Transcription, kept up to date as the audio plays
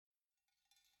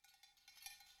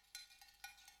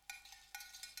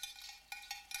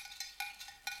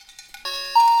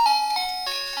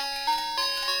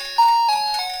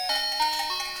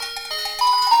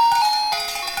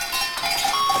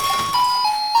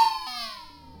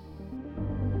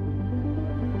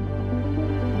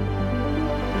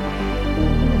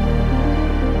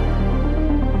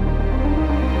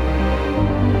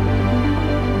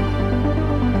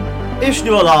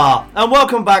Bienvenue Allah, and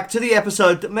welcome back to the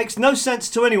episode that makes no sense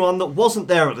to anyone that wasn't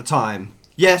there at the time.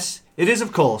 Yes, it is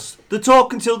of course the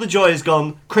Talk Until the Joy Is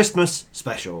Gone Christmas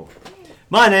special.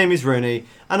 My name is Rooney,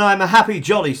 and I am a happy,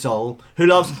 jolly soul who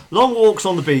loves long walks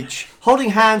on the beach, holding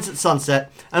hands at sunset,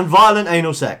 and violent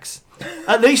anal sex.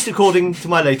 At least according to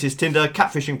my latest Tinder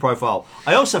catfishing profile.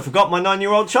 I also forgot my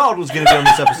 9-year-old child was going to be on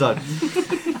this episode.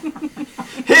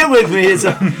 Here with me is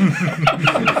a...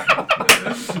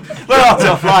 We're off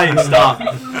to a flying start.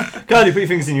 Carly, put your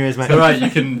fingers in your ears, mate. It's alright, you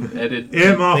can edit.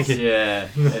 Earmuffs. Thank you. Yeah,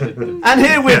 edit them. And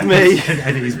here with me...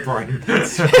 Edit his brain.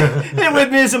 Here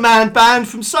with me is a man banned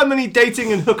from so many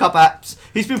dating and hookup apps,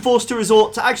 he's been forced to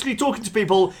resort to actually talking to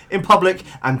people in public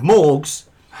and morgues.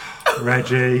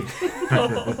 Reggie.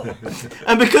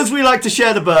 And because we like to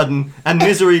share the burden and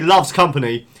misery loves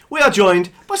company, we are joined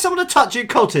by some of the touchy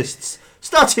cultists.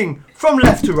 Starting from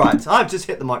left to right. I've just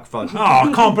hit the microphone. Oh,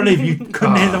 I can't believe you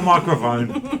couldn't hear the microphone.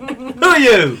 Who are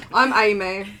you? I'm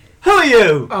Aimee. Who are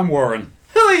you? I'm Warren.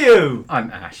 Who are you? I'm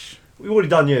Ash. We've already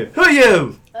done you. Who are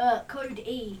you? Code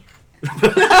E.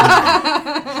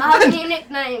 I have a new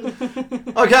nickname.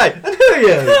 Okay, and who are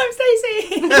you? I'm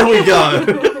Stacey. There we go.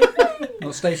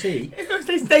 Not Stacey.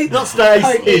 Not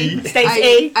Stacey.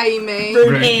 Stacey. Aimee.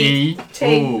 Rooney.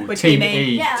 Team. Ooh, Team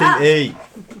E. Yeah. Team E.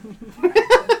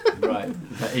 Right,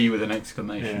 that E with an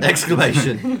exclamation. Yeah.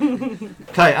 Exclamation.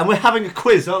 Okay, and we're having a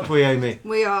quiz, aren't we, Amy?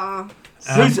 We are.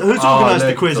 Who's organised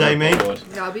the look, quiz, it's on Amy? board.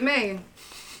 That'll be me.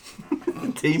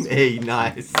 Team E,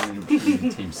 nice.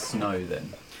 Team Snow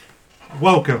then.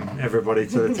 Welcome, everybody,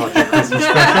 to the Touchy Christmas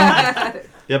special.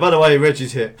 Yeah, by the way,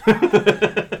 Reggie's here.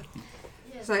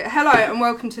 So, hello and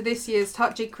welcome to this year's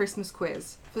Touchy Christmas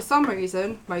quiz. For some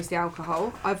reason, mostly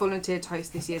alcohol, I volunteered to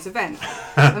host this year's event.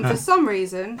 And for some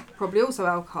reason, probably also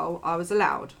alcohol, I was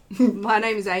allowed. My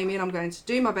name is Aimee and I'm going to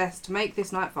do my best to make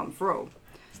this night fun for all.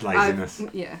 It's laziness.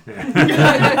 Yeah.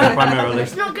 Primarily.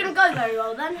 It's not going to go very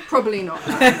well then. Probably not.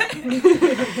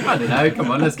 I don't know, come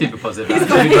on, let's keep it positive. 2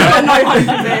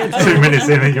 minutes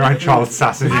in and your own child's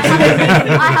sassing I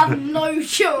you. have no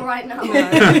chill right now.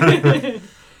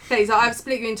 Okay, so I've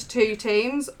split you into two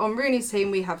teams. On Rooney's team,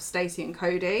 we have Stacey and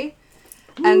Cody.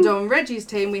 And on Reggie's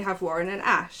team, we have Warren and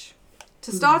Ash.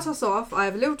 To start us off, I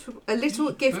have a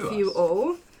little gift for you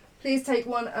all. Please take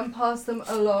one and pass them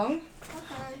along.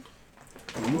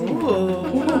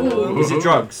 Is it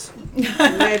drugs?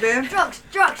 Maybe.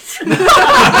 Drugs.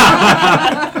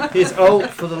 He's old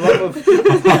for the love of...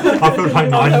 I feel like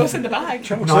What's in the bag?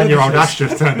 9-year-old Ash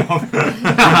just turned off.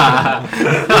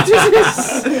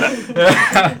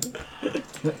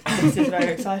 This is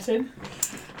very exciting.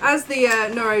 As the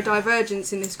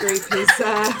neurodivergence in this group is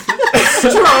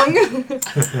strong,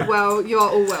 well, you are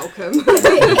all welcome.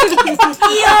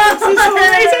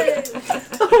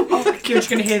 You're just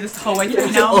going to hear this the whole way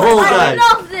through now. All I day.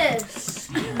 love this.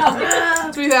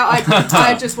 To be fair,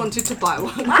 I just wanted to buy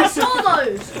one. I saw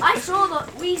those. I saw those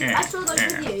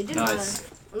with you, didn't Nice.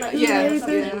 I? Like,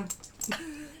 Yeah.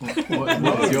 What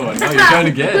was yours? No, you're going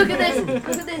again. Look at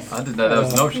this. I didn't know that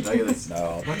was an option. Look at this.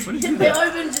 No. What is It that?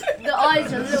 opened the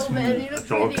eyes a little bit and he looks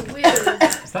Dog. really weird.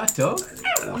 Is that dog?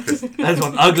 That's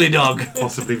one ugly dog.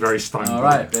 Possibly very stoned.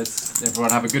 Alright, let's everyone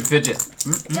have a good fidget.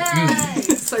 Yay.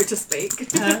 So to speak.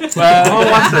 Well,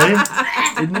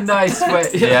 I see. in a nice way.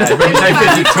 Yeah, when you say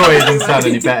fidget toy, it doesn't sound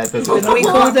any better, does it? We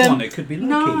call them It could be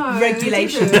lucky. No.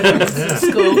 regulation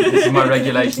school. This is my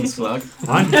regulation slug.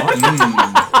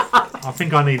 I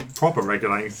think I need proper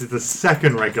regulating. This is the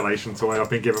second regulation toy I've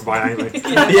been given by Aimee in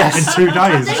Yes. 2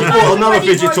 days. Well, another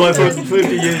fidget toy for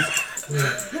 50 years.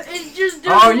 It's just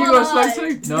Oh, you got one slow eye. too?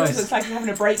 Yours Nice. looks like you're having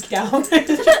a breakdown.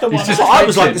 It's just the one. It's That's just what I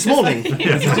was like twitching. this morning.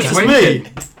 Yeah. It's Twinking.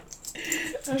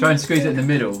 me. Try and squeeze it in the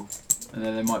middle, and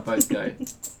then they might both go.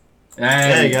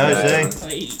 There you go,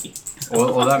 see? Hey.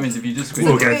 Or that means if you just squeeze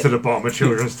We'll it. get to the bottom of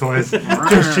children's toys.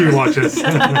 Just you watch us.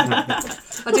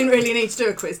 I didn't really need to do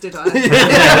a quiz, did I? Yeah,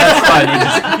 that's fine.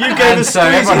 You gave us So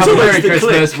everyone have a Squeezy Merry toys to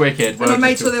Christmas, wicked. And I made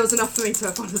Welcome sure there was enough for me to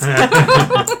have one as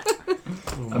well. to-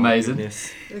 Amazing.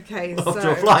 Yes. Okay, Off to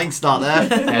a so... flying start there.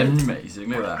 Amazing.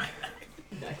 Look at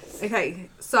that. Okay,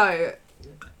 so...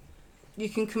 You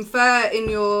can confer in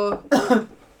your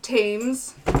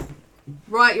teams.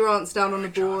 Write your answer down on the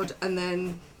board and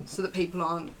then... So that people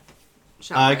aren't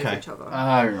shouting Okay. over each other. Oh,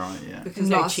 right, yeah. Because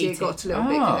No last year it cheating. got a little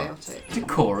bit Oh. chaotic.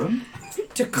 Decorum.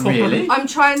 Decorum. Really? I'm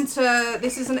trying to...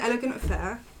 This is an elegant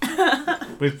affair.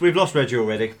 We've lost Reggie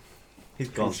already. He's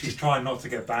gone. She's trying not to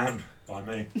get banned by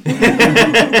me.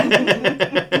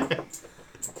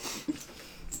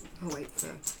 I'll wait for...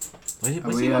 Are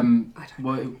we,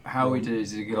 how we do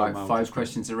is it like 5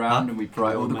 questions around and we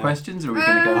write all the questions, or are we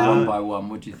going to go one by one?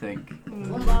 What do you think?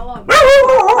 One by one.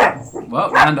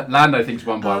 Well, Lando thinks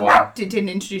one by one. Didn't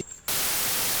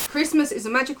introduce. Christmas is a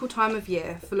magical time of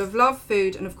year, full of love,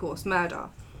 food, and of course, murder.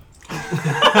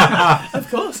 Of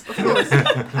course.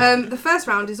 The first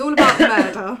round is all about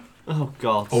murder. Oh,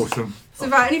 God. Awesome. So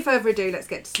without any further ado, let's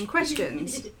get to some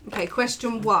questions. Okay,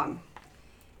 question 1.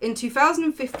 In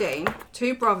 2015,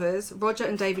 two brothers, Roger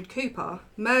and David Cooper,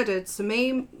 murdered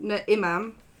Sameem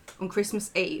Imam on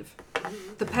Christmas Eve.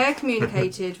 The pair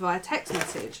communicated via text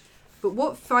message, but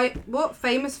what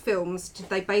famous films did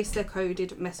they base their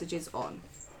coded messages on?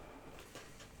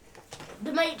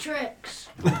 The Matrix.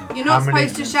 You're not How many-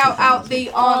 supposed to shout out the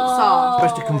answer. Oh.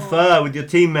 Supposed to confer with your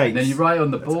teammates. Then you write on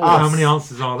the board. How many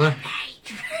answers are there?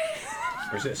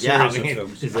 Or is it a Yeah, series I mean, of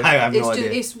films? Is it? I have It's, no just,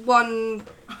 idea. it's one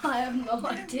I have no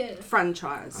idea.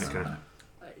 franchise. Okay.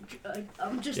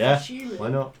 I'm just Yeah, assuming. why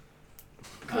not?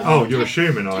 Oh, you're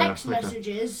assuming, are you? Text Okay.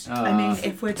 messages. I mean,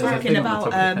 if we're there's a talking thing on the about top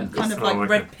of the pen. kind of Oh, like okay.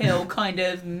 red pill kind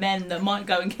of men that might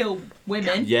go and kill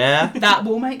women, Yeah. that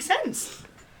will make sense.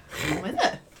 I'm with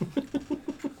it.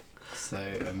 So,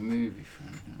 a movie from...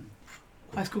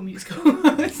 High School Musical.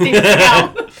 Steven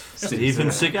Seagal. Steven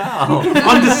Seagal.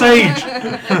 Under siege!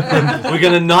 We're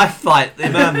going to knife fight the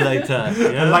man later. And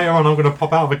Yeah? later on, I'm going to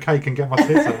pop out of a cake and get my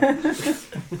tits out.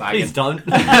 Please don't.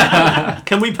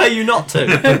 Can we pay you not to?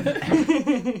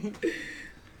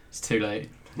 It's too late.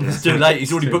 It's too late.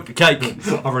 He's already booked the cake.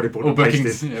 I've already bought All the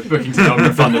bookings, pasties. bookings are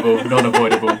non-refundable,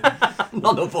 non-avoidable.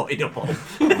 Non-avoidable.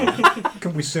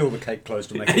 Can we seal the cake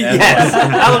closed and make it Yes.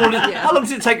 airtight? How long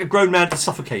does it take a grown man to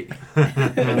suffocate?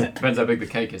 Depends how big the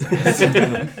cake is, I guess.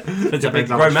 Depends how big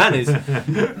a grown man is.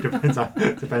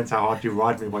 Depends how hard you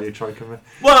ride me while you're choking me.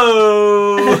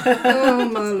 Whoa! Oh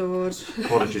my lord.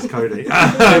 Apologies, Cody.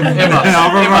 I'll I'll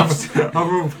Later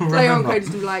on, remember. Cody's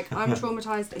gonna be like, I'm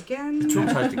traumatised again.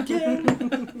 Traumatised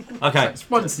again. Okay. It's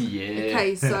once a year.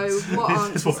 Okay, so what This is what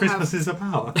answers Christmas is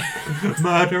about.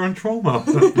 Murder and trauma.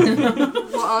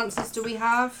 what answers do we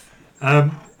have?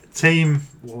 Team...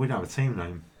 Well, we don't have a team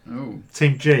name. Ooh.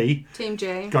 Team G Team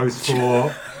J. goes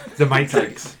for The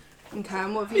Matrix. Okay,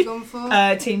 and what have you gone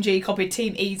for? Team G copied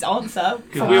Team E's answer.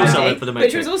 Good. from We also Andy, went for The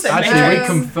which was Matrix. also Actually, Matrix. we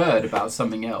conferred about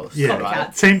something else. Yeah. Right.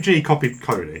 Copycats. Team G copied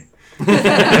Cody. Who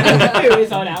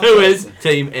is on our Who is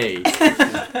Team E? I'm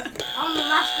the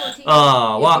mascot team.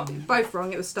 Oh, what? Both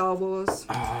wrong, it was Star Wars.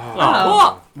 Oh,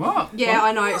 what? What? Yeah,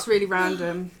 I know, it's really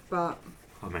random, but...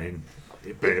 I mean,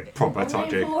 it'd be a proper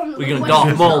touchy. We're going to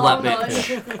Darth Maul that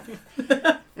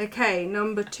bitch. Okay,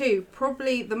 number 2.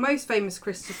 Probably the most famous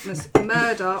Christmas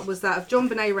murder was that of John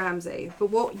Benet Ramsey. But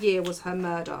what year was her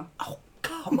murder?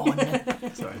 Come on.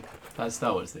 Sorry. That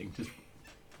Star Wars thing. Just...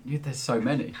 there's so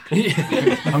many.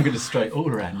 I'm going to straight all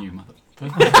around you, mother.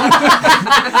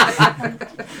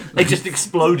 They just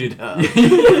exploded her.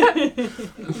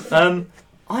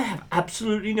 I have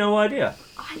absolutely no idea.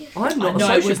 I'm not No,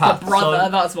 a it was the sociopath. brother, so-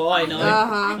 that's what I know.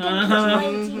 Uh-huh.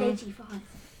 1985.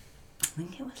 I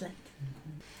think it was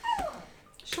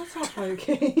Shut up,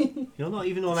 okay. You're not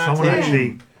even on our Someone team.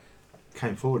 actually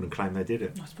came forward and claimed they did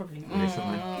it That's probably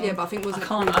recently. Yeah, but I think I wasn't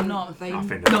can't, I'm not. They, I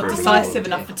think Not that's decisive pretty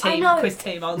enough for I team know. quiz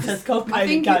team answers. Go, I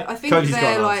think go. I think Cody's got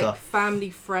their an like answer. family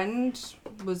friend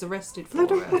was arrested for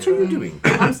What it. are you doing?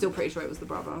 I'm still pretty sure it was the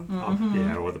brother.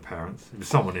 Yeah, or the parents. There's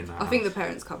someone in that. I think the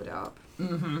parents covered it up.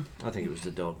 I think it was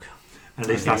the dog. At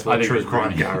least I that's think what it True was Crime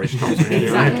Rooney. Garage told me. Anyway.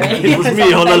 Exactly. It was me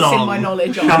That's all what I'm along. basing my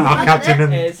knowledge Shout on. out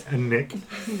Captain Is. and Nick.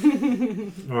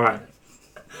 Alright.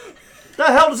 The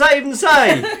hell does that even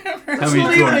say? Tell It's me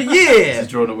not he's even a drawn, year. he's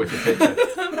drawn a wicked picture.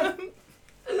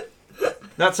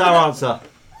 That's our answer.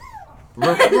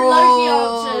 Loki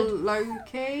answered.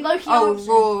 Loki? Loki Oh, answered.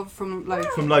 Raw from Loki.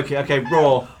 From Loki. Okay,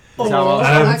 Raw. That's our Or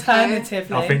answer.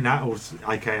 alternatively, I think that was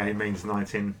AKA means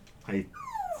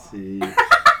 1980.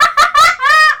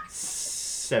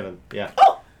 7. Yeah.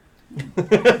 What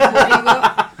have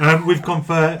you got? We've gone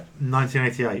for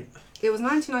 1988. It was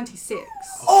 1996.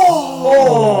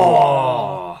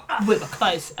 Oh. we were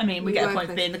close. I mean, we We get a were point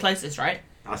for close. being the closest, right?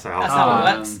 I say That's half.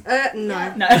 how it works.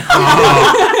 No. No.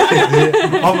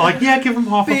 I'm like, yeah, give them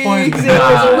half a point.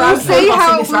 We'll see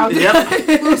how this round.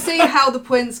 Yep. we'll see how the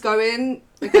points go in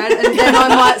again, and then I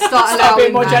might start Start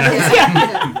being allowing more that. generous.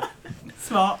 Yeah.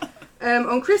 Smart.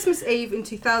 On Christmas Eve in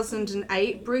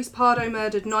 2008, Bruce Pardo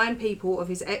murdered 9 people of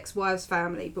his ex-wife's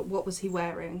family. But what was he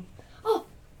wearing?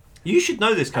 You should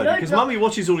know this, Cody, I don't because know. Mummy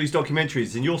watches all these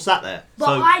documentaries and you're sat there. But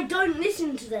So I don't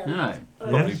listen to them. No.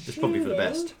 probably, it's probably for the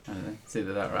best. I don't know. It's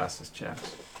either that or Ass's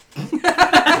chaps.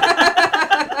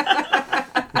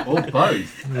 Or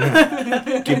both.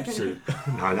 Gibson.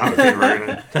 No, that would be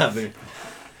ruining. That'd be.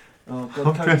 Oh I'm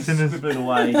God, Cody's dressing as- scribbling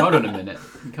away. Hold on a minute.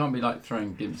 You can't be like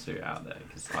throwing gimp suit out there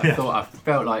because I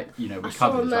felt like we covered it.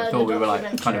 So I thought we were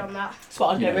like kind of That's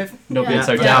what I'd go with. not being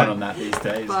so down on that these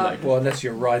days. But- Like, Well, unless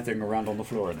you're writhing around on the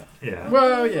floor in it. Yeah.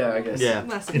 well, yeah, I guess. Yeah,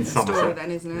 That's a In good story Somerset.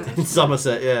 then, isn't it? in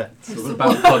Somerset, yeah. It's all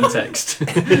about context.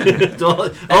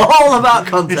 All about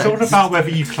context. It's all about whether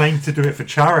you claim to do it for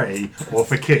charity or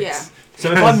for kicks. Yeah,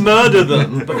 So if I murder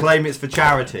them but claim it's for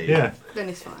charity, Yeah. then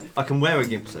it's fine. I can wear a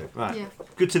gimp suit. Right. Yeah.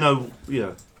 Good to know,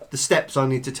 the steps I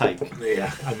need to take.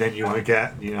 Yeah. And then you won't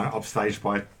get, upstaged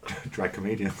by drag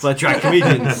comedians. For drag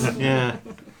comedians. Yeah.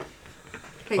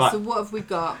 Okay, Right. so what have we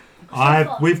got?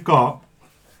 We've got,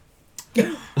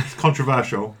 it's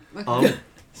controversial, Okay, Oh,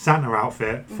 Santa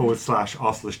outfit /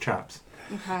 arseless chaps.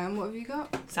 okay, and what have you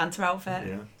got? Santa outfit.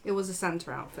 Yeah. It was a Santa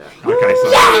outfit. Okay, so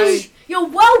Yes! You're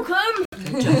welcome!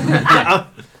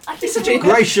 It's a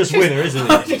gracious winner, isn't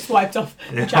it? Just wiped off.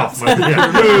 Chaps.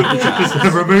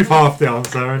 remove half the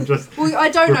answer and just Well, I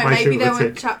don't know. Replace it Maybe with there a were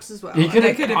tick. chaps as well. You could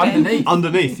They could have have been. underneath.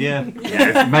 Underneath, yeah.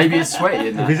 yeah. Maybe it's sweaty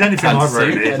in that. If it's anything like suit,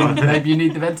 Rooney, it's then like- maybe you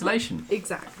need the ventilation.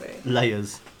 Exactly.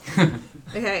 Layers.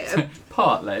 Okay,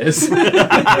 Part layers.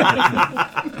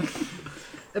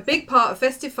 a big part of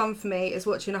festive fun for me is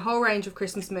watching a whole range of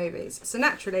Christmas movies. So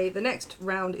naturally, the next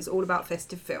round is all about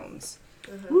festive films.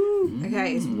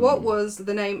 Okay, so what was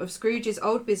the name of Scrooge's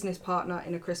old business partner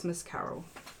in A Christmas Carol?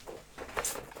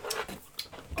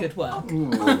 Good work. I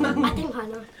think I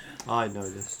know. I know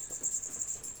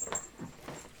this.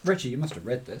 Reggie, you must have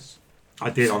read this. I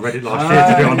did. I read it last year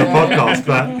to do it on the podcast,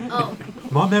 but Oh.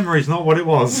 my memory's not what it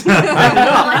was. I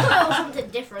thought it was something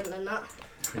different than that.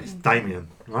 It's Damien,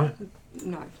 right?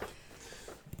 No.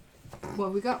 What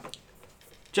have we got?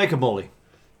 Jacob Morley.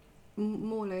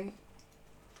 Morley.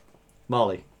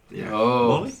 Marley. Yeah. Oh,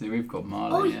 Molly? see, we've got Oh,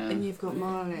 Marley. And you've got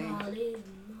Marley. Marley.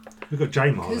 We've got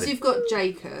J Because Marley. you've got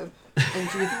Jacob and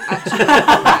you've actually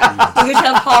got You could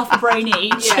have half a brain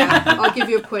each. yeah, I'll give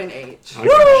you a point each.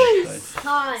 Okay.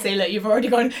 Time. See, look, you've already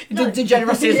gone. The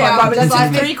generosity is Yeah, like, right, but I'm just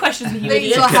that's like, 3 questions with you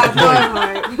These idiot. I have no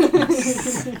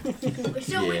hope. We're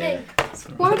still Yeah. winning.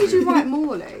 Why did you write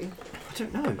Morley? I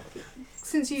don't know.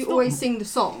 Since you always sing the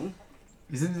song.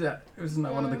 Isn't that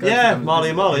one of the guys? Yeah, that comes- Marley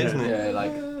and Marley, isn't it? Yeah,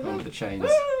 like one with the chains.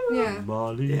 Yeah.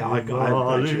 Marley. Yeah, I'm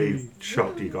actually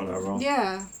shocked you got that wrong.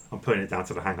 Yeah. I'm putting it down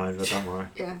to the hangover, don't worry.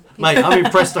 Yeah. Mate, I'm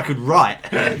impressed I could write.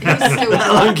 He's Let still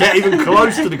alone get even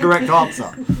close to the correct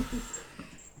answer.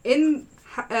 in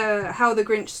How the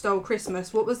Grinch Stole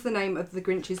Christmas, what was the name of the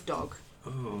Grinch's dog?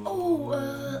 Oh,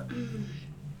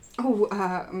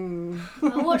 I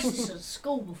watched this at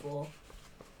school before.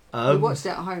 We watched it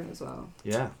at home as well.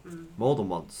 Yeah, more than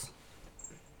once.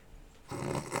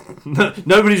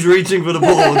 Nobody's reaching for the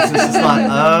boards. It's just like,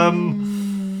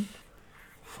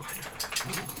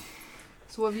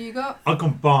 So what have you got? I've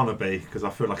gone Barnaby because I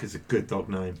feel like it's a good dog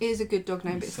name. It is a good dog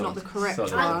name, but it's not the correct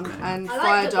Solid one. name. And I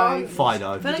like the Fido. Barnaby.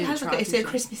 Fido. I feel like it has Didn't like it's a try.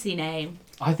 Christmassy name.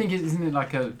 I think isn't it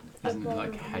like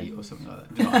hate or something like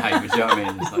that? Not hate, but you know what I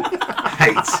mean? It's like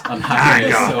Hate.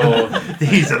 unhappiness Anger.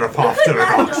 These are the path to the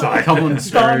dark side. come on,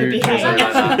 Barnaby Scrooge. or hate. something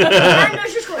like that. And I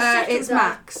just got second It's down.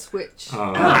 Max, which.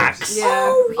 Oh, Max. Yeah,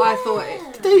 Oh, I yeah. thought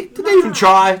it. Did they even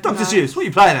try? Dr. No. Seuss, what are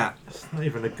you playing at? It's not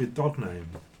even a good dog name.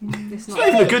 It's It's not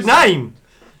even not. a good name.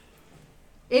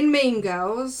 In Mean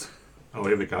Girls, Oh,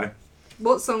 here we go.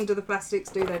 what song do the Plastics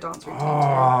do their dance routine to?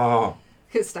 Oh.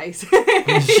 It stays. She's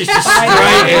just I know,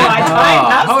 straight in. I know,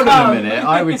 that's Hold on come. a minute.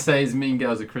 I would say is Mean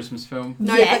Girls a Christmas film?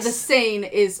 No, Yes. but the scene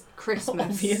is Christmas.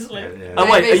 Obviously. Yeah. Oh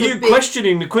wait, are There's a you big-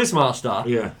 questioning the quizmaster?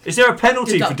 Yeah. Is there a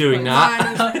penalty Good for doing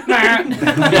that?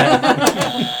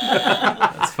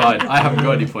 That's fine. I haven't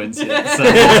got any points yet. So.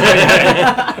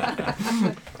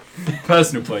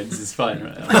 Personal points is fine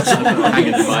right now.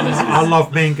 Hanging the minuses. I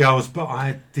love Mean Girls, but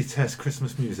I detest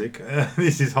Christmas music.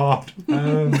 This is hard.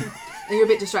 And you're a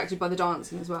bit distracted by the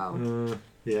dancing as well.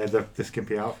 Yeah, the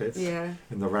skimpy outfits Yeah.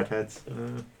 and the redheads.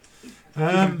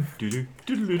 Do-do,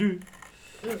 do-do-do-do.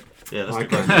 Yeah, that's the Okay.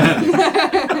 question.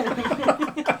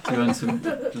 Do you want some of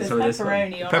There's this one?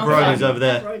 pepperoni on Pepperoni's offer. over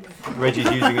there. Reggie's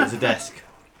using it as a desk.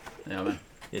 Yeah, man.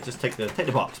 Yeah, just take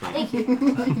the box, mate. Thank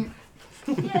you.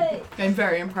 Yay. I'm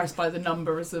very impressed by the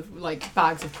numbers of like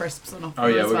bags of crisps on offer Oh,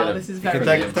 yeah, as we're well. gonna- This is you can very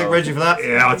Thank, good. thank Reggie for that.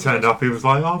 Yeah, I turned up. He was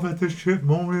like, I've had this shit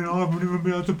morning. I haven't even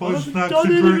been able to buy snacks done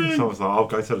and anything." drinks. I was like, I'll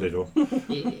go to Lidl.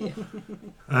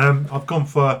 Yeah. I've gone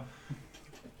for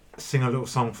Sing a Little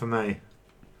Song for Me.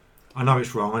 I know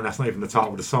it's wrong, and that's not even the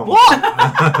title of the song. What?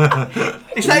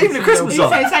 It's not even a Christmas You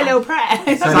song. say a little prayer.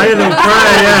 Say a little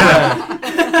prayer,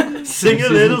 yeah. Sing a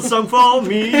little song for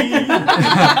me.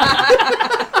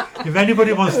 If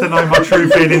anybody wants to know my true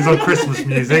feelings on Christmas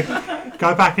music,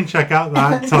 Go back and check out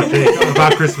that touchy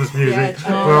about Christmas music,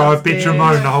 where I bitch and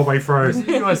moan the whole way through.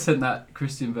 You guys sent that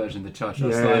Christian version, the Cha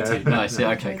Cha Slide to. Nice, yeah,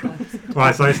 okay, cool.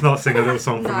 Right, so it's not Sing a Little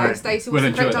Song for No, me. Stacey We'll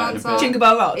was a great enjoy that in a dancer. bit. Jingle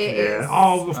Bell Rock. It is. Yeah.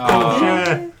 Oh, of course,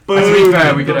 yeah. To be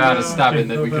fair, we could have had a stab in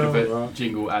that. We could have put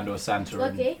Jingle and or Santa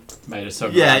and Lucky. made a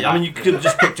song. Yeah, around I mean, that. you could have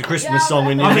just picked a Christmas song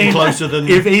when you're I mean, closer than.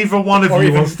 If either one of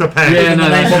you wants to pick. Yeah, no,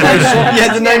 that's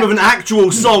Yeah, the name of an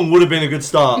actual song would have been a good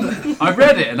start. I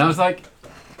read it and I was like,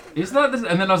 is that this?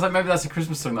 And then I was like, maybe that's a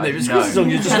Christmas song that Maybe it's a I didn't Christmas know. song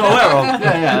you're just not aware of.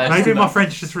 Yeah, Maybe my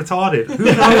French just retarded.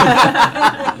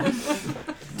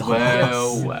 Who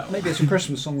knows? Well. Maybe it's a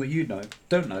Christmas song that you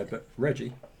don't know, but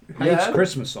Reggie, who Yeah. hates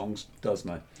Christmas songs, does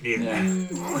know. Yeah. Yeah.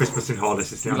 Christmas in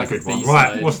Hollis is the only Like a good one. B-side.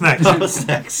 Right, what's next? What's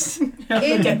next?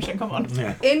 Redemption, come on.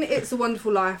 Yeah. In It's a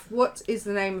Wonderful Life, what is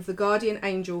the name of the guardian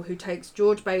angel who takes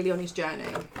George Bailey on his journey?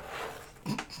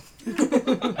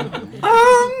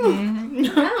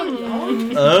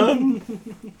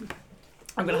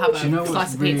 I'm going to have Do you know a slice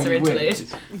what's of pizza really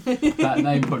interlude. weird? That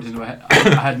name popped into my head. I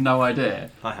had no idea.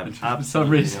 I have And for some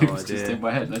absolutely reason, no it was just idea. in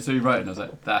my head. And I saw you wrote it, and I was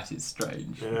like, "That is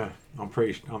strange." Yeah, I'm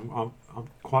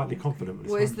quietly confident with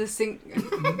this What is one. the sync?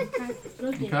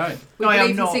 Okay, We No, I am believe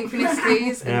in not.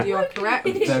 synchronicities, Yeah. and you are correct.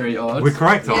 very odd. We're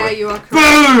correct, Yeah, are we? you are correct.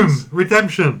 Boom!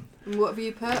 Redemption. And what have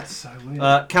you put? That's so weird.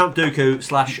 Count Dooku /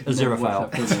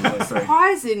 Aziraphale.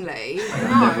 Surprisingly,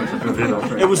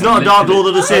 no. It was not a Dark Lord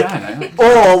of the Sith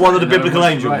or one of the biblical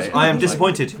angels. I am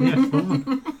disappointed.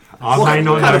 I What may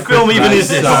not kind know of film even Christmas is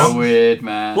this? So songs, weird,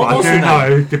 man. What but was I the do name?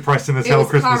 know depressing as It hell was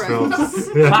Christmas Clarence. films.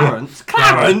 Yeah. Clarence.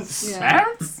 Clarence. Yeah.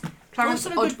 Clarence? Clarence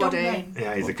Also a good dog Oddbody. name.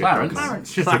 Yeah, he's a good Clarence. dog. Clarence.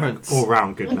 It's just Clarence. an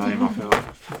all-round good name, I feel.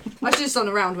 I should have done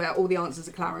a round where all the answers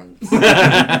are Clarence.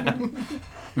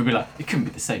 We'd be like, it couldn't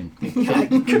be the same. It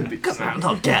couldn't be the same.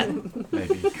 Not again.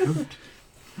 Maybe it could.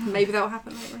 Maybe that'll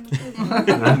happen later in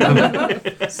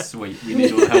the season. Sweet. We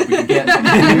need all the help we can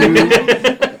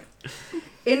get.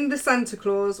 In The Santa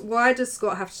Claus, why does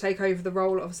Scott have to take over the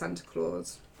role of Santa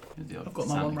Claus? I've got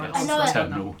my one right. I know it.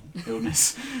 Terminal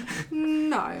illness.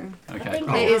 No. Okay. think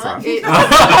Oh, It is. crap.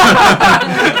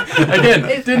 Again,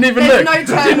 It's- didn't even there's look. no Didn't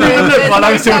terminal- even look there's while I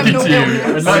no was talking terminal to you.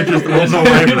 illness. And I just It's not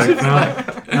wavelength,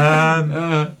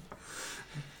 no.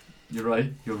 You're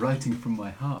right. You're writing from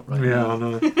my heart, right? Yeah, I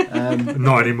know.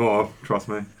 Not anymore, trust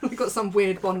me. We've got some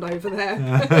weird bond over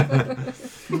there.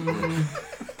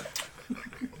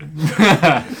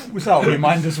 Was that on your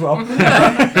mind as well?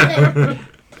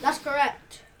 That's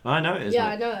correct. I know it is. Yeah, I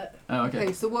mate. know it. Oh, okay.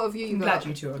 Okay, so what have you I'm got? glad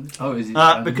you two are on the Oh, is he?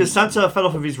 Because Santa fell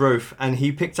off of his roof and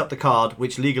he picked up the card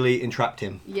which legally entrapped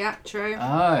him. Yeah, true. Oh.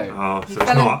 Oh, He so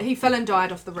it's fell, not, he fell and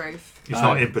died off the roof. it's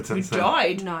not Oh. impotence Who then.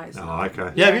 died? No, it's Oh, not.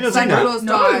 okay. Yeah, have you not seen Santa that? Claus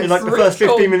No. dies. In like the first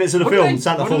 15 minutes of the What do film, they-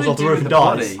 Santa what do falls they off the do roof with and the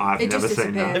body? dies. I've It never just seen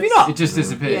that. disappears. Have you not? It just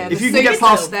disappeared. Yeah, If the you can get suit's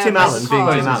past still there, Tim but Allen it's being I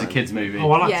Tim suppose Allen. it's a kids' movie.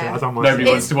 Oh, I liked Yeah. it. I don't mind. Nobody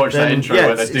seeing wants to watch that Then, intro yeah,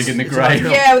 where they're it's- digging the it's grave.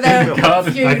 like- Yeah, well, they're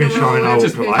Garden. They've been showing funeral. old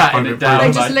Just for like patting it 100 down. They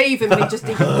pounds. just leave him and he just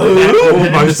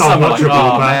Almost Some are like, unwatchable,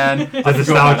 oh but man, the I forgot about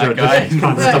nostalgia that guy. just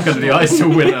kind of Stuck under the ice till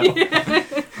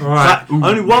winter. Alright.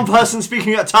 Only one person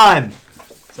speaking at a time.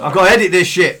 I've got to edit this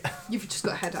shit. You've just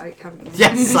got a headache, haven't you?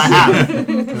 Yes, I have. That's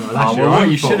Oh, your well, what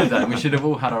own you fault. should have done, we should have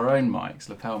all had our own mics,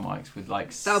 lapel mics, with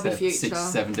like That'll be future. 6,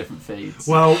 7 different feeds.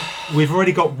 Well, we've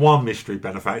already got one mystery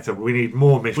benefactor, but we need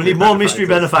more mystery We need more mystery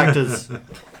benefactors.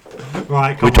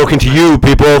 Right, come to you,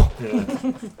 people. on.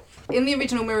 Yeah. In the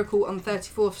original Miracle on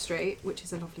 34th Street, which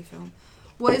is a lovely film,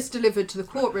 what is delivered to the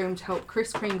courtroom to help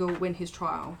Kris Kringle win his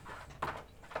trial?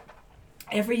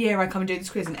 Every year I come and do this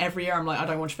quiz, and every year I'm like, I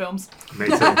don't watch films. Me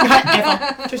too.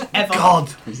 Ever. Just ever. God,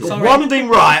 Sorry. one thing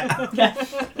right.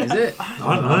 Is it?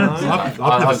 I don't know.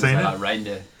 I've never seen it. Like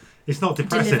reindeer. It's not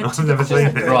depressing. Delivered to I've never the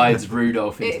seen court. it. Rides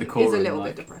Rudolph into It the is courtroom. a little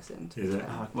like, bit depressing. Is it?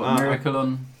 What, a miracle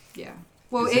on? Yeah.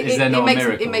 Well, Is there not a makes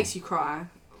miracle? it makes you cry.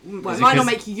 Well, Is it it might not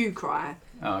 'cause- make you cry,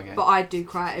 Oh, okay. but I do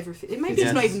cry at everything. Maybe Yes.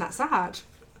 it's not even that sad.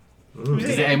 Does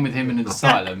it end with him in an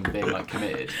asylum being like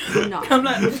committed? No. I'm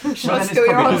like, shall I Well, then steal it's your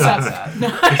probably not answer?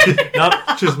 that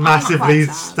sad. Just massively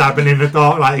Quite sad. stabbing in the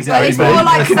dark like Is But that it's Aimee? more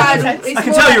like sad. It's I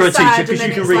can more tell like you're a teacher sad, 'cause and you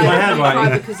then can it's read my like, handwriting.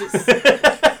 cry because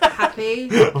it's happy.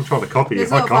 I'm trying to copy There's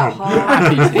it. I not about can't. heart.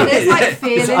 Happy And there's like It's-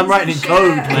 feelings. I'm writing in and code,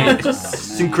 shit, mate. and I just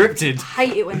It's encrypted.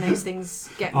 hate it when those things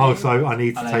get me. Oh, so I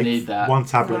need to And I take need that one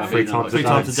tablet when I'm 3 feeling times like a 3 day.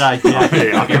 times a day.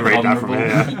 Yeah. Yeah, I can read that from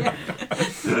here.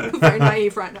 Very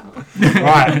naive right now.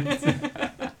 Right.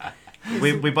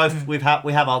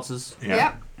 We have answers.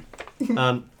 Yeah.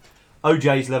 Yep.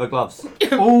 OJ's leather gloves.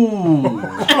 Ooh. No,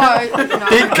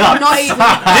 Deep cuts. not even.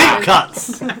 Deep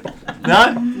cuts.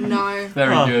 No. No,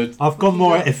 Very Oh. good. I've gone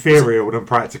more ethereal than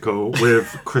practical with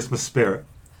Christmas spirit.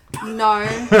 no.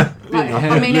 Like,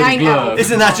 I mean, it ain't Glove. elf.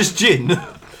 Isn't that just gin?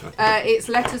 It's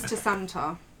letters to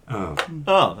Santa. Oh,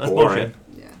 Oh, that's boring. bullshit.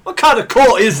 What kind of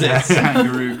court is this?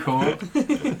 Kangaroo court.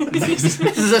 This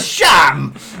is a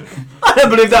sham. I don't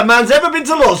believe that man's ever been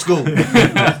to law school.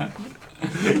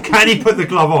 Can he put the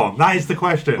glove on? That is the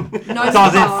question. No,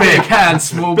 Does it Big fit? hand,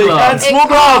 small Big glove. hand, small It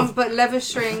glove. can't, but leather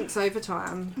shrinks over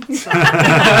time.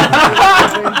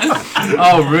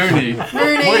 Oh, Rooney. Rooney, What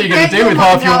are you going get to do with your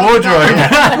half your mind wardrobe?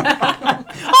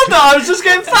 Oh no, I was just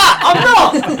getting fat. I'm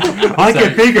not. I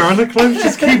get bigger and the clothes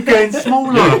just keep getting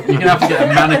smaller. You're going to have to get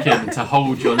a mannequin to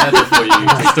hold your leather for you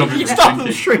to stop you Stop from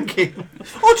them shrinking. shrinking.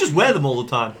 Or just wear them all the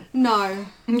time. No.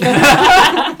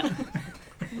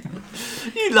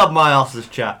 You love my asses,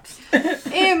 chaps.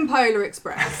 In Polar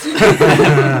Express,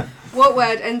 what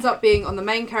word ends up being on the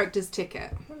main character's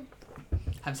ticket?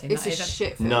 Haven't seen It's that a either.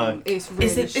 shit film. No. It's really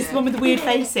Is it? shit. It's the one with the weird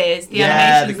faces. The Yeah, the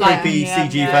animation's like- creepy yeah,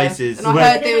 CG yeah. faces. And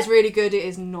I heard it was really good. It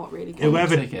is not really good.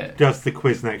 Whoever Ticket. does the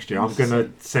quiz next year, I'm going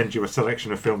to send you a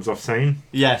selection of films I've seen.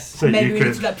 Yes. So Maybe you we can.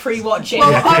 need to like pre-watch it.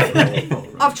 Well,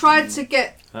 I've tried to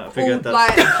get I all, figured that's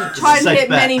like tried to safe get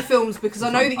bet. many films because I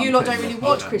know that you lot don't really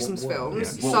watch Yeah. Christmas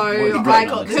films, Yeah. so What have you got I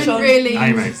now? couldn't really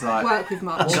Aimee. It's like, work with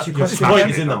much. What's your You're question? smashing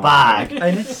Points it, in the don't bag.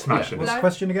 Amy, Smashing what's it. the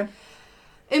question again?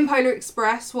 In Polar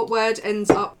Express, what word ends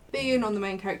up being on the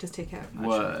main character's ticket?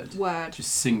 word. Word.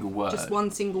 Just single word. Just one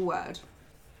single word.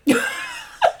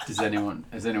 Has anyone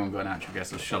got an actual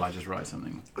guess, or shall I just write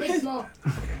something?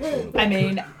 I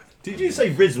mean, Did you say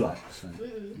Rizzler?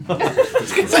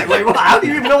 Wait, what? How do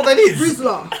you even know what that is?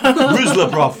 Rizzler. Rizzler,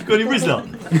 prof. Got any Rizzler?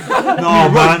 No,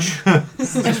 man.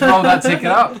 Just roll that ticket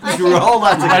up. You roll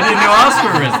that I together. didn't even ask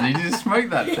for a reason. You just smoked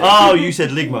that thing. Oh, you said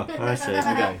Ligma. I see.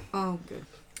 Okay. Oh, good.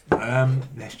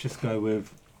 Let's just go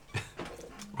with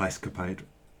Icecapade.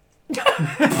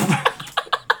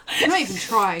 You're not even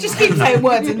trying. just keep saying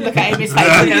words and look at Amy's face.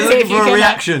 Yeah, and see looking if you for a can-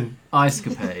 reaction.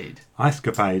 Icecapade.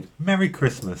 Icecapade. Merry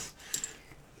Christmas.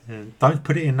 Don't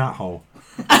put it in that hole.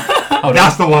 Oh,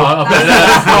 That's the one.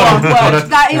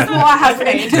 That is what I have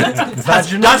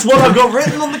written. That's what I've got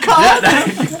written on the card.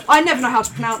 I never know how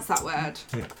to pronounce that word.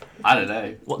 I don't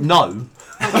know. What? No.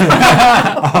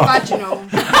 Vaginal.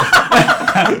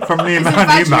 From the Is it amount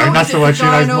you vaginal? moan, that's Is the it word she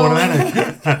knows more than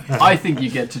vaginal? any. I think you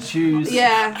get to choose.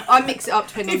 Yeah, I mix it up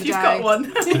depending on If the you've day. got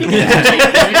one.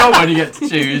 If you got one, you get to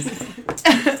choose.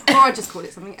 Or I just call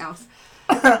it something else.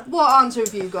 What answer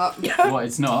have you got? What?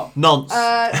 It's not. Nonce. No,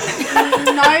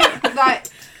 that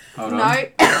Hold on. no.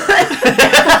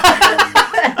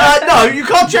 No, you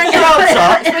can't change your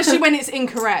answer. Especially when it's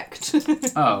incorrect.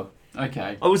 Oh,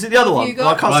 okay. Oh, was it the other What one? have you Well,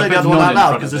 I got? can't Well, say I the put other one none out in loud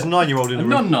front because of there's a it. 9-year-old in the room.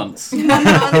 Non-nonce. You're Not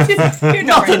not a really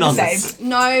the nonce. same.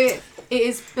 No, it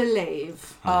is believe.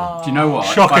 Oh. Do you know what?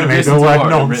 Shockingly, If I'd the listened word to Warren and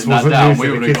nonce written that wasn't down, used we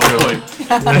in would the have got kids' a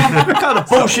point. What kind of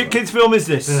bullshit kids film is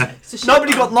this? It's a shit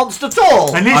Nobody film. got nonced at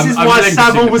all. And this I'm- is I'm why willing to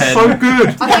Savile was depend. so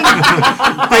good. I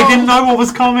They didn't know what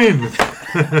was coming.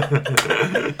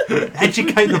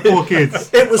 Educate the poor kids.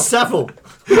 It was Savile.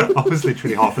 I was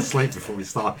literally half asleep before we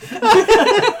started.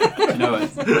 You know what?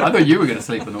 I thought you were going to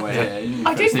sleep on the way here. You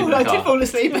I did couldn't sleep in the car. fall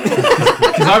asleep.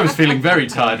 Because I was feeling very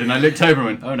tired and I looked over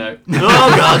and went, oh no.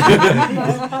 Oh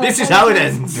god. This is how it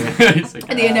ends. It's okay.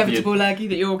 And the inevitable lurgy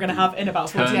that you're going to have in about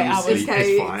 48 Turn hours. sleep.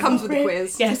 Okay, It's fine. it comes with the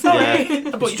quiz. Yeah, sorry. Yeah.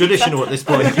 I bought It's you traditional at this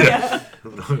point. Yeah.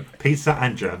 Pizza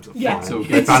and germs. Are Yeah. fine. It's all They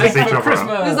good. balance Sick each for other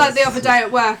out. It was like the other day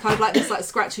at work, I had like this like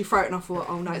scratchy throat and I thought,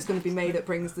 oh no, it's going to be me that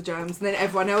brings the germs. And then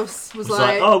everyone else was It's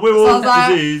like, like, oh, we're so I all was like,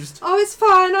 diseased. oh, it's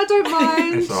fine, I don't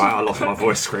mind. It's alright, I lost my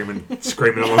voice screaming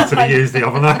along to the U's the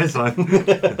other night. So.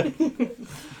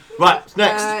 Right,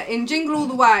 next. In Jingle All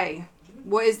the Way,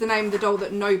 what is the name of the doll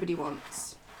that nobody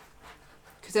wants?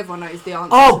 Because everyone knows the answer.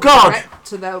 Oh, God. Correct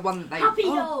to the one that they. Happy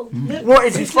doll. What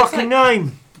is his fucking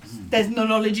name? There's no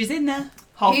knowledge is in there.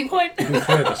 Half He- a point. The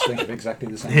three of us think of exactly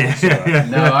the same Yeah. answer.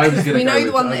 No, I was going to We go know the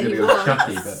with, one I was that gonna he go with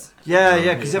Chucky, wants.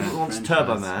 Yeah, because Yeah, everyone wants franchise.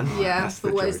 Turbo Man. Yeah, That's but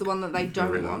the what is joke. the one that they The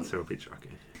don't real want? answer will be Chucky.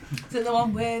 Is it the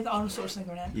one with Arnold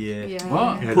Schwarzenegger in it? Yeah. Yeah.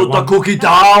 What? Yeah, the Put the one- cookie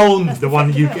down. The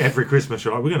one you every Christmas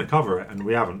you're like, we're going to cover it, and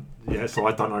we haven't. Yeah, so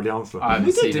I don't know the answer. I haven't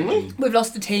We did, seen didn't it. We've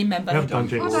lost a team member. We haven't done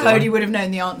Jingle Oh, All the Cody Way. would have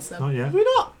known the answer. Not yet. We're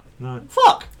not. No.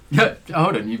 Fuck.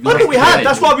 Hold on, you've Look lost at we had. the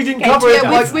That's game. why we didn't Okay, cover it. Yeah,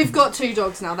 Like, we've got two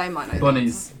dogs now. They might know. the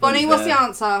Bonnie's. answer. Bonnie, what's the there.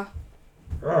 answer?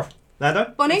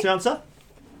 Lando? Bonnie? What's the answer?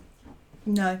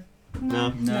 No. No.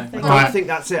 No. I Right. think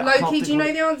that's it. I can't Loki, think do you of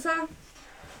know it. the answer?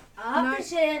 I have No. this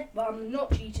here, but I'm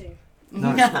not cheating. No,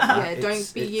 it's not that. Yeah, It's-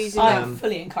 don't be it's, using I um,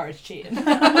 fully encourage cheating. No.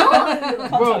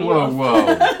 Whoa, whoa, whoa.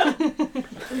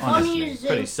 If I'm Honestly, using,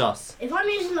 pretty sus. if I'm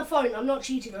using the phone, I'm not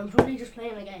cheating. I'm probably just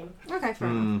playing a game. Okay, fair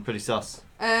enough. Pretty sus.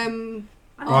 I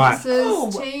Right. Answers, Oh,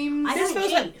 teams. I This don't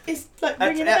feels cheat. like it's like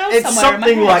ringing a bell It's somewhere in my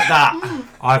something head. like that.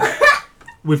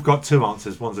 We've got two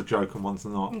answers. One's a joke and one's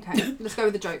not. Okay, let's go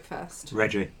with the joke first.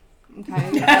 Reggie.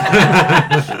 Okay.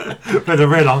 But the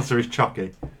real answer is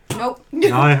Chucky. Nope. No?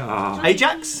 Oh.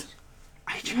 Ajax?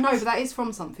 No, but that is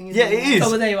from something, isn't Yeah, it? it is. Oh,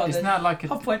 well, there you are. Isn't then. that like a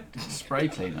Half point. spray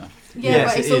cleaner? Yeah,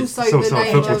 Yes, but it's it is. also It's the also a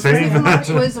name football of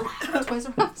team. Toys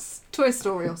R Us, Toy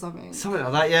Story or something. Something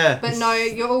like that, yeah. But no,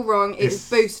 you're all wrong. It's It's-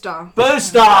 Booster.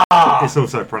 Booster! It's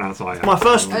also pronounced I. My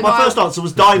first And answer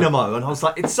was Dynamo, and I was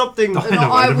like, it's something. Dynamo.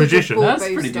 No, I the would magician. have bought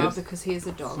That's pretty Booster good. because he is a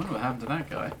I dog. wonder what happened to that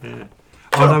guy. Yeah.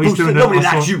 Oh no, he's doing Nobody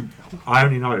I likes saw- you. I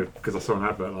only know because I saw an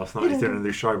advert last night. He's doing a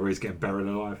new show where he's getting buried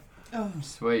alive. Oh.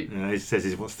 Sweet. Yeah, he says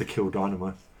he wants to kill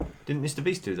Dynamo. Didn't Mr.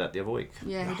 Beast do that the other week?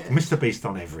 Yeah, he did. Mr. Beast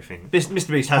on everything. Mr.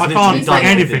 Beast has I literally can't He's say done like-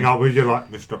 anything up with you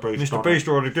like Mr. Beast. Mr. on Beast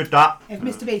already did that. If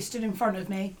Mr. Beast stood in front of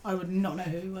me, I would not know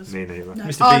who he was. it. Me neither. No.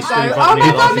 Mr. Oh, Beast no. doing Oh funny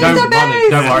my God, like Mr. money.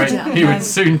 Beast! Don't worry, Yeah. he would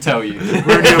soon tell you.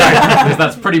 Because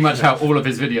that's pretty much how all of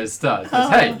his videos start. It's,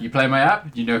 hey, you play my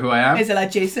app? You know who I am? Is it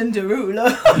like Jason Derulo?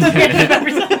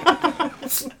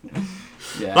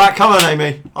 Yeah. Right, come on,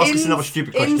 Amy. Ask us another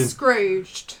stupid In question.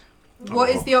 Scrooged, what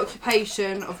Oh. is the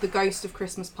occupation of the ghost of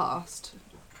Christmas past?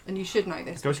 And you should know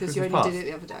this Ghost of because you only Christmas did it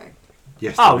the other day.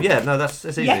 Yes. Oh, yeah, no, that's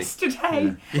easy.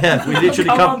 Yesterday. Yeah, we literally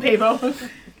Come come. on, people.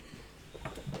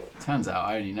 Turns out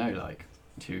I only know like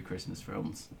 2 Christmas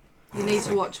films. You need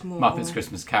to watch more. Muppets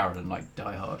Christmas Carol and like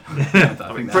Die Hard. I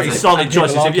think Pretty that's it. solid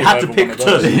choices. If you had to pick two.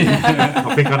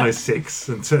 I think I know 6,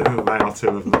 and they are 2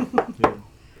 of them. Yeah.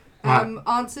 Right.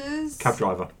 Answers? Cab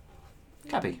driver.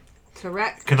 Cabby.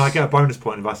 Correct. Can I get a bonus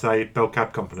point if I say Bell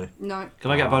Cab Company? No. Can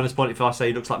I get a bonus point if I say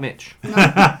he looks like Mitch? No,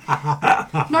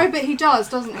 but he does,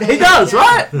 doesn't he? He does, Yeah.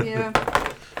 right? Yeah.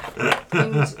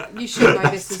 And you should know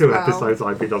this as 2 well. episodes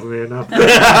IP doesn't hear now.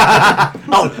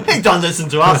 Oh, he doesn't listen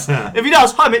to us. If he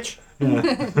does, hi Mitch.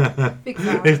 Big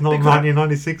fan. It's not Big fan.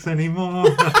 1996 anymore.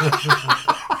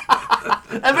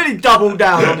 And then he doubled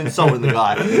down on insulting the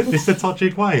guy. It's the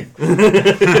Tajik way.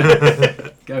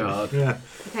 Go hard. Yeah.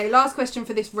 Okay, last question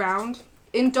for this round.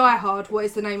 In Die Hard, what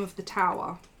is the name of the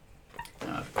tower?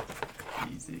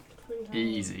 Easy.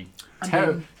 Easy. I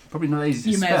mean, Probably not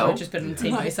easy to You may as spell. well just been on the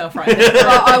team by yourself right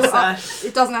Well, now.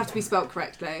 it doesn't have to be spelled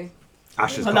correctly.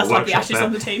 Ash's Well, got that's a like the workshop Ashes there.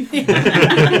 on the team.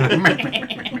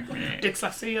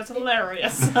 Dyslexia is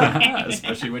hilarious.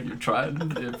 Especially when you're trying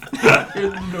to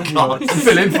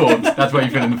fill in forms. That's where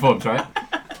you fill in the forms, right?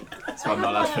 That's why I'm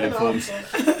not allowed to fill in forms.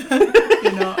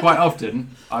 You're not. Quite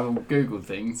often, I will Google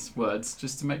things, words,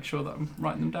 just to make sure that I'm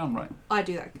writing them down right. I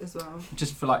do that as well.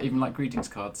 Just for like even like greetings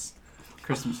cards,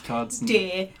 Christmas cards. And,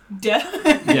 Dear. Duh.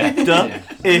 yeah. Duh.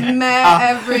 yeah.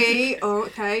 Mary. Oh,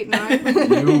 okay, no.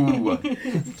 Ew.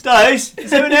 Stace, is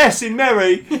there an S in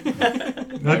Mary?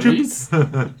 No, ju- Mary's?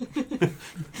 I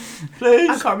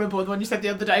Please. can't remember what the one you said the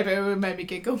other day, but it made me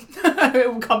giggle.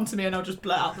 It will come to me and I'll just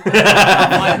blurt out the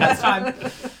word. Next time.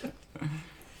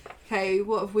 Okay,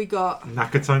 what have we got?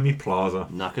 Nakatomi Plaza.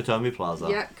 Nakatomi Plaza.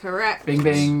 Yeah, correct. Bing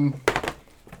bing.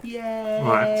 Yay.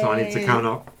 Right, so I need to count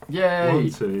up. Yay. 1,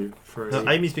 2, 3. No,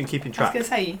 Amy's been keeping I was track. going to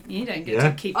say, you don't get Yeah.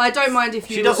 to keep... I don't mind if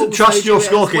you She doesn't also trust your do it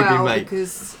as scorekeeping, well, mate.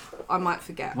 because I might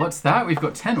forget. What's that? We've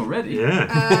got 10 already.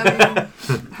 Yeah.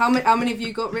 How many have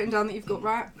you got written down that you've got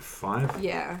right? 5.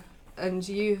 Yeah. And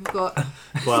you've got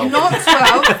Well, not 12. Is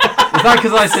that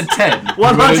because I said 10?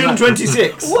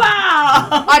 126. Wow!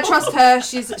 I trust her.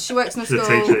 She works in a She's a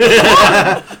school.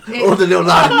 teacher. All the little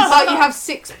lads. But you have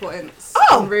 6 points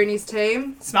on Rooney's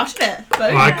team. Smashing it.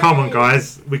 Right, come on,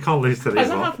 guys. We can't lose to these How's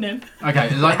that lot. happening? Okay,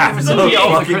 it's like Have some no of the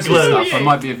fucking Christmas clue. stuff. I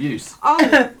might be of use.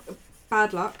 Oh,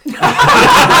 bad luck.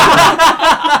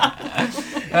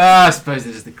 I suppose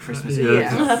it is the Christmas Eve.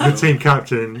 Yeah. The team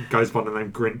captain goes by the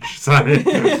name Grinch, so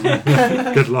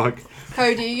good luck.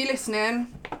 Cody, are you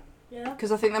listening? Yeah.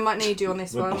 Because I think they might need you on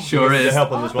this one. Sure is.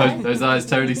 help on this one. Those eyes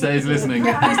totally say he's listening.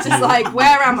 It's just like,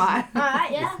 where am I?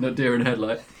 Alright, yeah. Not deer in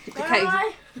headlight. Okay.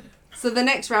 Alright. So the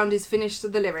next round is finish the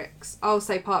lyrics. I'll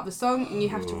say part of a song, and you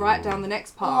have to write down the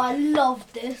next Oh, part. I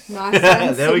love this. Nice.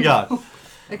 And There we go. simple.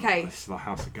 Okay. This is like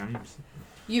House of Games.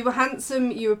 You were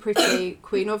handsome, you were pretty,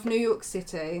 Queen of New York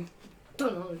City.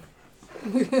 Don't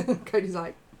know. Cody's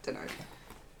like, don't know.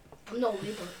 I'm not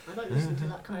weird, but I don't listen to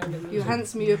that kind of music. You were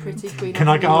handsome, you were pretty, Queen Can of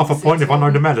I New get York half a point if I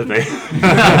know the melody?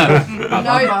 I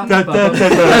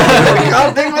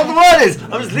can't think what the word is.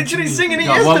 I was literally singing it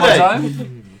One more yesterday.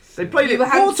 time. They played You it were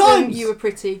 4 handsome, times. you were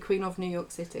pretty, Queen of New York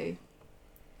City.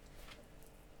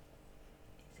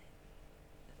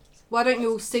 Why don't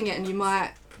you all sing it and you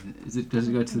might... Does it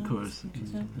go to the chorus?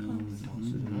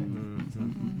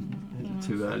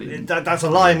 Too early. That's a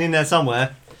line in there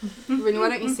somewhere. Really, why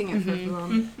don't you sing it for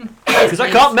everyone? Because I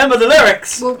can't remember the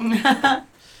lyrics. Well,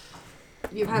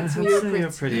 you were handsome, you were pretty.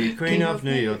 Pretty Queen of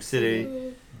New York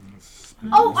City.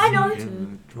 Oh, I know.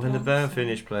 When the band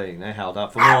finished playing, they held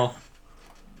out for more.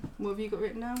 What have you got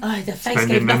written down? Oh, the face Spending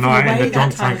gave the nothing night away in the that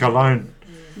drunk time. tank alone.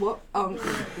 What? Oh,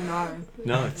 no.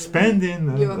 No. Spending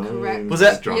the You are night correct. in Was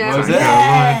the it? drunk Yeah. tank Was it?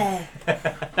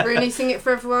 alone. Rooney, sing it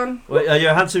for everyone. Well,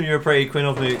 you're handsome, you're a pretty, Queen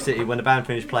of New York City. When the band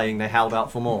finished playing, they held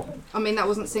out for more. I mean, that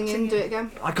wasn't singing. Do it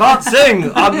again. I can't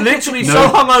sing. I'm literally so No.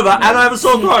 hungover, and I have a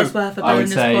sore throat. It's worth a I would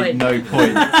bonus say point. no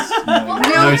points. No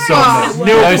Nil song. points. Nil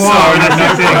No points. song.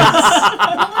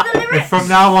 What were the lyrics? From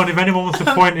now on, if anyone wants a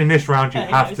point in this round, you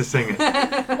have to sing it.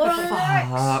 What were the lyrics?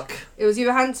 Fuck. It was you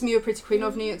were handsome, you were pretty, Queen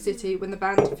of New York City. When the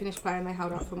band finished playing, they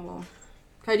held out for more.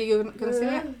 Cody, you're gonna sing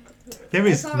it? There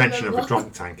is I can't mention of a remember.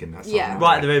 drunk tank in that song. Yeah.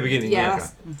 Right at the very beginning, Yeah. yeah.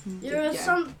 That's, You're a Yeah.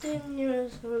 something, you're a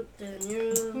something,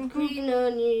 you're a Queen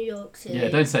of New York City. Yeah,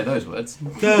 don't say those words.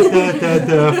 Fuck.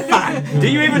 Do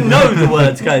you even know the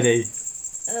words, Cody?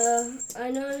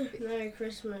 I know Merry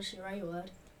Christmas, your A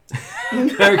word.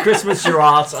 Merry Christmas, your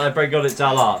ass. I pray God it's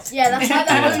our last. Yeah, that's like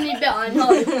the only bit I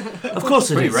know. Of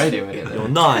course it Pretty is. radio edit You're though.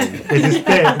 9. There's this bit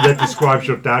that describes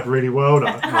your dad really well.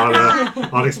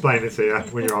 I'll explain it to you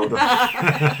when you're older.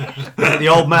 The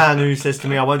old man who says to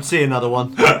me, I won't see another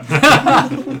one.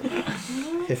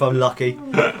 If I'm lucky.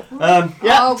 Yeah,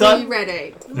 Are so- we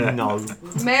ready? No.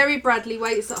 Mary Bradley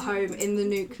waits at home in the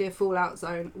nuclear fallout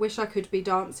zone. Wish I could be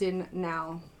dancing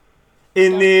now.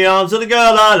 In the arms of the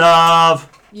girl I love.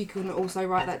 You can also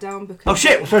write that down because. Oh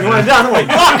shit, we're supposed to write it down, aren't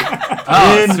we? Fuck!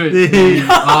 Oh, In sweet. the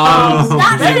arms.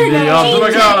 That's In the arms of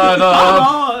a girl I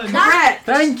love. Correct.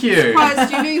 Thank you.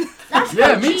 Surprised you knew. That's Yeah,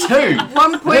 not me cheating. too.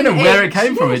 1 I point. don't know where it each.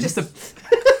 came from. It's just a.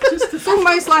 It's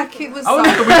almost like it was. Oh,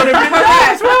 like- look, we got it written down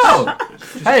as well.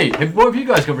 Hey, what have you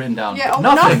guys got written down? Yeah, oh,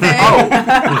 nothing. nothing. Oh,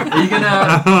 are you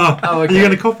gonna? Oh, okay. Are you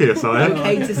going to copy us, are you?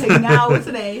 Okay to sing now,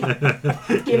 isn't he?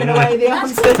 Giving away the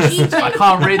That's answers. not cheating. I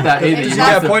can't read that either. You You get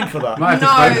have a to, point for that. might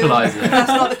have to No, vocalise it. that's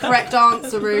not the correct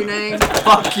answer, Rooney.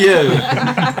 Fuck you.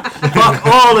 Fuck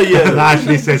all of you. That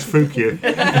actually says "fuck you."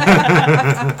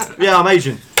 Yeah, I'm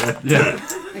Asian. Yeah.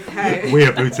 Okay.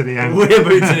 We're boots to the end. We're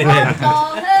booting it What in. the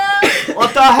hell?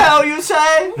 What the hell you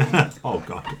saying? Oh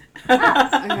god.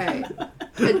 Okay.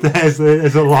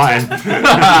 There's a line.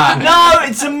 No,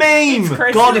 it's a meme.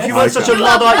 God, if you weren't such a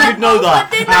Luddite, you'd know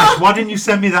that. Ash, why didn't you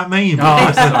send me that meme?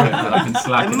 Oh, sorry, I've been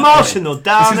slacking. Emotional This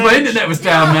damage. is my internet was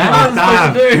down, man. What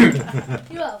damn. am I supposed to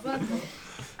do? You are rubbish.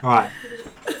 Right.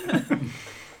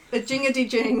 A jingity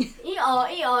jing. E-R,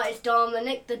 it's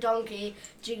Dominic the donkey.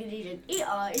 Jiggity jig.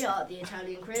 E-R, the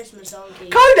Italian Christmas donkey.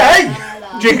 Cody! La,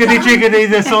 la. Jiggity jiggity,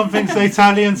 there's something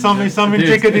Italian, something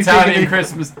Dude, jiggity Italian jiggity.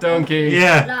 Christmas donkey.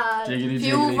 Yeah. La. Jiggity If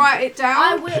you all jiggity. write it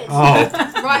I down, win.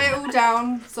 Oh. write it all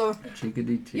down. So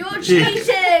Jiggity jiggity. You're Jig.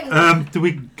 cheating. Do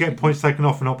we get points taken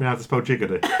off for not being able to spell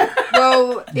jiggity?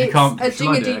 well, it's can't- a shall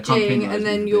I do it? I jingity can't jing penalise and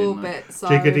then you for your doing that. bit. So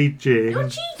Jiggity jig. You're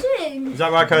cheating. Is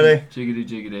that right, Cody? Jiggity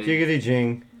jiggity. Jiggity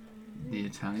jing. The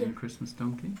Italian Christmas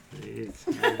donkey.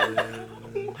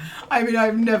 I mean,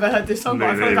 I've never heard this song, but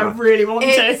I Me feel like I neither. really want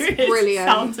It's to. brilliant.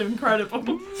 It sounds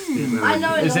incredible. I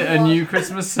know it. Is it a new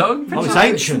Christmas song? Oh, it's No,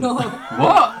 ancient. not.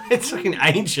 What? It's fucking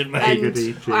ancient, mate. And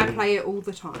Jiggity jig. I play it all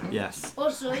the time. Yes.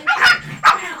 Also,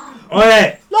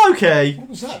 Oi! Loki.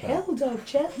 No.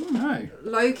 Loki's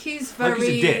Loki's a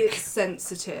very dick.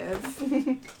 sensitive.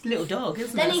 Little dog,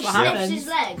 isn't then it? he That's what snips happens. his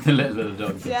leg. The little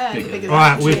dog. Yeah, Big the big head.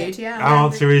 Alright, Dude, yeah. our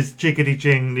answer is jiggity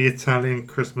jing, the Italian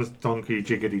Christmas donkey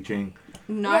jiggity jing.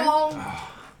 No. Wrong.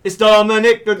 It's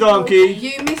Dominic the donkey.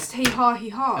 You missed hee ha hee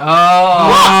ha. Oh.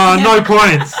 Ah, no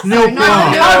points. Nil No, points.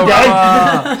 no. I'm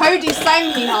dead. Cody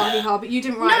sang hee ha hee ha, but you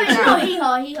didn't No, write it's it not down.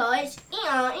 hee-haw, it's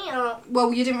ee-haw.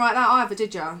 Well, you didn't write that either,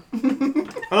 did you?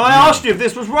 And I asked you if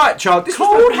this was right, child. This was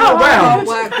Cold how I round. can't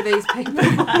work with these people.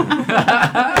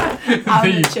 These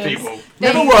Amateurs. people.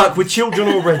 Never work with children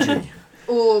or Reggie.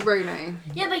 Or Rooney.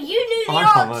 Yeah, but you knew the I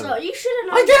can't answer. either. You should have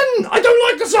known. I didn't. I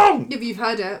don't like the song. If you've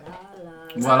heard it.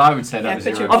 Well, I would say that Yeah, was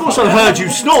but your you- own I've also fault. heard you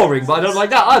snoring, but I don't like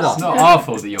that either. It's not our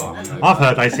fault that you're on though. I've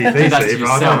heard That's ACDC, but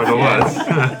I don't know the yourself,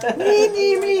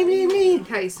 words.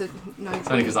 Okay, so no. It's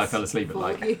only because I fell asleep at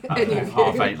like Any of you.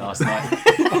 8:30 last night.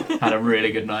 Had a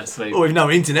really good night's sleep. Oh, with no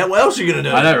internet, what else are you going to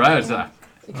do? I know, right? It's,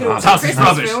 You could have House some is Christmas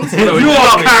rubbish. films. You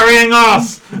are carrying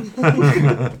us!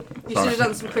 You should have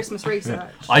done some Christmas research.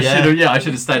 I Yeah. should have. Yeah, I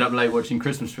should have stayed up late watching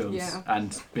Christmas films Yeah.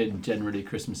 and been generally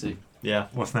Christmassy. Yeah.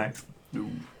 What's next?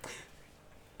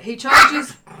 He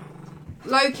charges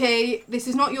Loki. This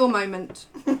is not your moment.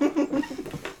 Loki,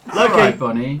 Alright,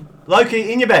 Bonnie.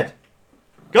 Loki, in your bed.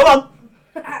 Go on.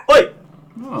 Oi.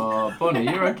 Oh, Bonnie,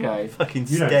 you're okay. Fucking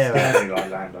You don't stare at stare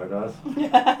like Lando does.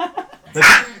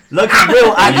 Loki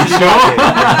will Are you actually sure? like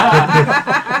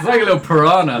you. It's like a little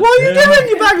piranha. What are you doing,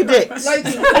 you bag of dicks? Loki,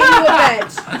 in your bed.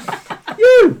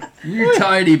 You. You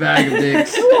tiny bag of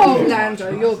dicks. Oh,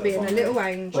 Lando, you're being a little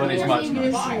angel. Bonnie's much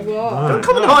Yes, nicer. you are. Don't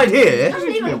come and hide here. Doesn't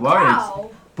even Good worries.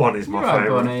 growl. Bonnie's my Right,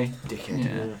 favourite. Bonnie. Dickhead.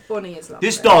 Yeah. Bonnie is lovely.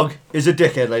 This dog is a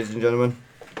dickhead, ladies and gentlemen.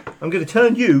 I'm going to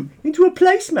turn you into a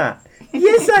placemat.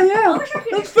 Yes, I am. wish I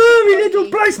could A just furry Reggie.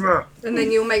 little placemat. And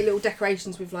then you'll make little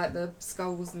decorations with like the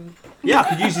skulls and Yeah, I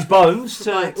could use his bones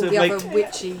to like all the make. other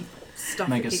witchy stuff.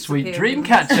 Make that a keeps sweet appearing. dream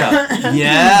catcher. Dog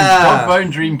Yeah. bone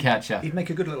dream catcher. He'd make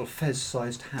a good little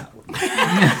fez-sized hat, wouldn't he?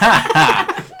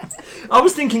 I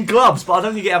was thinking gloves, but I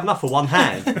don't think you have enough for one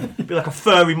hand. It'd be like a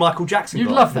furry Michael Jackson. You'd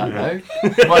glove. love that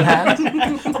though. One hand.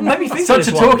 Maybe think Such of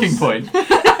a this talking once. point.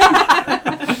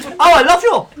 Oh, I love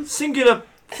your singular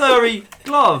furry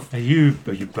glove. Are you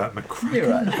Burt McCracken? You're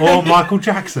right. Or Michael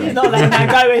Jackson? He's not letting that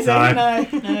go, is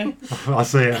he? No. No. I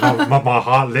see it. My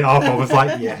heart lit up. I was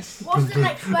like, yes. What's the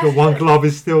next The question? one glove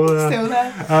is still there. Still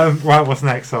there. Right, what's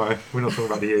next? Sorry, we're not talking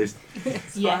about the used.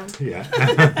 Yeah.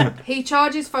 Yeah. He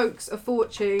charges folks a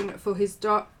fortune for his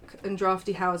dark and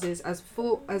drafty houses as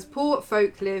poor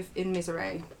folk live in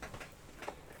misery.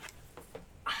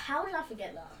 How did I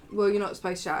forget that? Well, you're not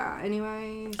supposed to shout out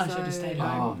anyway. I so- should have stayed Oh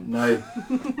home. no.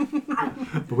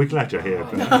 But we're glad you're here.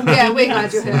 But, Yeah, we're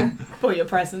glad you're here. For your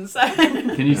presence.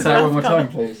 Can you say it one more time,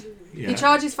 please? yeah. He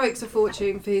charges folks a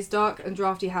fortune for his dark and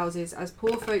drafty houses as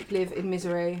poor folk live in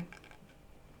misery.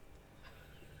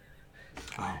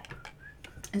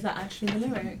 Is that actually the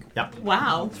lyric? Yep.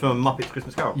 Wow. It's from Muppets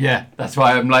Christmas Carol. Yeah, that's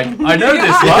why I'm like, I know this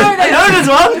I one. know I know this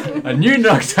one. I knew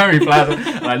Nocturne Plaza.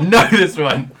 I know this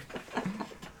one.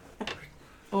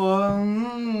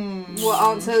 What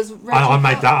answers? I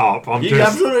made that up. I'm You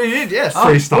just absolutely did, yes.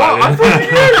 freestyling. Well, I thought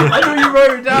you knew. I thought you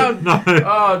wrote it down. No.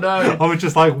 Oh no. I was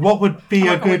just like, what would be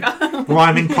a good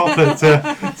rhyming couplet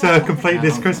to complete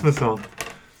this Christmas song?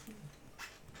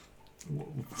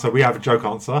 So we have a joke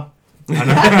answer. And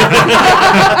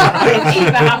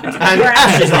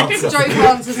Ash's answer. Joke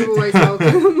answers are always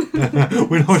welcome.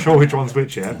 We're not sure which one's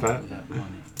which yet, but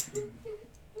I'm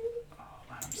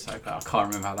so bad. I can't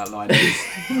remember how that line is.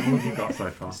 what have you got so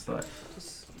far? It's like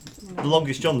The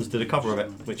Longest Johns did a cover of it,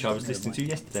 which I was listening to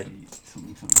yesterday.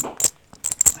 something.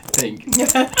 I think.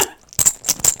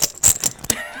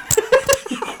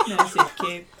 Yeah, it's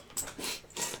cute.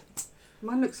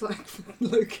 Mine looks like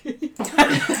Loki.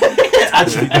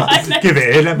 Actually does. Give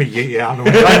it here. Let me get you out of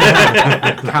the way.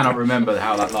 I cannot remember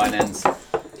how that line ends.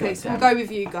 Okay, so we'll go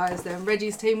with you guys then.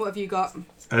 Reggie's team, what have you got?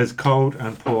 As cold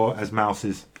and poor as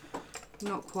mouses.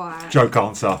 Not quite. Joke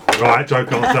answer. Right,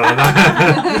 joke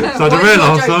answer. So the What's real your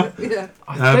answer. joke?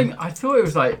 Yeah. I thought it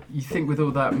was like, you think with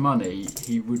all that money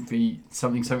he would be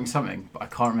something, but I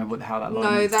can't remember how that line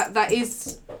No, is. that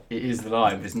is It is the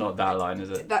line, but it's not that line, is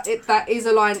it? that is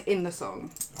a line in the song,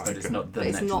 But it's not the but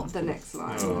it's next not one. the next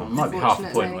line. Oh, it might be half a point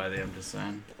unfortunately. worthy, I'm just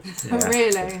saying. Yeah.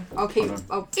 Really? I'll keep. Hold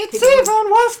I'll It's keep it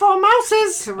even worse for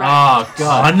mouses. correct. Oh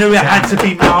god. I knew it had to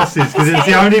be mouses because it's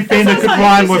the only thing that could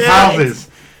rhyme with Yeah. houses.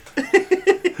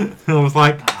 I was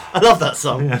like, I love that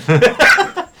song. yeah.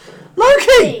 Loki!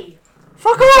 Hey,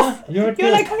 Fuck off! You're a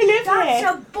You're like, I live that's here.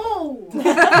 a ball.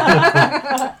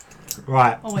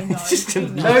 right. Oh, I know. Just gonna-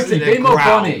 Loki, be more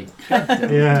Bonnie.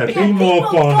 Yeah, be more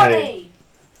Bonnie.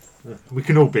 We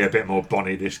can all be a bit more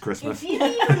Bonnie this Christmas. If you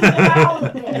even growl a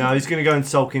bit. No, he's going to go and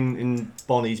sulk in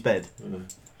Bonnie's bed.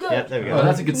 Good. Yep, there we go. Well,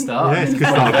 that's a good start. Yeah, it's good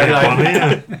start being Bonnie.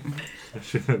 Yeah. I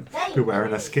should be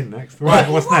wearing her skin next. Right,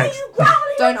 what's Why are next? you growling?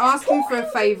 Don't ask him for a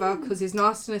favour because his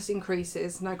nastiness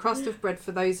increases. No crust of bread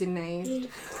for those in need.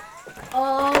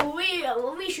 Oh,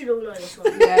 we should all know this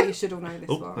one. Yeah, you should all know this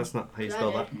Oh, one. that's not how you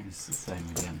spell that. It's the same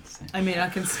again. Same. I mean, I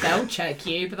can spell check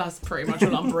you, but that's pretty much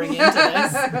all I'm bringing to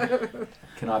this.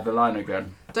 Can I have the line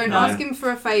again? Don't No. ask him for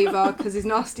a favour because his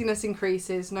nastiness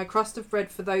increases. No crust of bread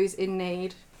for those in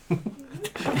need. You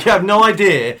have no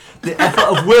idea the effort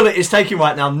of will it is taking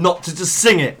right now not to just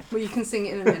sing it. Well, you can sing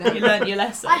it in a You minute. learnt your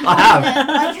lesson. I have. hummed it.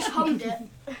 I just hummed it.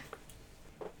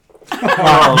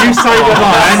 Right, you say the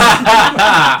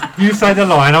line. You say the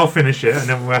line. I'll finish it, and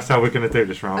then that's how we're going to do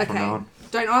this round from now Okay. on.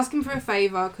 Don't ask him for a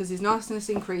favour because his nastiness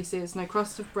increases. No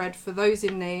crust of bread for those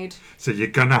in need. So you're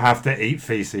going to have to eat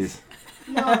feces.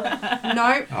 No.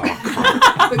 No, Oh,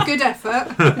 crap. but good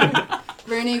effort.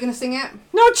 Rooney, you going to sing it?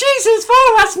 No Jesus for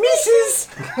us, missus!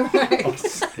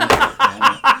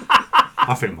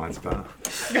 I think mine's better.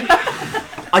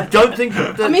 I don't think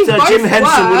that I mean, both Jim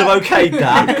Henson would have work. okayed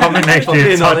that. Coming next Not year,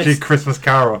 being Touchy honest. Christmas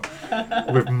Carol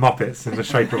with Muppets in the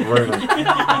shape of Rooney.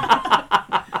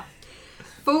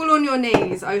 Fall on your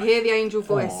knees, oh hear the angel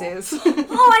voices.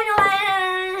 Oh,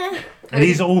 I know. And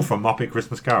these are all from Muppet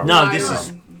Christmas Carol. No, this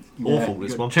is awful,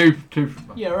 this one. Two.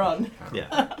 You're on.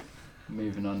 Yeah.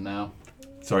 Moving on now.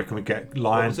 Sorry, can we get What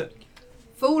line? was it?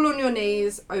 Fall on your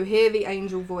knees, oh hear the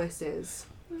angel voices.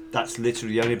 That's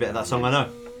literally the only bit of that song I know.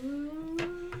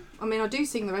 I mean, I do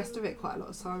sing the rest of it quite a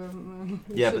lot, so you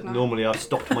Yeah, should but know. normally I've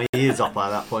stopped my ears up by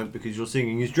that point because your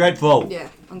singing is dreadful. Yeah,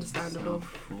 understandable.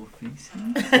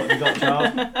 What have you got,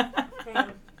 Charles?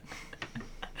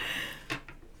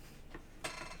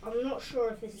 I'm not sure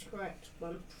if this is correct, but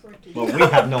I'm pretty Well, sure. we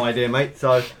have no idea, mate,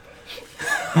 so...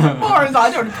 Warren's like,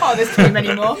 I don't want to part of this team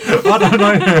anymore. I don't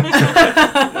know.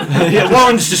 Yeah,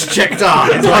 Warren's just checked out.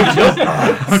 It's like,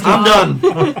 I'm done.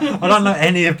 I don't know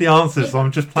any of the answers, so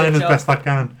I'm just playing as Good job. best I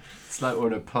can. It's like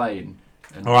on a plane.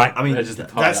 And All right. I mean, there's just a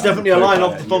that's pilot definitely a and line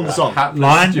co-pilot, off from the and song. hapless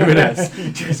Line? stewardess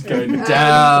just going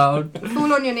down.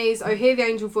 Fall on your knees, oh hear the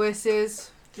angel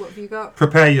voices. What have you got?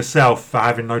 Prepare yourself for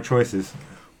having no choices.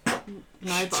 No,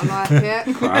 but I like it.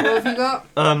 What have you got?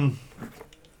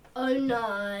 Oh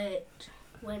night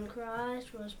when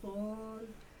Christ was born.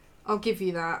 I'll give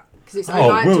you that. Because it's Oh, O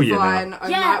Night will you Divine, now? O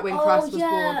Yeah, Night when Christ was yeah,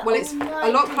 born. Well, it's O Night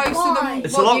a lot closer than Divine.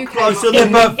 It's what a lot you came closer up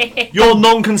than with. your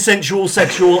non-consensual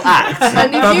sexual act.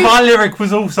 And if But you, my lyric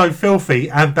was also filthy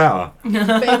and better.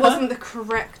 but it wasn't the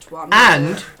correct one. was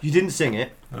And it? you didn't sing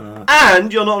it.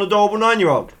 And you're not an adorable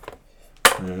 9-year-old.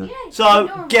 Yeah.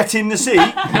 So, get in the sea,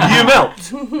 you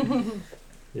melt.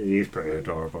 He's pretty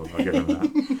adorable, I'll give him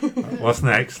that. What's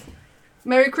next?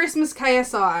 Merry Christmas,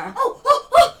 KSI.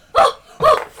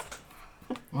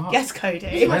 What? Yes,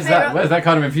 Cody. Where's that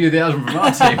kind of enthusiasm from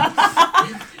our team?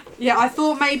 Yeah, I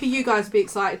thought maybe you guys would be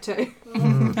excited too.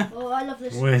 Oh, I love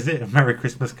this. What is it? Merry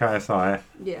Christmas, KSI.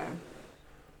 Yeah.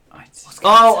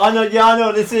 Oh, I know. Yeah, I know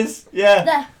what this is. Yeah.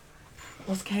 There.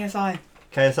 What's KSI?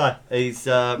 KSI. He's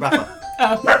rapper.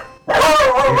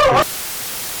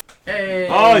 Hey.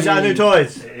 Oh, is that new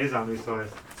toys? It is our new toy.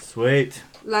 Sweet.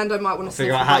 Lando might want to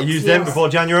Figure sniff out how to the use them boxes. before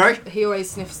January. He always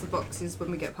sniffs the boxes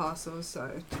when we get parcels, so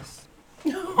just...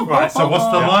 Right, so what's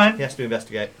the line? He has to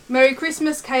investigate. Merry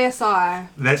Christmas, KSI.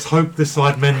 Let's hope the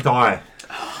sidemen die.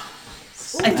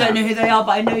 I don't know who they are,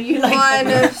 but I know you like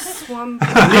them. Minus 1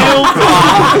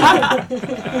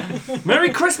 Merry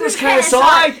Christmas,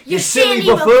 KSI, you silly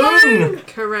buffoon!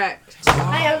 Correct.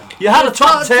 Hang on. You had a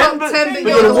top 10, Top but 10, but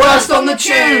you're the worst on the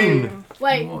tune.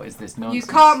 Wait. What is this You nonsense?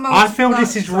 can't I feel multiply-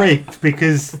 this is rigged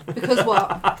because Because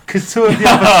what? two of the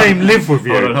other team live with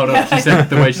you. Hold on. She said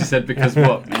the way she said because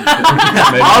what?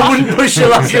 I wouldn't push you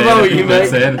like a boat, you mate.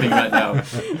 Say anything right now.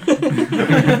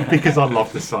 Because I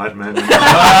love the sidemen.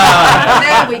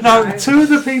 There we go. No, two of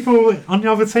the people on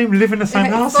the other team live in the same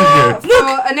house for, as you.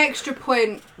 for an extra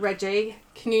point, Reggie,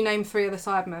 can you name 3 of the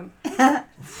sidemen?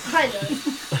 Kind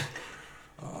of.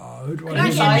 Who do Can I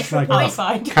get an extra point?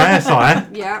 Outside.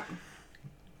 KSI, Yeah,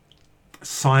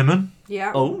 Simon.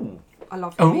 yeah. Oh. I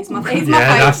love him. He's my Yeah,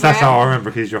 favourite. that's how I remember.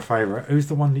 He's your favourite. Who's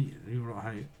the one that you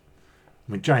hate?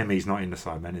 I mean, Jamie's not in the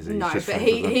sidemen, is he? No, just but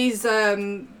friends with them. he's a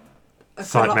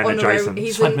Sidemen honorary- adjacent.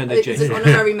 He's Sidemen he's an adjacent.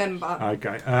 honorary member.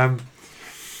 Okay.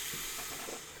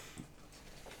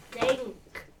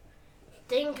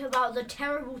 Think about the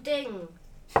terrible thing.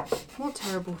 What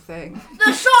terrible thing.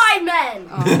 The sidemen!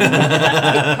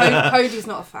 Oh. Cody's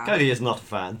not a fan. Cody is not a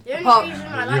fan. The only Apart- reason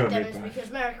I You're like a them big is fan.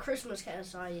 because Merry Christmas,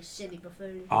 KSI, you silly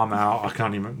buffoon. I'm out. I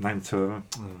can't even name 2 of them.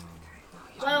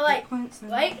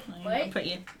 Wait. I'll put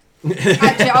you.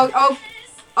 Actually,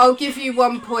 I'll give you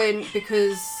 1 point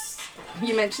because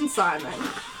you mentioned Simon.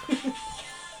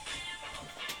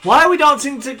 Why are we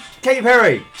dancing to Katy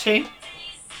Perry? Tune.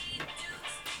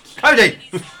 Cody!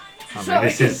 I mean,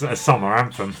 this is a summer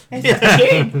anthem. It's a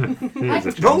tune. It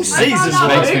is a Wrong jungle. season. I Jesus,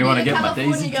 found out makes me Rooney, wanna the get my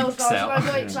California Daisy Girls Dukes dance, out. I'm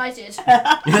very excited.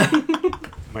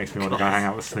 Makes me want to go hang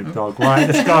out with Snoop Dogg. Right,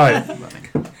 let's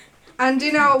go. And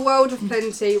in our world of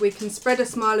plenty, we can spread a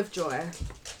smile of joy.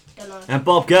 Don't know. And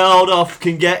Bob Geldof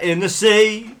can get in the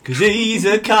sea, cause he's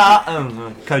a cat. Oh,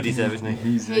 no. Cody's there, isn't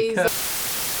he? He's He's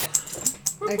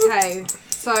okay.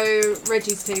 So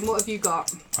Reggie's team, what have you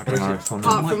got? I don't know. It's on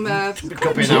Apart from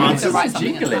It's write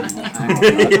something jingling.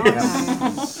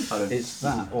 It's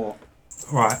that, or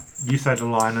Right, you say the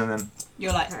line and then...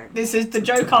 You're like, Okay. this is the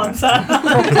joke answer.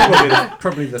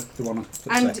 probably the one I put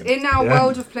And second. in our Yeah.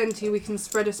 world of plenty, we can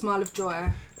spread a smile of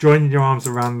joy. Join your arms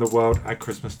around the world at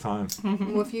Christmas time.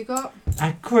 What have you got?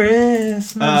 At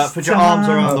Christmas Put your arms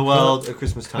around the world at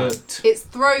Christmas time. It's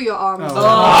throw your arms.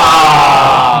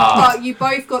 Ah! But you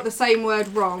both got the same word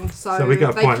wrong, so we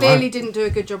get a they point, clearly right? didn't do a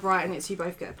good job writing it, so you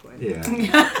both get a point. Yeah.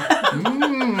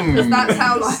 Because that's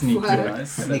how life Sneaky works.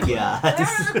 eyes. Sneaky Where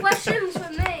are the questions for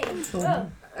me? Oh.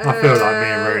 I feel like me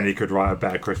and Rooney could write a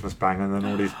better Christmas banger than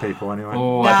all these people anyway.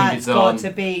 Oh, I think That's it's got on. to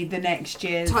be the next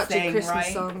year's Touchy thing, Christmas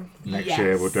right? song. Next Yes.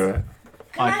 year we'll do it.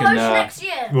 Can I I can, host next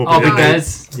year? We'll I'll be there.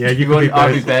 Bez. Yeah, you can be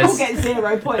I'll be Bez. We'll Bez. get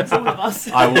 0 points, all of us.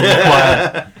 I will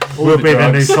require We'll be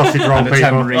the new sausage roll And the people.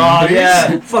 tambourine. Oh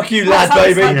yeah, fuck you, lad, That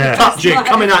sounds baby. like Yeah. Touch jig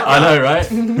coming at I you. know, right?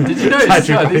 Did you notice? Touch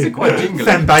No, it, these are quite jingly.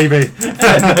 Then baby.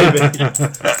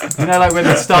 You know, like when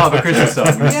the start of a Christmas song,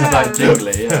 this is Yeah. like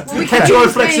jingly. Yeah. Well, we Catch could your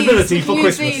use flexibility these, for we could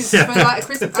use Christmas. these for like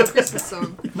a Christmas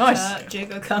song. Nice.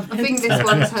 Jiggle coming. I think this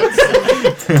one takes.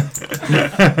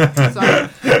 Sorry.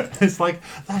 It's like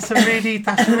that's a really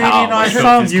How nice much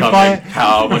song. is You coming? buy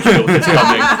How much milk is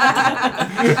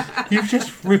coming? You've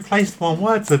just replaced one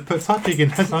word to put subject in.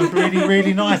 That sounds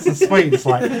really nice and sweet. It's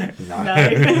like no,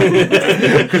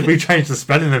 because we changed the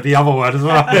spelling of the other word as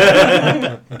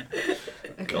well.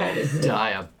 Okay.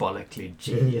 Diabolically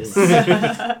genius.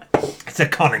 It's a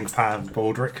cunning pan,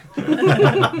 Baldrick.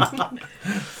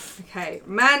 Okay.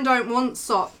 Man don't want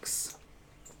socks.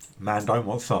 Man don't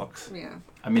want socks. Yeah.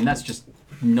 I mean, that's just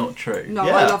not true. No,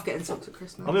 Yeah. I love getting socks at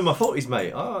Christmas. I'm in my 40s,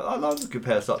 mate. I love a good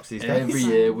pair of socks these days. Every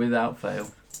year without fail.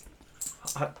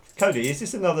 Cody, is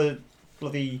this another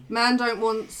bloody... Man don't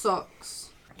want socks.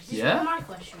 Is this Yeah? my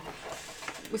question?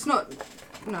 It's not.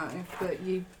 No, but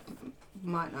you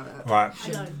might know it. Right. I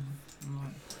don't.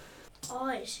 Oh,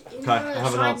 it's in Okay, one I of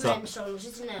have the an answer. sidemen songs,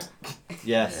 isn't it?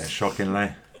 Yeah, Yes.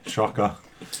 shockingly. Shocker.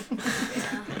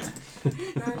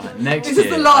 Right, next This is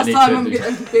year, the last I need time to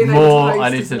I'm do being more. able to host, I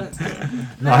need isn't to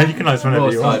it? No, you can host whenever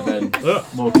more you want.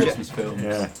 sidemen, more Christmas films.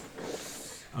 Yeah.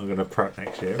 I'm going to prep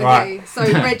next year. Right. Okay, so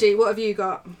Reggie, what have you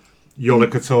got? Yola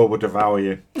Couture will devour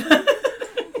you.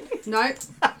 No?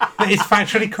 But it's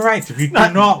factually correct. If you do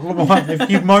not want, if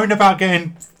you moan about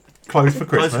getting clothes for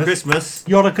Close Christmas, to Christmas,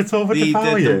 Yola Couture will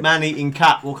devour the you. man-eating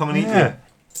cat will come and eat Yeah. you.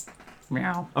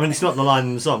 Meow. I mean, it's not the line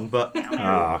in the song, but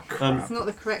Ah, crap. It's not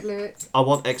the correct lyric. I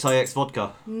want XIX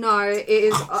vodka. No, it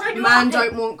is So do Man I.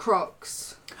 don't want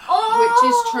Crocs. Oh! Which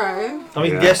is true. I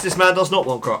mean, Yeah. yes, this man does not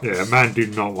want Crocs. Yeah, man do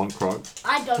not want Crocs.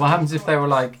 I don't What happens if they were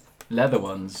like leather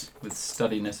ones with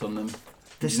studiness on them?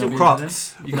 They're You still not be Crocs.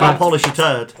 into them? You can't polish a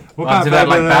turd. What What happens if they had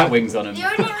like the bat wings on them? The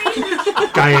only reason...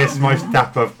 gayest, most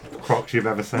dapper Crocs you've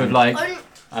ever seen? With like, only-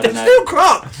 I They're don't still know.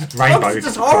 Crocs. Rainbow Crocs are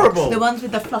just horrible. The ones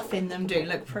with the fluff in them do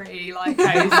look pretty like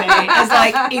cozy. As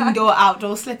like indoor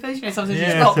outdoor slippers. You know, sometimes you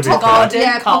Yeah, just to got be to fair. garden,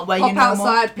 Yeah, can't pop wear your normal.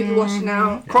 outside, put your washing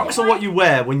out. Crocs are what you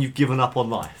wear when you've given up on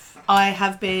life. I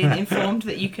have been informed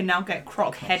that you can now get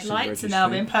Croc headlights, and they're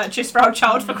registered. being purchased for our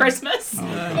child for Christmas. If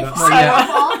Not I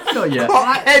yet. ever... Not yet. Croc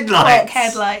Croc headlights.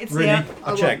 headlights, Really? yeah.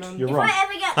 I want them. You're If wrong. I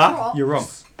ever get Huh? Crocs... You're wrong.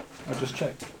 I just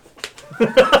checked.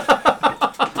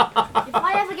 If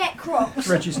I ever get Crocs...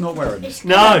 Reggie's not wearing it. It's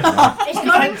No. It's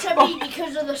going to be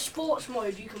because of the sports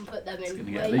mode you can put them in. Gonna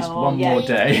get where at least you- one yeah. more you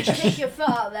day. take your foot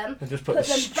out of them, I just put put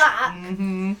them the back,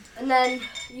 Mm-hmm. and then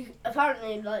you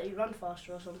apparently like you run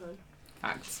faster or something.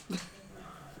 Facts.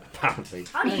 apparently.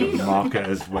 How do you know? Market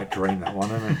as wet dream, that one,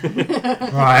 isn't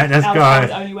it? Right, let's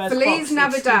go. Only wears Feliz Crocs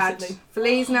Navidad. exclusively.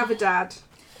 Feliz Navidad.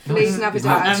 Feliz No,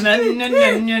 Navidad. no, no,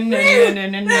 no, no, no,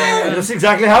 no, no. That's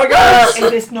exactly how it goes.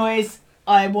 In this noise,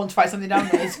 I want to write something down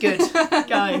there. It's good.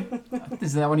 Go.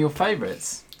 Isn't that one of your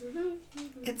favourites?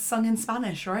 It's sung in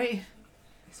Spanish, right?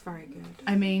 It's very good.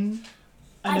 I mean,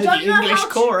 I I know don't the know English how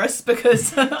to- chorus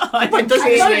because I'm Wait, does it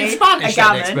clearly sing in Spanish a then,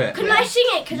 gammon. expert? Can I sing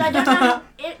it? Because I don't know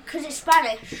it because it's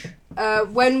Spanish.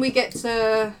 When we get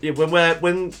to, Yeah,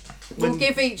 when we'll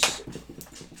give each.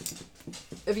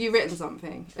 Have you written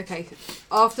something? Okay.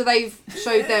 After they've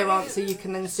showed their answer, you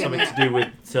can then sing something it. to do with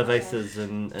cervezas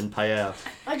and paella.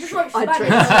 I just wrote I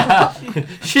Spanish.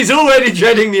 She's already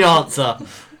dreading the answer. You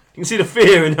can see the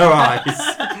fear in her eyes.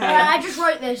 Yeah, I just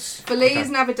wrote this. Feliz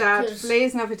Navidad. Cause-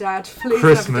 Feliz Navidad. Feliz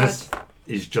Christmas Navidad.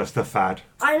 is just a fad.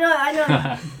 I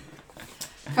know.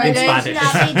 In Feliz Spanish.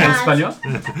 Navidad.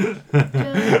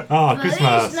 Español? Oh, Feliz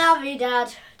Christmas.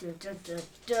 Navidad. Du, du, du,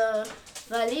 du.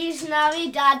 Feliz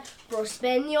Navidad.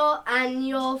 Prospero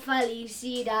año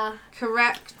felicidad.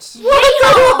 Correct.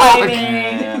 Yeehaw!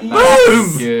 Yeah, Boom!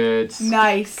 that's good.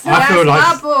 Nice. I feel Yes, like-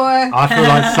 my boy. I feel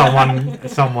like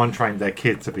someone trained their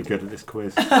kid to be good at this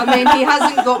quiz. I mean, he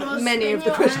hasn't got many of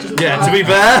the questions. Yeah, right. to be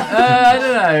fair. I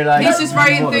don't know. Like, He's just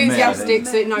very more than me, I enthusiastic, think.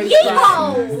 so it knows.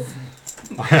 Yeehaw!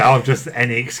 I'm just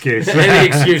any excuse Any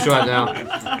excuse right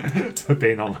now. for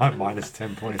being on like minus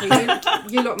 10 points.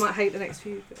 You lot might hate the next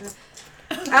few.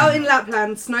 Out in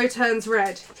Lapland, snow turns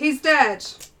red. He's dead.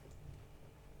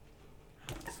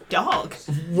 Dog.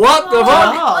 What the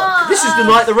fuck? Dog. This is the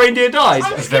night the reindeer dies.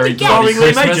 I'm It's just very gonna jolly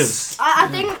guess. Starring Lee Christmas. Majors. I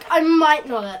think I might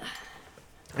know it.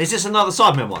 Is this another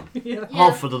Sidemen one? Yeah.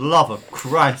 Oh, for the love of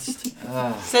Christ.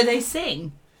 So they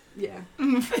sing. Yeah.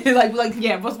 like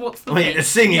yeah. What's the I mean, thing? the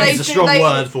singing They is a do- strong they-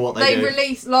 word for what they do.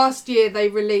 Released last year. They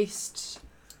released.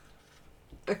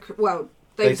 Well,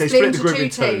 They split the into group two in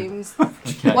two. teams.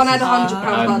 One had £100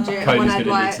 budget, and one Cody's had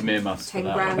gonna like need some earmuffs for 10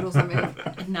 that grand one. or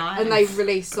something. Nice. And they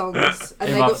released songs, and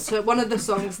they Earmuffs. got to one of the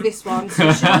songs. This one, so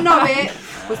you should know it,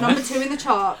 was number 2 in the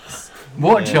charts.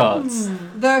 What charts?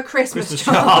 The Christmas Christmas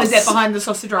charts. charts. Was it behind the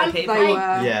sausage roll I'm- people? They were,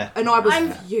 Yeah. and I was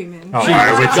I'm- fuming. Oh,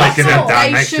 right, we're taking them down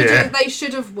They next should year. have. They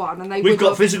should have won, and they We've would got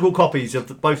have. physical copies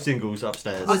of both singles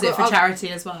upstairs. Was it for charity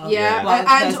as well? Yeah, Well,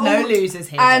 and there's no all- losers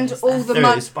here. and is all there? the There it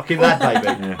money. is. Fucking Lad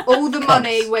Baby. Yeah. All the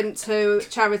money went to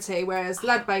charity, whereas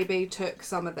Lad Baby took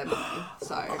some of their money.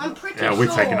 So I'm pretty Yeah, sure.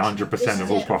 we're taking this 100% is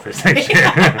of all it. profits next year.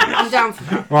 I'm down for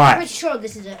that. I'm Right. pretty sure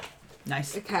this is it.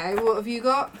 Nice. Okay, what have you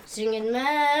got? Singing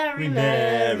Merry,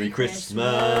 Merry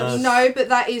Christmas. No, but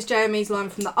that is Jeremy's line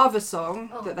from the other song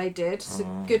that they did. It's a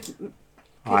good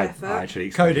I effort.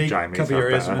 actually Cody, expected Jamie to cover your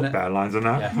have ears a minute. better lines than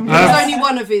that. Yeah. It was only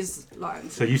one of his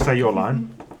lines. So you say your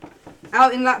line.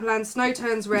 Out in Lapland, snow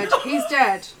turns red. He's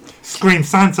dead. Scream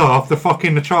Santa after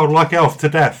fucking the childlike elf to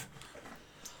death.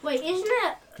 Wait, isn't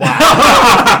it?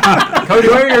 Cody,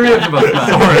 where are your ears about that?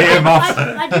 Sorry, earmuffs.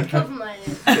 I did cover my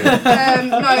ears. No,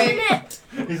 Isn't it?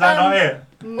 Is that not it?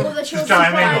 All the children Jamie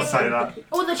will crying. say that.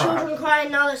 All the children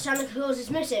crying now that Santa Claus is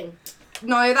missing.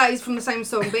 no, that is from the same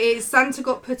song, but it is Santa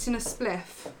got put in a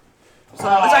spliff. So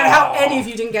I don't know how any of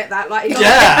you didn't get that. Like, it doesn't,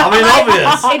 Yeah, I mean,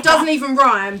 obvious. it doesn't even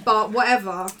rhyme, but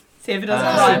whatever. See if it doesn't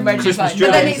Uh, rhyme. Reggie's Christmas like,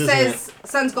 Jones, But then it isn't says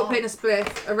Santa got put in a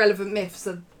spliff, irrelevant myth,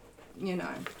 so you know.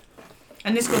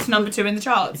 and this got to number 2 in the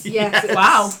charts. Yes. it's-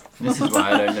 Wow. This is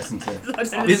why I don't listen to.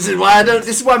 This is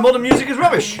why modern music is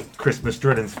rubbish. Christmas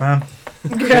drillings, man.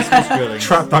 Christmas drilling.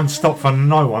 Trap don't stop for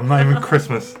no one, not even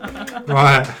Christmas.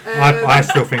 Right. I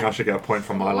still think I should get a point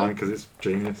for my line because it's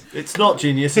genius. It's not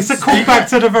genius. It's a callback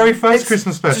to the very first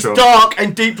Christmas It's special. dark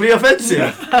and deeply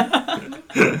offensive.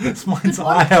 It's mine's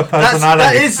I have That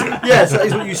personality. is, yes, that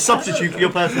is what you substitute for your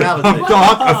personality.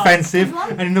 Dark, offensive,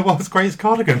 and in the world's greatest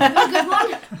cardigan. Do a good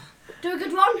one. Do a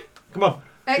good one. Come on.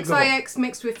 XIX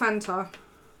mixed with Fanta.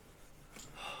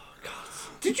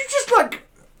 Did you just like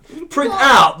print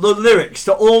out the lyrics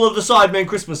to all of the Sidemen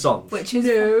Christmas songs? Which is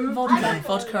No.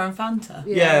 vodka and Fanta.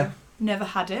 Yeah. Never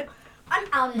had it. I'm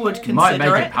out of Would here. consider Might make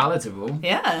it. it palatable.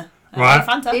 Yeah. Right.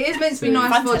 Fanta. It is meant to be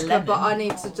nice Fanta vodka, lemon. but I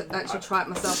need to actually try it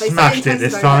myself. They Smashed say it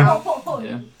this Tesco time. now.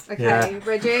 Yeah. Okay, Yeah.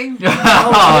 Reggie. Oh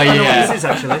I know what yeah. this is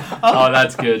actually. Oh,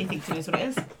 that's You good. think to me what it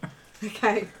is?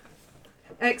 Okay.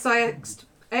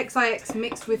 XIX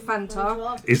mixed with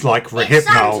Fanta. It's like It's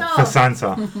Rehypnol Santa. for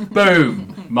Santa.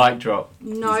 Boom. Mic drop.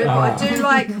 No, but I do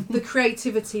like the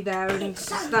creativity there, and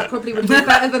that probably would be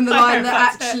better than the line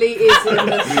that actually is in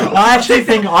the song. I actually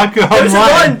think I could. There's a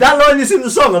line, that line is in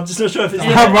the song, I'm just not sure if it's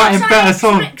I'm writing better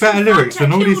Santa better lyrics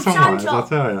than all these killed songwriters, Santa. I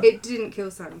tell you. It didn't kill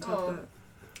Santa, Oh.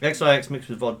 but XIX mixed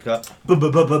with vodka.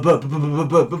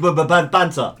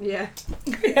 Banter. yeah.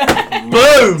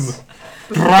 Boom!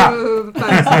 Brah,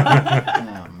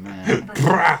 Fanta. Oh man.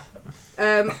 brah.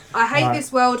 I hate Right.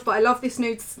 this world, but I love this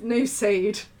new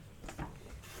seed.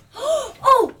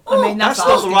 Oh, I mean, that's That's not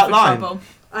the asking right for line. trouble.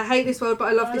 I hate this world, but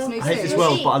I love this new I hate this seed.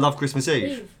 world, but I love Christmas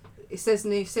Eve. It says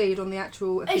new seed on the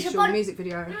actual It's a official bun- music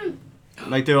video.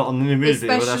 They do it on the new music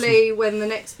video. Especially when the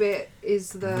next bit is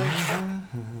the.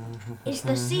 it's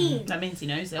the seed. That means he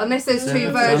knows it. Unless there's two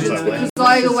Yeah, versions, sounds like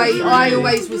because I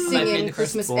always was Maybe in singing the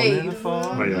Christmas Born in Eve. a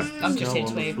farm. Oh, yeah. I'm just here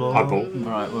to eat. I bought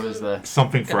Alright, what is there?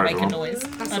 something for Gonna make a everyone. noise.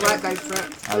 That's alright, go for it.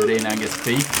 Aberdeen Angus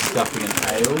beef, stuffing and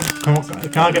ale.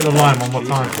 Can I get the line one more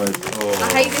time, please? Oh.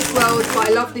 I hate this world, but I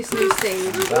love this new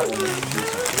seed.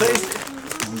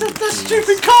 That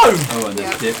stupid code! Oh, and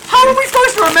Yeah. the dip. How are we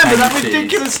supposed to remember that Cheese,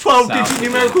 ridiculous 12-digit sour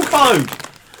numerical code?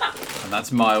 And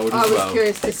that's mild I as was well.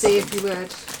 curious to see if you would. And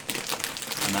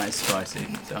that is spicy.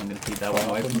 So I'm going to keep that one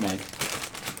away from me.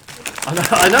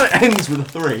 I know it ends with a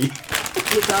 3. It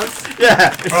does.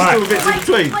 Yeah, it's Right. still bits in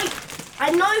between. Wait. I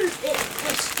know it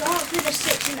starts with a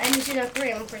 6 and ends in a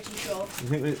 3, I'm pretty sure. I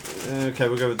think okay,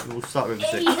 we'll start with a It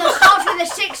 6. either starts with a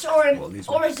 6 or a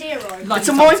 0. Like It's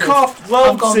a something. Minecraft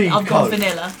world seed I've gone code.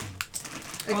 vanilla.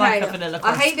 I Okay, like a vanilla I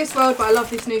crust. hate this world, but I love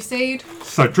this new seed.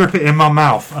 So drip it in my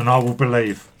mouth and I will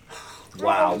believe.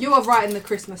 Wow. You are writing the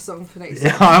Christmas song for next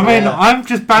Yeah, year. I mean, Yeah. I'm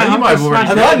just You banging. might have already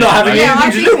And done I'm not it. having Yeah, I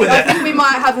anything to do with I it. think we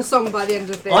might have a song by the end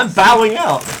of this. I'm bowing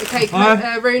out. Okay,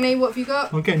 Rooney, what have you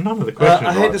got? I'm getting none of the questions.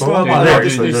 I hate right, this but world, but I the love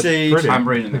lyrics this are new just seed. brilliant.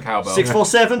 Tambourine and the cowbell.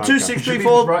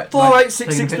 647-264-48663.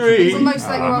 It's almost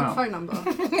like your Wow. own phone number.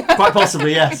 Quite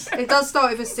possibly, yes. It does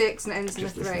start with a 6 and ends in a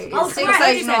 3. Oh, It's correct.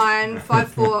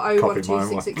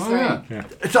 689-54012-663. Oh, yeah.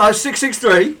 It's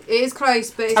 663, It is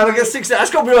close, but it's and I not- get 6. That's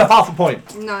got to be worth half a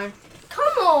point. No.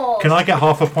 Come on. Can I get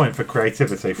half a point for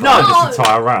creativity for No. this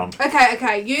entire round?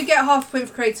 Okay, you get half a point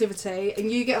for creativity, and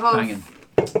you get half. Banging.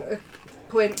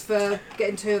 point for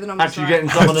getting 2 of the numbers Actually right. getting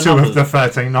some of the 2 numbers. of the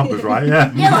 13 numbers, right?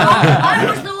 Yeah. Yeah, but I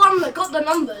was the one that got the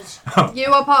numbers. You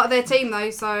are part of their team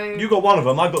though, so... You got one of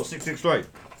them, I got 663.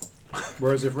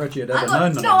 Whereas if Reggie had I ever got-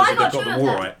 known the no, numbers, I he'd got have got two them of all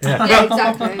them. right. Yeah,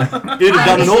 exactly. You'd have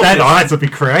done an Instead, I autism. had to be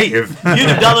creative. You'd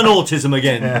have done an autism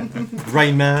again.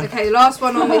 Rain Man. Okay, last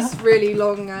one on this really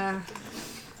long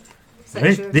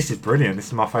section. This is brilliant. This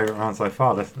is my favourite round so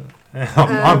far.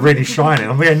 I'm really shining.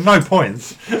 I'm getting no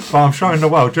points, but I'm showing the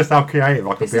world just how creative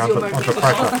I can This be is your under moment.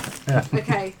 pressure. Yeah.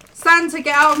 Okay, Santa,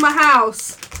 get out of my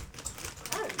house.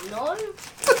 I don't know.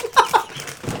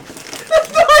 There's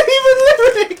not even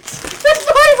lyrics! There's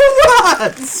not even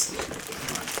words!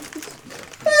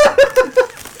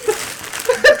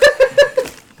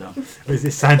 Is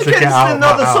it Santa It's get out of my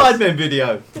another house? Sidemen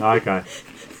video. Okay.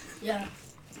 Yeah.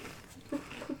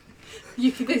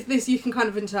 You can, this you can kind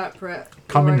of interpret.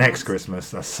 Coming your own next ones.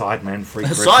 Christmas, a Sidemen free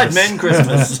Christmas. Sidemen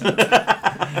Christmas.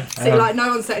 See, like no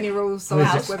one set any rules, so I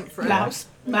Mouse. just went for it. Mouse.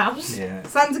 Yeah.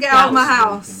 Santa, get out of my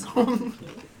house.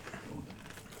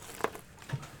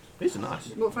 These are nice.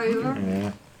 What flavour?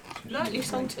 Yeah. Lightly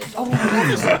salted. Oh,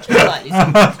 never salted. Lightly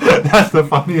salted. That's the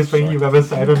funniest thing you've ever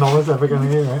said, and no one's ever going to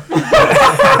hear it.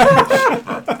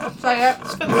 So yeah.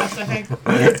 It's for the best, I think.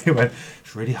 He went,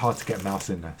 it's really hard to get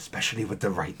mouse in there, especially with the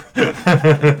rape. So,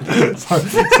 Santa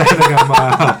get out of my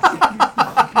house.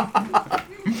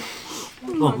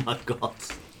 Oh my god.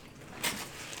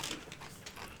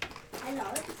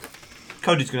 Hello.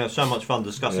 Cody's going to have so much fun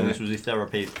discussing this with his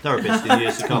therapist in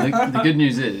years to come. The good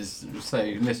news is,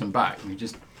 say, listen back, you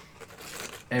just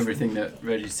everything that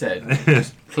Reggie said,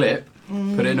 just clip,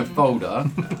 put it in a folder,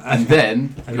 and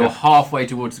then you're halfway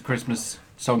towards the Christmas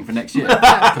song for next year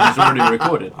because it's already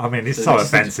recorded. I mean, it's So so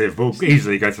just- offensive. We'll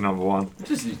easily go to number 1.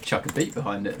 Just you chuck a beat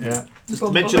behind it. Yeah. Just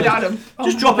Bob mention Adam.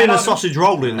 just drop in a sausage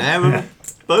roll in there and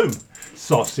boom.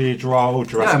 Sausage roll,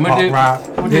 Jurassic and Park we'll do- rap.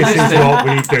 we'll do This is this what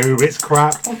we do. It's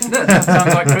crap. That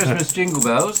sounds like Christmas jingle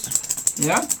bells.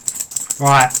 Yeah?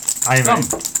 Right, Aimee. Come.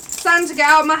 Santa, get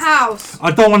out of my house.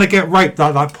 I don't want to get raped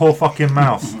like that poor fucking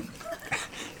mouse. Did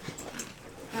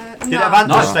No. it have Anta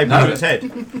No, stapled no. to its head?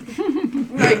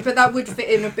 No, but that would fit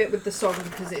in a bit with the song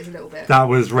because it is a little bit That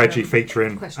was Reggie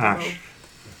featuring questionable. Ash.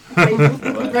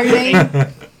 Okay, Rooney,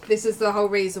 this is the whole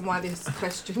reason why this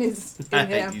question is I in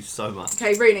here. hate you so much.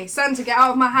 Okay, Rooney, Santa, get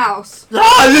out of my house.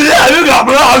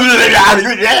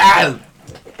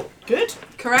 Good.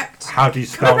 Correct. How do you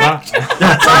spell that? You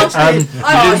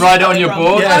didn't write it on your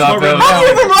board? Yeah, so I it's felt- not How do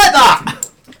you even write that?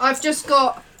 I've just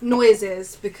got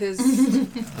noises because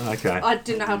Okay. I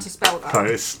didn't know how to spell that. So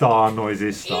it's star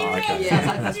noises, star. Okay.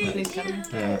 Yeah. That's my thing, Kevin.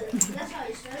 Yeah. That's how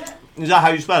you spell it. Is that how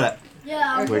you spell it?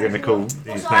 Yeah. We're going to call his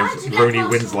Also, I had to name's get Rooney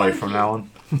past Winslow the from monkey.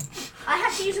 now on. I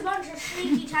had to use a bunch of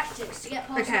sneaky tactics to get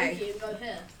past Okay. Loki and go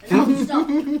here. And now I'm stuck.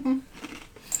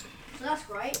 So that's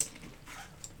great.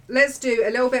 Let's do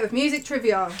a little bit of music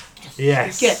trivia.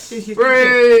 Yes.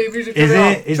 Brave music Is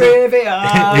trivia. it? Is it? Trivia.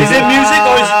 Is it music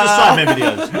or is it the Sidemen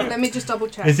videos? Let me just double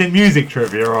check. Is it music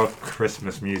trivia or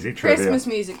Christmas music trivia? Christmas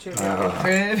music trivia.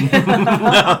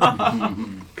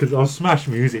 Because I'll smash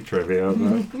music trivia,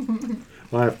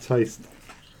 but I have taste.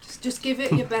 Just give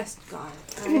it your best, guy.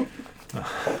 Okay?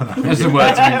 There's some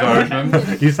words of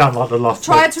encouragement. You sound like the last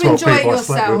Try to 12 enjoy it people I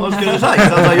slept I with. was going to say,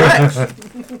 sounds like your ex.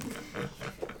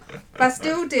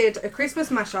 Bastille did a Christmas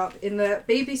mashup in the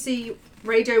BBC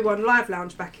Radio 1 Live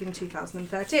Lounge back in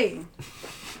 2013.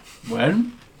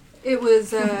 When? It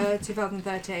was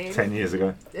 2013. 10 years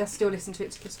ago. I still listen to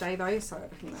it to this day though, so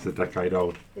you It's know, a decade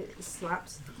old. it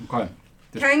slaps. Okay.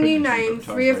 Just Can you putting name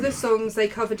some 3 of time the frame. songs they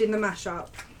covered in the mashup?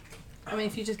 I mean,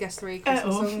 if you just guess 3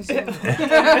 Christmas songs. Hold on,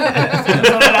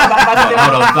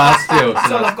 Bastille. That's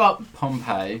So all I've that's got.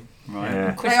 Pompeii, right?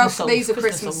 Yeah. They are, songs, these are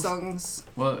Christmas songs.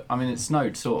 Well, I mean, it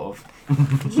snowed, sort of.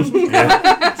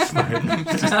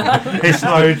 It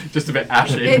snowed. Just a bit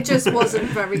ashy. It just wasn't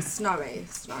very snowy.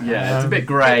 Yeah, it's a bit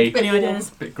grey. Bit Any warm. ideas?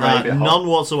 Bit grey, a bit hot. None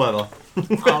whatsoever.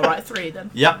 I'll write 3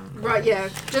 then. Yep. Right, yeah.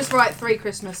 Just write 3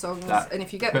 Christmas songs, That- and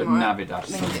if you get Put them right, Navidash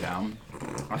then song you- down.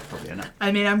 That's probably enough.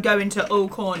 I mean, I'm going to all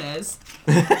corners.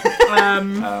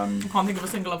 I can't think of a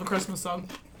single other Christmas song.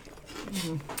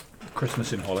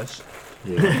 Christmas in Hollis.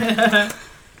 Yeah.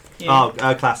 Oh,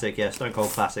 classic, yeah. Stone Cold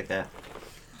classic there.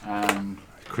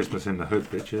 Christmas in the hood,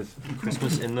 bitches.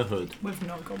 Christmas in the Hood. We've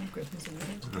not gone with Christmas in the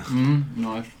Hood.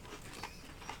 Nice.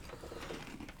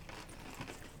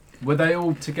 Were they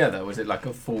all together? Was it like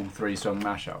a full 3-song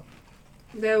mashup?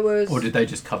 there was. Or did they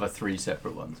just cover 3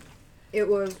 separate ones? It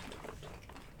was.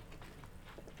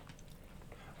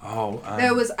 Oh,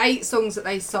 There was 8 songs that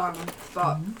they sung,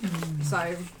 but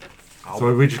so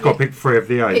so we just got to pick 3 of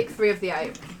the 8. pick 3 of the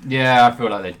 8. Yeah, I feel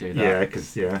like they do that. Yeah,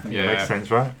 because it Yeah. makes sense,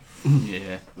 right?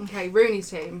 Yeah. Okay, Rooney's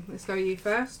team. Let's go you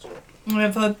first. We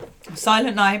have a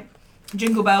Silent Night,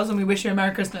 Jingle Bells, and We Wish You a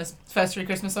Merry Christmas. First 3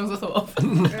 Christmas songs I thought of.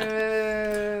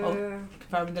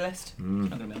 Confirming the list. Not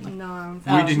gonna be on there.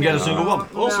 No. We didn't get a single one.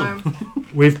 No. Awesome.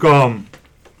 We've gone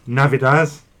Navidad,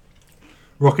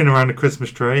 Rocking Around the Christmas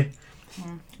Tree,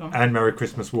 and Merry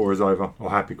Christmas War is Over, or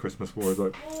Happy Christmas War is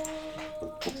Over.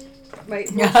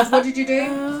 Wait, what did you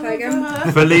do? Say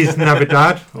again. Feliz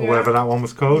Navidad, or Yeah. whatever that one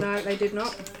was called. No, they did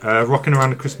not. Rocking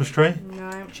Around the Christmas Tree, No.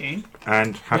 June.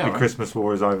 and Happy Yeah, right. Christmas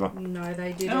War is Over. No,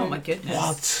 they didn't. Oh my goodness.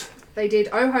 What? They did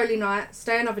Oh Holy Night,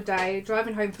 Stay Another Day,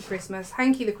 Driving Home for Christmas,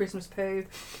 Hanky the Christmas Poo,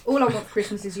 All I Want for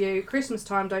Christmas Is You, Christmas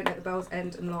Time, Don't Let the Bells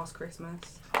End, and Last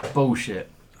Christmas. Bullshit.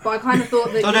 But I kind of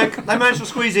thought that... So they managed to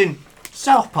squeeze in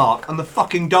South Park and the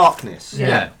fucking darkness.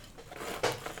 Yeah.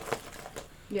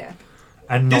 Yeah.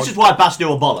 And This not, is why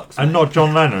Bastille bollocks. and not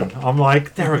John Lennon. I'm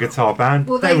like, they're a guitar band.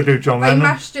 Well, they would do John They Lennon.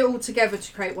 mashed it all together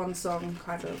to create one song,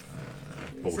 kind of.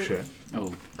 Bullshit.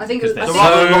 Oh. I think Because it was... they're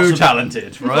I think, lots so of-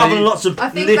 talented, Rather than right? lots of I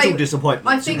think little they- disappointments.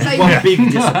 I think It's they- one Yeah. big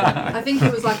disappointment. I think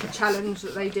it was like a challenge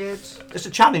that they did. It's a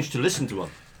challenge to listen to them.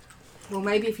 Well,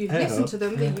 maybe if you Yeah. listened to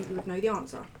them, then you would know the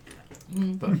answer.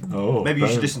 Oh, Maybe you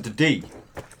should boom. listen to D.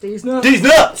 These nuts. D's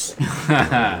nuts!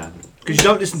 Because you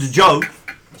don't listen to Joe.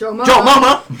 John Mama. Joe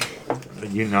Mama!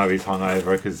 You know he's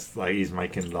hungover because like he's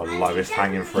making the lowest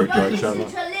hanging fruit Don't jokes listen ever.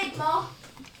 to Ligma.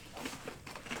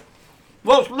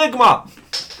 What's Ligma?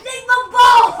 Ligma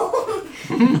ball!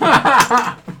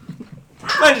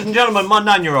 Ladies and gentlemen, my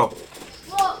 9-year-old.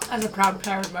 What? As a proud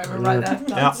parent moment right there.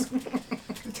 Yeah. That's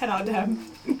 10 out of 10.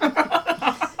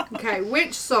 Okay,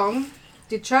 which song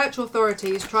did church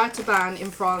authorities try to ban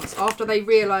in France after they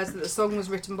realised that the song was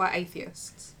written by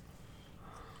atheists?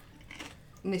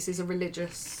 And this is a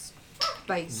religious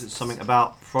base. Is it something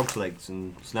about frog's legs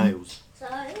and snails? So,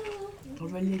 A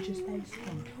religious based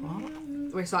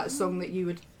one. Or it's like a song that you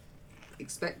would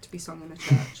expect to be sung in a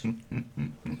church.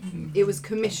 It was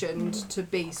commissioned to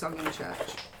be sung in a church.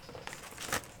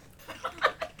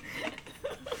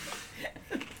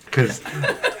 Because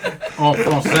En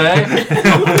français.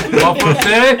 En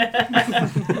français.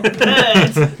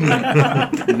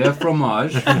 Le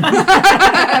fromage.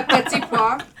 Petit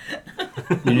pois.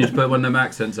 You need to put one of them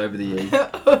accents over the E.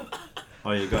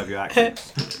 Oh, you got your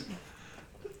accents.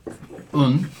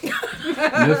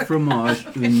 Le fromage. I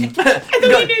thought you knew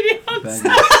the answer.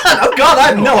 Oh God, I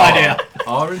have no idea.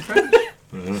 R in French?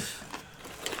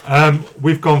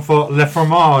 we've gone for Le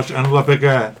Fromage and La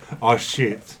Baguette. Oh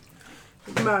shit.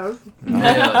 No.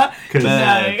 Because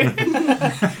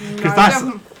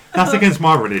that's against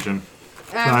my religion.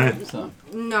 So, So.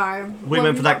 No. We What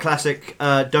went for have that you classic,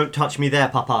 Don't Touch Me There,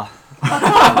 Papa.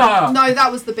 got? No,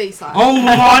 that was the B-side. oh,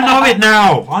 I know it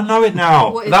now. I know it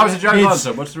now. What is That was a it? joke It's-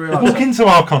 answer. What's the real Walk answer? into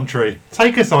our country.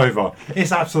 Take us over.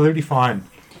 It's absolutely fine.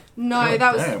 No,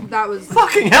 God that was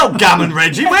Fucking hell, Gammon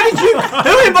Reggie, where did you...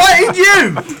 Who invited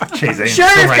you? Cheesy.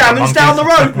 Sheriff Sorry, Gammon's down the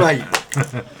monkeys. road, mate.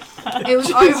 it was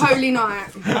Oh Holy Night.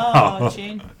 Oh,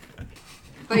 June.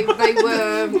 They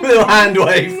were Little hand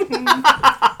wave.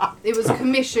 it was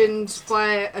commissioned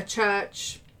by a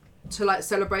church to like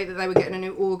celebrate that they were getting a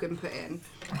new organ put in.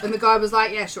 And the guy was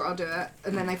like, yeah, sure, I'll do it.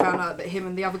 And then they found out that him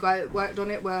and the other guy that worked on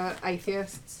it were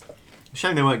atheists.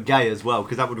 Shame they weren't gay as well,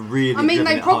 because that would have really I mean, driven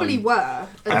they it probably home. were.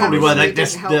 They probably were. They're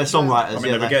didn't help songwriters. I mean,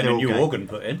 yeah, they were getting a they're new all organ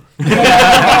put in.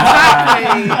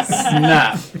 Exactly.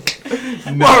 Snap.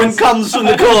 gay. Warren comes from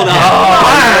the corner.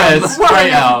 Oh, yeah, straight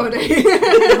Worry, out. everybody.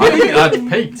 I think that's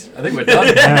peaked. I think we're done.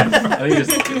 I think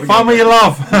it's, Find what you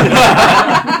love.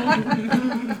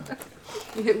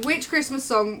 Okay, which Christmas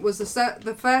song was the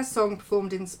first song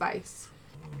performed in space?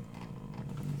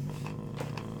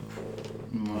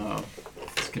 Wow.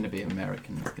 It's going to be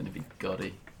American. It's going to be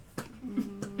Gotti.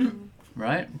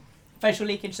 Right? Facial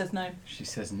leakage says no. She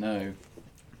says no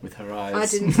with her eyes. I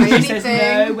didn't say She says no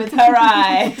anything. with her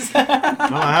eyes. No,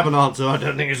 I have an answer. I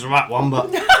don't think it's the right one, but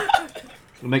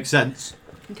it makes sense.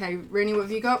 Okay, Rooney, what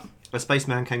have you got? A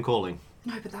spaceman came calling.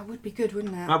 No, but that would be good,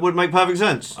 wouldn't it? That would make perfect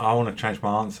sense. I want to change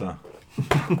my answer.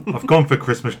 I've gone for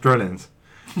Christmas drillings.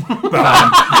 But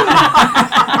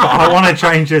I want to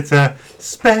change it to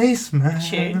Spaceman.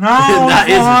 Tune. That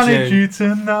is a I wanted tune. you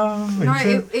to know.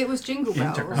 No, it was Jingle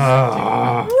Bells.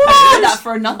 Ah. I did that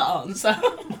for another answer.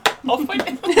 Off with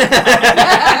it.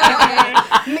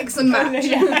 Mix and match.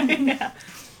 Yeah.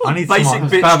 I need Basic some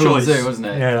bit Babylon choice. Zoo, wasn't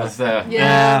it? Yeah. That's there.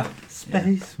 Yeah.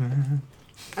 Spaceman.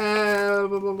 Blah,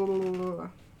 blah, blah, blah, blah.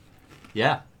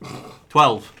 Yeah.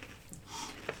 12.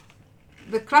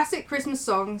 The classic Christmas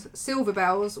song Silver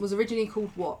Bells was originally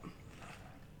called what?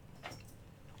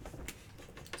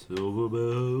 Silver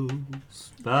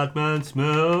bells, bad man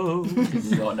smell.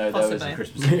 Did not know there was a Possibly.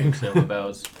 Christmas song, Silver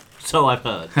Bells. So I've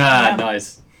heard. Ah,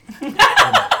 nice.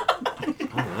 I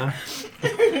don't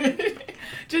know.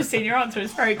 Just seen your answer.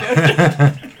 It's very good.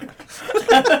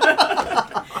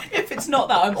 If it's not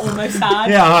that, I'm almost sad.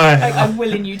 Yeah, Like, I'm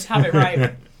willing you to have it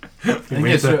right. I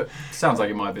think sounds like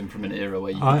it might have been from an era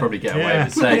where you could probably get away yeah.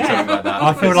 with saying something like that.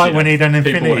 I feel like we need an people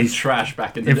infinity wanted trash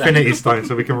back in the day. Infinity Stone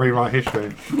so we can rewrite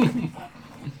history.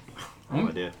 No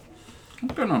idea.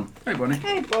 What's going on? Hey, Bonnie.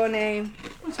 Hey, Bonnie.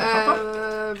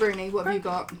 Rooney, what have you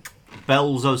got?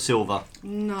 Bells o' silver.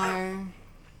 No.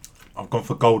 I've gone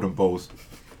for golden balls.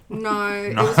 No,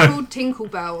 it was called Tinkle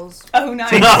Bells. Oh, no.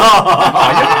 Pretty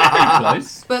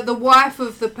close. But the wife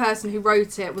of the person who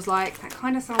wrote it was like, that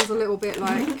kind of sounds a little bit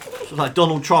like... It's like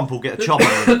Donald Trump will get a chopper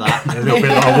with that. A little bit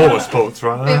like water sports,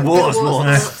 right? Bit- Water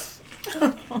bit sports.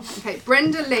 Okay,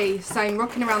 Brenda Lee sang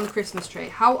Rocking Around the Christmas Tree.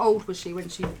 How old was she when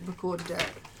she recorded it?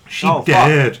 She Oh, fuck.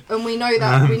 did. And we know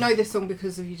that we know this song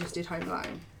because of You Just Did Home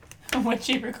Alone. When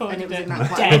she And recorded it was it. in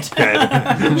that one. Dead.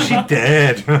 Dead. She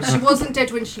did. She wasn't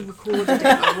dead when she recorded it,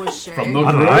 though, was she? From the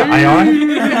I don't know. AI?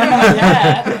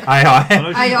 Yeah.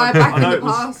 AI? AI back I in know the it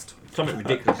was- past. Something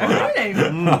ridiculous like that.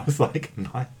 Really? I was like,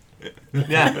 nice.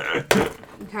 Yeah.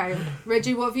 Okay,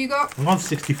 Reggie, what have you got? I'm on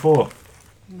 64.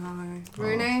 No.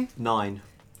 Rooney? 9.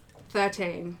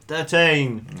 13.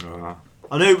 13. Uh,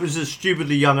 I knew it was a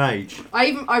stupidly young age.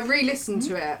 I re-listened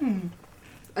to it,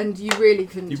 and you really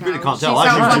couldn't You tell. really can't She tell. I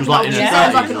sounds thought she was like in she her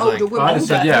sounds like 30s, an I think. older woman. I just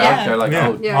said, Yeah. okay, like, yeah,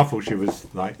 old. Yeah. I thought she was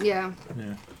like, Yeah.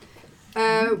 yeah.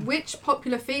 Which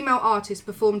popular female artist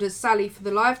performed as Sally for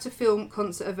the live-to-film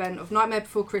concert event of Nightmare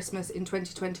Before Christmas in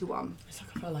 2021? It's like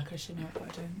I feel like I should know it, but I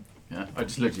don't. Yeah, I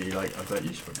just looked at you like, I bet you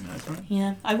should fucking know, right?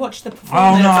 Yeah, I watched the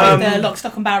performance no. of the Lock,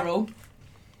 Stock and Barrel,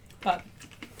 but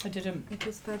I didn't. It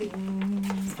was very...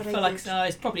 I feel like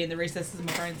it's probably in the recesses of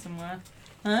my brain somewhere.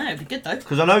 Oh, it'd be good though.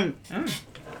 Because I know Mm.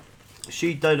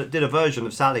 she did a version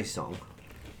of Sally's song.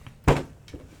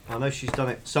 I know she's done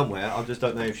it somewhere. I just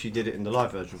don't know if she did it in the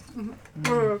live version.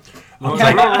 I'll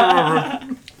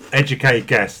take educated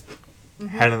guess.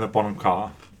 Helena Bonham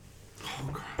Carter.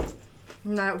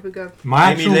 No, that would be good.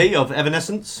 My Aimee actual, Lee of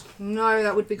Evanescence. No,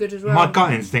 that would be good as well. my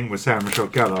gut instinct was Sarah Michelle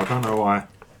Gellar. I don't know why.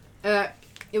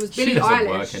 It was She Billie doesn't Eilish.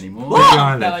 work anymore. Billie No,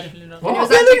 Eilish. I definitely not. And it was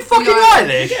Billie actually fucking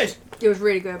Billie Eilish. It was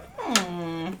really good.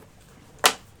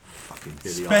 Fucking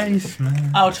Billie Eilish.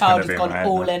 Spaceman. Our It's child gonna has be gone my head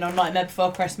all now. in on Nightmare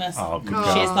Before Christmas. Oh, good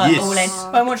Oh. She is God. like Yes. all in.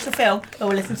 When we watch the film, we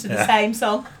will listen to the Yeah. same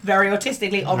song very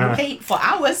artistically on Yeah. repeat for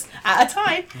hours at a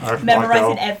time, That's my memorising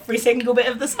girl. every single bit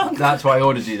of the song. That's why I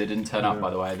ordered you that didn't turn up, by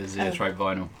the way, the Xerotrope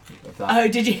vinyl of that. Oh,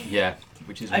 did you? Yeah,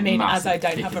 which is I mean, as massive I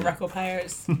don't kick have a in- record player,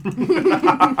 it's I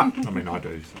mean, I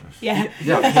do. So. yeah,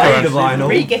 Yeah, Play the vinyl.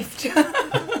 re-gift.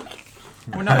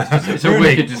 Well, no, it's a Really?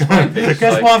 wicked display piece.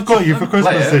 Guess like- what I've got you for Play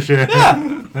Christmas it. this year?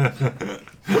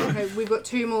 Okay, we've got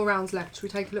 2 more rounds left. Should we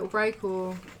take a little break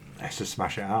or... Let's just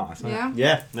smash it out. Isn't it? Yeah?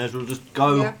 Yeah, may as well just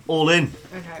go Yeah. all in.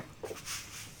 Okay.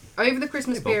 Over the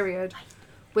Christmas Hey, Bob. period,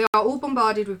 we are all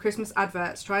bombarded with Christmas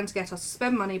adverts trying to get us to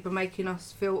spend money by making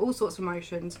us feel all sorts of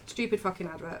emotions. Stupid fucking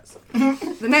adverts.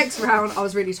 The next round, I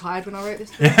was really tired when I wrote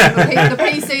this. The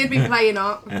PC had been playing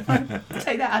up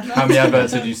Take that advert. How many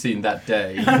adverts had you seen that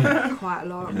day? quite a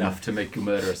lot. Enough to make you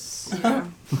murderous. Yeah,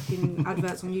 fucking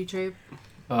adverts on YouTube.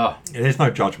 Oh, There's no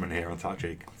judgment here on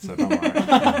Touchy, so don't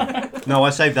worry. No,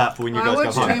 I saved that for when you I guys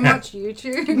watch go too home. much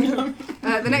YouTube.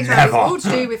 The next round is Never. all to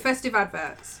do with festive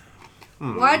adverts.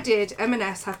 Why did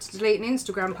M&S have to delete an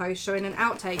Instagram post showing an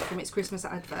outtake from its Christmas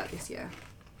advert this year?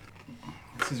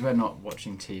 this is we're not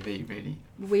watching TV, really.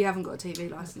 We haven't got a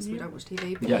TV license. We don't watch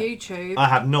TV. But Yeah. YouTube. I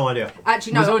have no idea.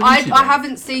 Actually, Was no. it on I YouTube I then?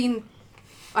 haven't seen.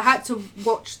 I had to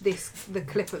watch the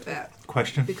clip of it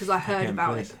Question? because I heard Again,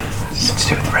 about please. it. Let's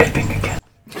do the raping again.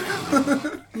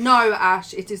 No,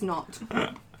 Ash, it is not.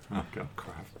 Oh, God,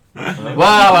 crap.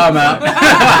 Wow, I'm out.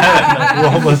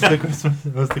 What was the question?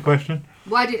 What was the question?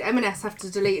 Why did M&S have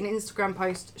to delete an Instagram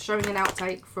post showing an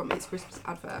outtake from its Christmas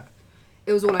advert?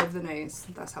 It was all over the news.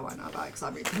 That's how I know about it because I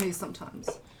read the news sometimes.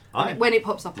 I When it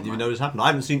pops up didn't on even my... know this happened. I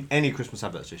haven't seen any Christmas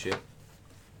adverts this year.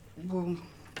 Well,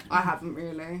 I haven't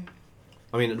really.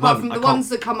 I mean, at the Apart from moment, the I ones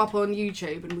can't, that come up on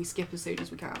YouTube and we skip as soon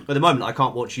as we can. at the moment, I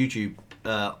can't watch YouTube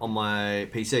on my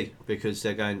PC because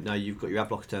they're going, no, you've got your ad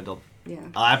blocker turned on. Yeah.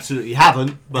 I absolutely haven't,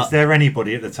 Is but there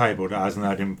anybody at the table that hasn't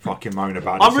heard him fucking moan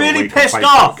about it? I'm really pissed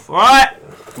off, alright?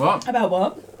 What? About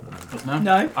what? No.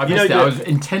 No. I You missed know it. I the- was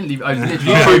intently. I was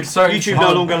literally YouTube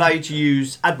no longer allow you to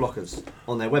use ad blockers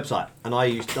on their website, and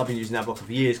I've been using ad blocker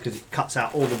for years because it cuts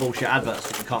out all the bullshit adverts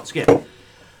that you can't skip.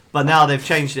 But now they've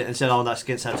changed it and said, oh, that's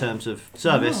against our terms of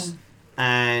service,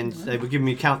 and they were giving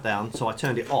me a countdown, so I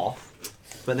turned it off,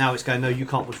 But now it's going, no, you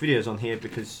can't watch videos on here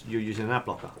because you're using an ad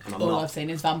blocker. And I'm All not. I've seen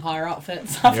is vampire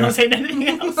outfits. I've not seen anything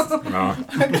else. No.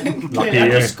 Clearly, I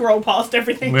just scroll past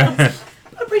everything else. Yeah.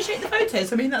 I appreciate the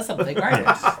photos. I mean, that's something, right?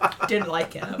 Didn't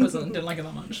like it. Didn't like it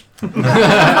that much.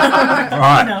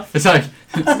 Right. Enough. It's like,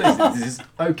 this is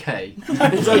okay.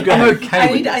 It's okay. I'm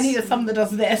okay with I need a this. thumb that does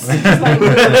this. It's like,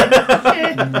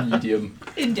 Medium.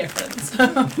 indifference.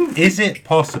 Is it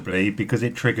possibly because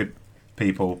it triggered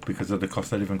people because of the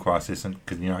cost of living crisis and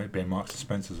because it being Marks and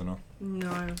Spencer's and all?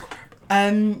 No.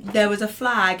 There was a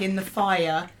flag in the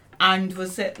fire, and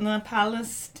was it the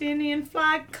Palestinian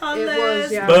flag colours? It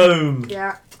was, yeah. Boom.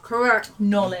 Yeah, correct.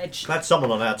 Knowledge. Glad someone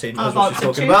on our team knows I've what she's answered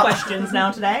talking 2 about. questions now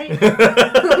today.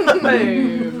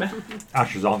 Boom.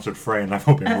 Ash has answered 3 and they've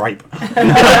all been rape.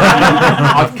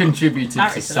 I've contributed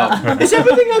Married to to that. some. Is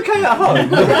everything okay at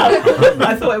home?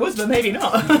 I thought it was, but maybe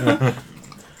not.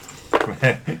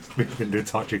 We've been doing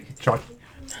touch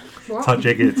What?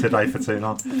 jiggy today for too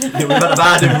long. We've had a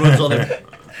bad influence on him.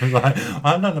 It's like,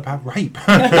 I learned about rape. Did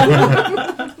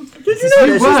you know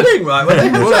there's this thing, right? Where they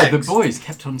have Word the sex? boys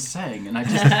kept on saying, and I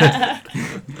just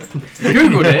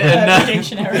googled it, and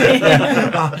Dictionary.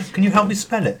 Can you help me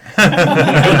spell it?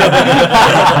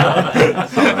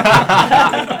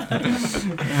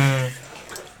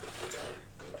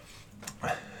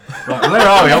 right, where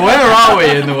are we? Where are we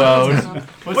in the world?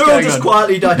 What's We're all going just on?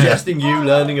 quietly digesting you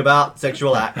learning about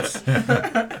sexual acts.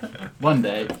 One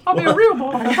day, I'll be a real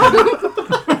boy.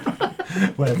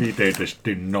 Whatever you do, just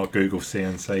do not Google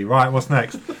CNC. Right, what's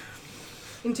next?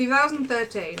 In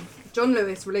 2013, John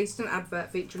Lewis released an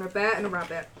advert featuring a bear and a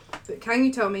rabbit. But can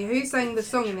you tell me who sang the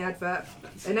song in the advert?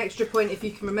 An extra point if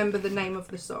you can remember the name of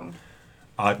the song.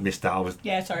 I missed that.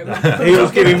 Yeah, sorry. He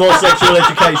was giving more sexual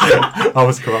education. I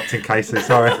was corrupting cases.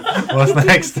 Sorry. What's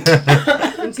next?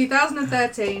 In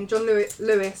 2013, John Lewis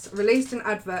released an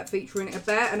advert featuring a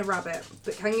bear and a rabbit.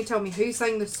 But can you tell me who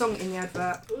sang the song in the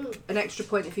advert? An extra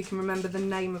point if you can remember the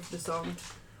name of the song.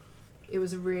 It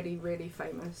was a really, really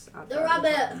famous advert. The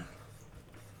rabbit.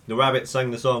 The rabbit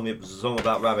sang the song. It was a song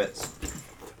about rabbits.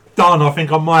 Done. I think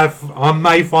I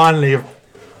may finally have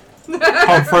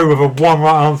come through with a one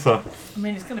right answer. I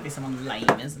mean, it's going to be someone lame,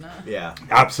 isn't it? Yeah.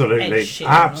 Absolutely. Ed Sheeran or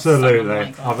Absolutely. someone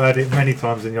like that. I've heard it many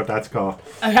times in your dad's car.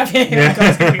 Oh, have you? Yeah. Oh, God,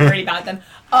 it's going to be really bad then.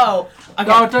 Oh, okay.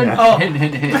 No, don't. Yeah. Oh. Hint,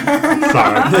 hint, hint.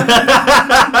 Sorry.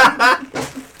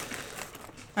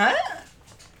 Huh?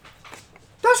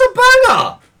 That's a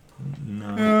banger!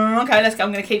 Okay, let's go.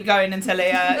 I'm going to keep going until it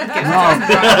gets Look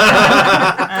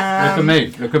at me.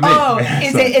 Look at me. Oh,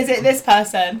 is it this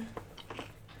person?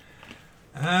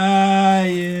 Yeah.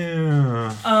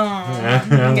 Oh, Yeah.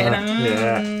 I'm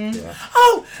getting Yeah.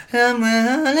 Oh,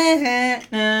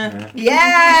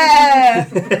 yeah.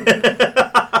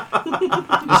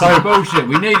 So bullshit.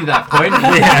 We needed that point.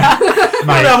 Yeah.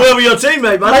 Mate. Now, where were your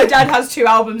teammate, My buddy? dad has 2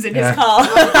 albums in his Yeah. car.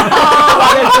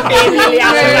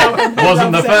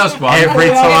 Wasn't the first one. Every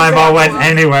time I went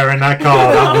anywhere in that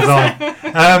car, that was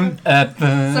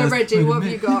on. So, Reggie, what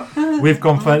have you got? We've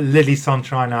gone for Lily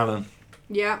Sunshine Allen.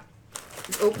 Yeah.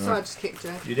 Oh, sorry, I just kicked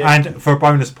her. You did. And for a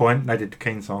bonus point, they did the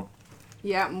King song,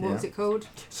 Yeah, and what was it called?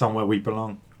 Somewhere We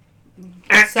Belong.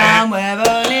 Somewhere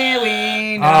only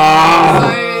we know.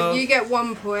 So, you get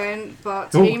 1 point,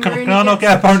 but Ooh, Team can Rooney I not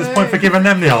gets get a bonus 2. point for giving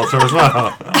them the answer as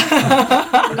well?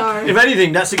 No. If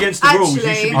anything, that's against the rules. You should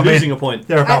Actually- be I mean- losing a point.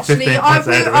 They're about Actually, 15 I points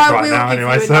ahead of will, us I right will now give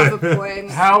anyway, you so... another point.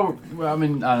 How? Well, I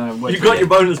mean, wait You till got your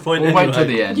the bonus point end. We'll wait till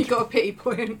anyway. the end. You got a pity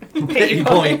point. Pity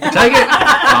point. Take it.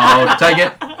 Oh, take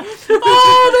it.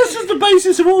 Oh, that's just the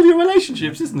basis of all your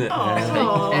relationships, isn't it?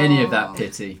 Take any of that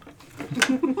pity.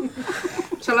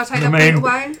 Shall I take I that mean- point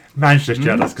away? Man's just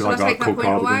jealous because Shall I I got a take cool that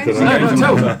point cardigan away? today.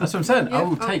 No, no, that's what I'm saying. Yeah. I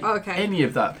will Oh, take okay. any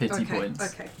of that pity Okay,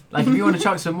 points. okay. Like if you want to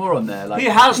chuck some more on there, like He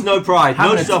has no pride, no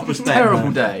having a self-respect.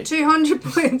 terrible day. 200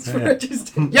 points for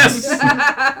registered. Yes.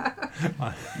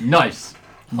 Nice.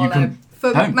 You can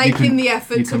For Don't. making the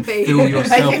effort you to can be. fill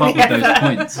yourself up with those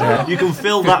points. You can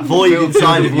fill that void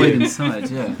inside the of void you. inside,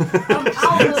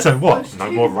 yeah. So what?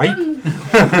 No more rape?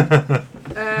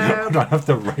 I don't have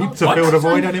to rape to fill the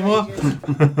void anymore?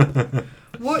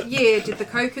 What year did the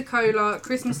Coca-Cola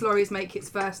Christmas lorries make its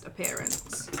first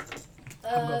appearance?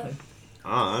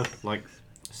 Like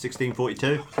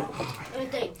 1642.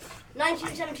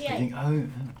 1978. Oh.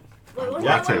 Wait, what-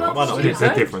 Yeah, what- tell you what, why not? what- It's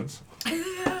a difference.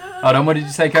 Hold on, what did you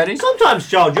say, Cody? Sometimes,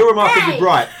 child, you're remarkably Hey!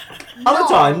 bright. Other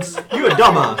times, you're a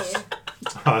dumbass.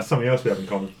 That's something else we have in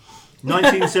common.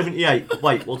 1978.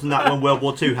 Wait, wasn't that when World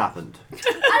War II happened?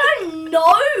 I don't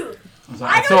know.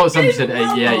 I thought somebody said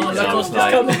 88, Oh, so I was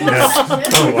like, Don't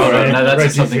Alright, worry, no, that's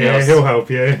Reggie's something here, else. he'll help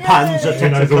you. Panzer He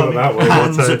knows all about World War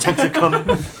Panzer II.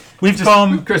 Tentacum. We've Just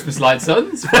gone. Christmas lights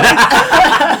on. Festive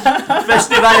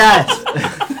AS.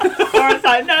 Laura's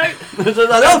like, no,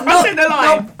 crossing the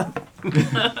line.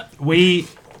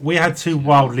 We had two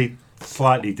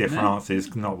slightly different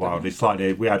answers. Not wildly,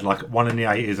 slightly. We had like one in the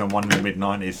 80s and one in the mid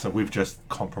 90s. So we've just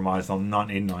compromised on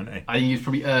 1990. I think it's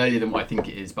probably earlier than what I think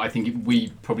it is, but I think we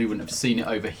probably wouldn't have seen it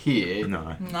over here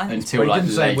No, until Well, you like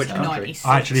didn't say later. which country. 96.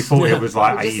 I actually thought it was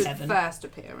like Well, this is 80. first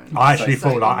appearance. I actually So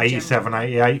thought like in 87, general.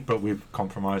 88, but we've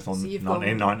compromised on So you've gone-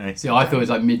 1990. See, I thought it was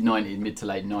like mid 90s, mid to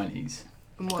late 90s.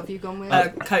 And what have you gone with?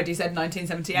 Cody said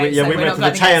 1978. We so went we're not for the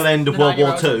going tail against end of the World War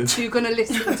 9-year-old. II. So you're going to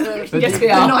listen to Yes, we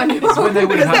the are. 9-year-old. That's when they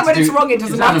would have Because had then when to it's do- wrong, it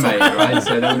doesn't it's matter. animated, right? So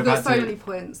they would We've have got had so to. many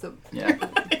points that. Yeah.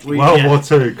 World War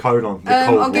II, colon. The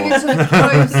Cold I'll give War. it to the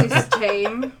closest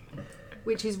team,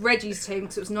 which is Reggie's team,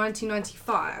 because it was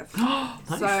 1995. So,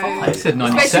 I said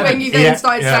 97. especially when you then Yeah,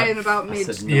 started yeah. saying about I mid.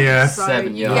 said Yeah. So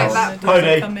 7 you years. get that.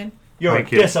 Pony. Come in. You're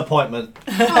Thank a you. disappointment.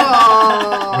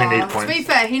 Aww. We need To be points.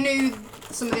 fair, he knew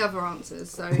some of the other answers,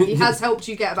 so he has helped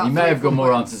you get about. You may 3 or have got 4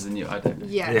 more points. answers than you. I don't.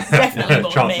 Yes. Definitely more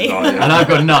than Chances me. are, yeah. And I've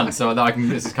got none, so I can.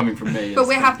 This is coming from me. But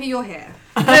we're happy you're here.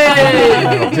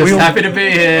 Hey! We Just all- happy to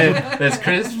be here. There's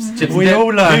crisps, chips. We and all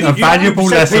learned a You valuable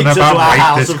sent lesson pizza to our about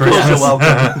house, weight this of course you're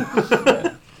Christmas.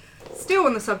 welcome. Still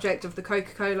on the subject of the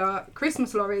Coca-Cola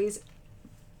Christmas lorries.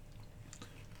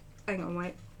 Hang on,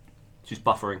 wait. She's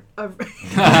buffering.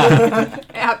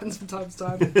 It happens from time to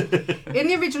time. In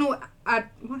the original ad.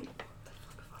 What?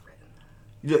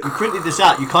 Look, you printed this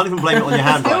out. You can't even blame it on your Still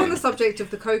on handwriting. the subject of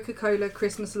the Coca-Cola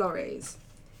Christmas lorries.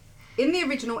 In the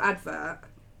original advert,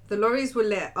 the lorries were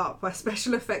lit up by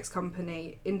special effects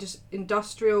company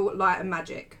Industrial Light and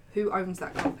Magic. Who owns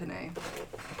that company?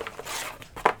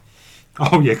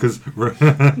 Oh yeah, because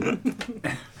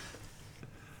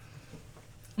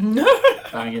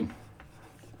Banging.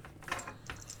 I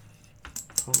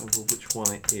can't remember which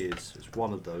one it is. It's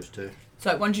one of those two.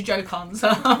 So one's your joke answer.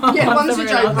 Yeah, one's your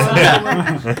joke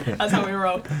answer. That's how we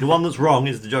roll. The one that's wrong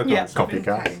is the joke Yeah. answer.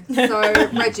 copycat. Okay. So,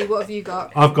 Reggie, what have you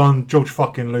got? I've gone George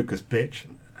fucking Lucas, bitch.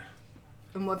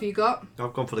 And what have you got?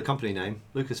 I've gone for the company name,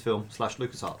 Lucasfilm /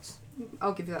 LucasArts.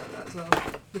 I'll give you that as well,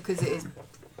 because it is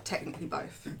technically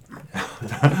both.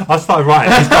 I started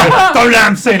writing. This guy, don't let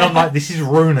him see. And I'm like, this is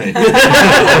Rooney. I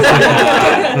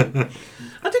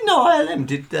didn't know ILM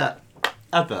did that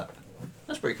advert.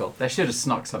 That's pretty cool. They should have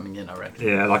snuck something in, I reckon.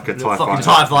 Yeah, like a Fucking TIE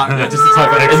TIE fighter. fighter. Yeah, just to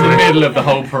type it in the middle of the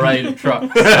whole parade of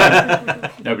trucks.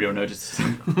 Nobody will notice.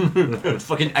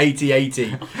 Fucking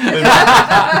 80-80.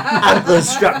 Antlers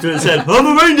strapped to its head. I'm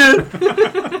a reindeer!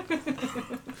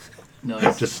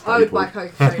 Nice. Just I would buy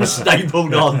stapled. Coca-Cola.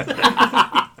 Stapled on.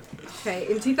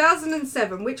 Okay, in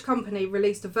 2007, which company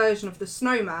released a version of the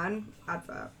Snowman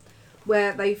advert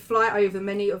where they fly over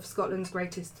many of Scotland's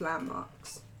greatest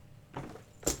landmarks?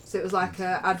 So it was like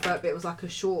a advert, but it was like a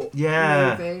short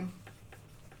Yeah. movie,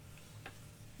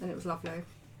 and it was lovely.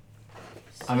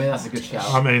 I mean, that's a good shout.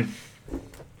 I mean,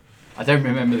 I don't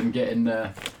remember them getting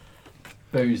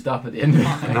boozed up at the end of it.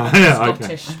 yeah,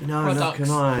 okay. Scottish No, products. not can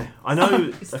I. I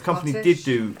know It's a company Scottish. did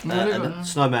do No, a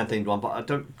snowman themed one, but I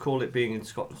don't recall it being in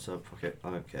Scotland, so fuck it. I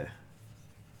don't care.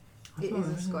 It is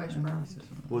a Scottish brand.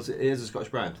 It is a Scottish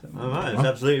brand. Alright, it's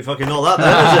absolutely fucking not that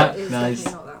then, is It is Nice.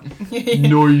 definitely not that.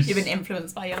 Nice. You've been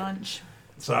influenced by your lunch.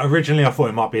 So originally I thought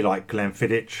it might be like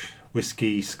Glenfiddich,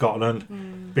 Whiskey Scotland,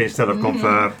 but instead I've gone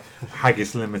for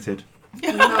Haggis Limited.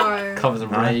 No. Covers a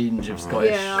No? range of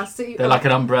Scottish. Yeah, I see. They're like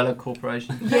an umbrella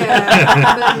corporation.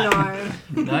 Yeah,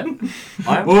 but no. No?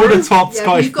 All the top Yeah,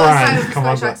 Scottish you've got to say it brands with a come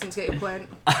Scottish under. accent to get your point.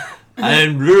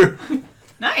 And blue.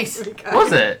 Nice.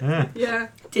 Was it? Yeah. Yeah.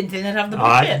 Didn't think they'd have the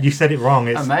bucket. You said it wrong.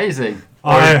 It's Amazing.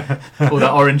 I All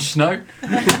that orange snow.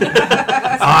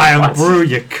 am brew,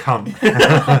 you cunt.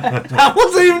 That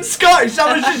wasn't even Scottish,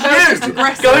 that was just you!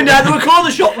 aggressive. Going down to a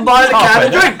corner shop and buying a can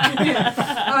of drink!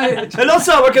 Oh, Hello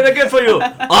sir, what can I get for you?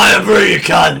 I am brew, you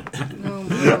cunt! oh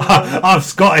my God. I'm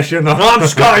Scottish, you know. I'm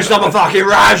Scottish, I'm a fucking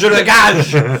rouser of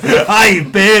gash! I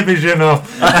eat babies, you know.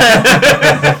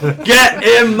 Get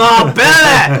in my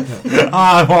belly!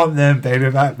 I want them, baby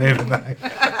back, baby back.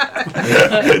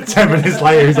 10 minutes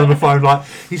later, he's on the phone like,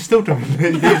 he's still doing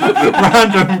these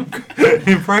random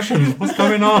impressions. What's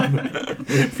going on?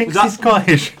 Thinks that- he's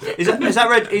Scottish. Is that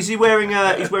red? Is he wearing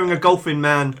a golfing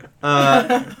man?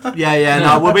 Yeah,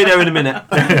 no, we'll be there in a minute.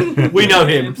 We know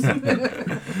him. Straight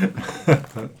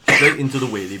into the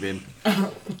wheelie bin.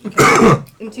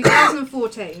 In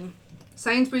 2014,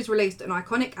 Sainsbury's released an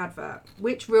iconic advert.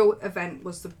 Which real event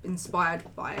was inspired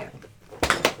by it?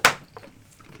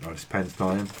 Oh, it's pen's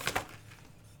time.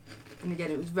 And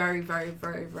again, it was very, very,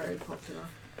 very, very popular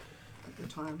at the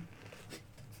time.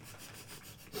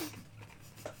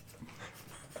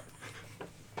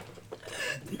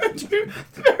 Two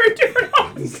very different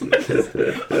answers.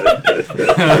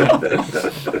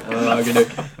 I'm gonna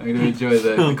enjoy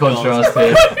the contrast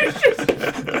here.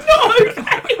 Not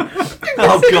okay.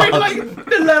 Oh, Considering, God. like,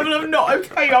 the level of not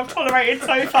okay I've tolerated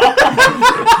so far.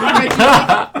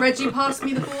 Reggie, pass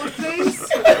me the board, please.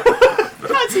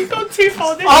 Has he gone too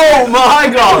far this Oh my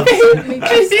God!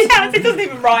 It doesn't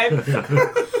even rhyme.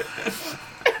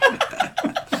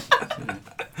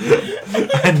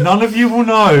 And none of you will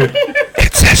know.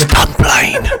 It says done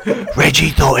plain. Reggie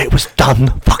thought it was done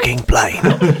fucking plain.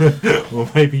 Well,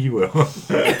 maybe you will.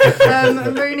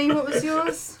 Rooney, what was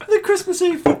yours? The Christmas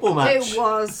Eve football match. It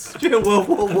was. During World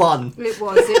War One. It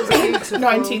was beautiful.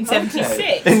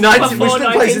 1976. In 19, Before which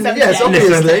took place in, yes,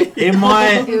 1978. obviously. In my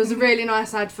It was a really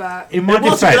nice advert. in my It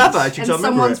was a good advert, defence, actually, And 'cause I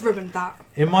remember someone's it. ruined that.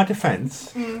 in my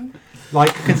defence,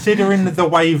 like considering the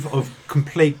wave of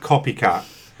complete copycat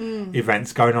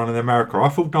events going on in America, I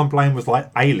thought Dunblane was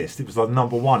like A-list. It was like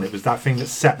number one. It was that thing that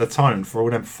set the tone for all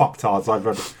them fucktards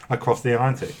over across the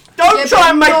Atlantic. Don't Yeah, try but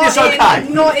and make not this in- okay.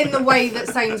 Not in the way that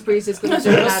Sainsbury's is going to do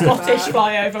an Scottish advert.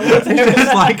 flyover. Was it?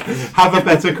 It's like, have a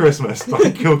better Christmas.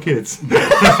 Don't kill kids.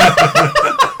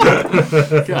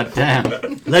 God damn.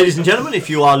 Ladies and gentlemen, if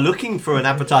you are looking for an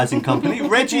advertising company,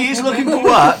 Reggie is looking for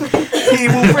work. He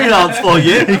will freelance for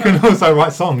you. He can also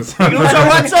write songs. He also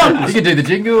writes You songs. can do the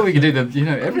jingle, we can do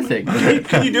the, everything.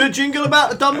 Can you do a jingle about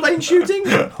the Dunblane shooting?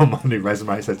 On my new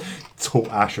resume it says, taught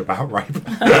Ash about rape.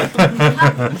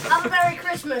 Have a Merry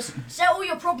Christmas. Set all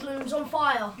your problems on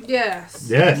fire. Yes.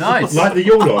 Yes. Nice. Like the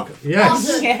Yule log.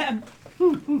 Yes. Yeah.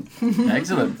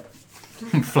 Excellent.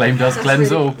 Flame does That's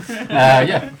cleanse really- all.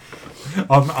 Yeah.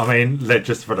 I mean,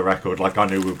 just for the record, like I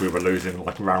knew we were losing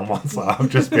like round one, so I've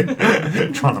just been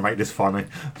trying to make this funny,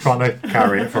 trying to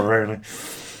carry it for Rooney.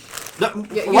 Why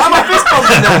am I fist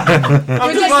bumping that?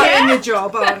 I'm You're just just like, getting your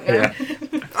job, aren't you? Yeah,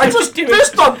 I just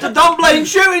fist bumped the Dunblane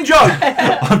shooting joke.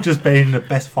 I'm just being the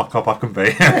best fuck up I can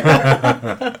be.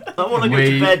 I want to go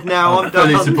to bed now. I'm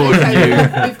fully done. supporting you.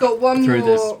 Okay, we've got one through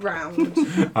more this. round,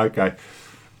 Okay,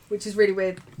 which is really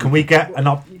weird. can we get an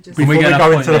up You just before we get go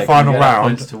enough into the points- final can we get enough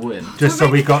round? points to win? Just so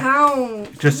we got,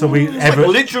 count. just so we Like,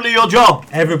 literally your job.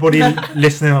 everybody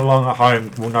listening along at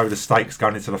home will know the stakes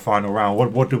going into the final round.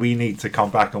 What do we need to come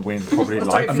back and win? Probably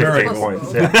That's like not 15 even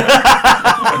points. possible.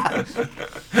 Yeah.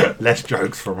 Less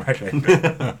jokes from Reggie.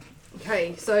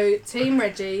 Okay, so Team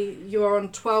Reggie, you're on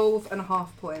 12.5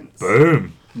 points.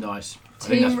 Boom. Nice. I Team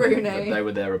think that's Rooney. They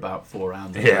were there about 4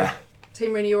 rounds. Yeah.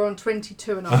 Team Rooney, you're on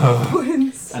 22.5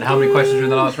 points. And how many questions were in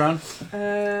the last round?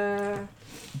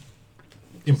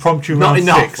 Impromptu Not round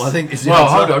enough. 6. I think it's Well,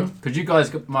 hold on, because you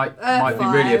guys might be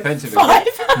really 5. offensive. 5.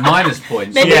 Minus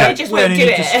points. Maybe Yeah. they just We won't only do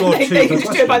need to it. score They, 2 they per can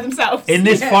just do it by question. themselves. In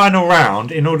this Yeah. final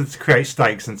round, in order to create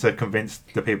stakes and to convince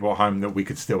the people at home that we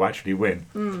could still actually win,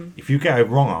 if you get a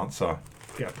wrong answer,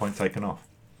 get a point taken off.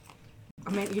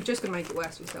 I mean, you're just going to make it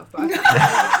worse for yourself. But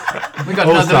We got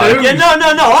Also- another lose. Yeah,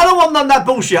 no. I don't want none of that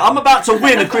bullshit. I'm about to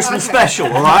win a Christmas special,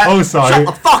 all right? Also- Shut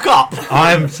the fuck up.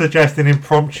 I'm suggesting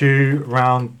impromptu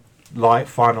round, like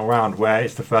final round, where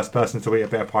it's the first person to eat a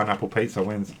bit of pineapple pizza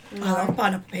wins. I love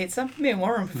pineapple pizza. Me and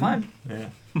Warren were fine. Yeah.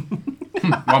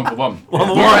 1 for 1. One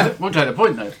for We'll take the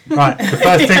point though. Right, the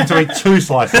first team to eat 2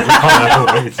 slices of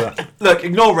pineapple pizza. Look,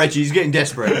 ignore Reggie. He's getting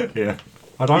desperate. Yeah.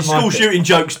 I don't His school like it. shooting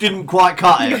jokes didn't quite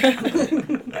cut it.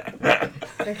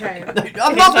 okay.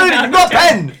 I'm not moving. You've got a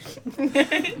pen.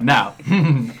 Now.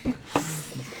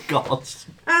 God.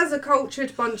 As a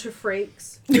cultured bunch of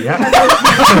freaks, Yeah.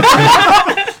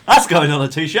 That's going on a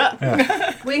t-shirt.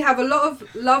 we have a lot of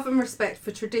love and respect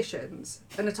for traditions,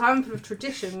 and a time of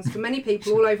traditions for many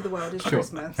people all over the world is Sure.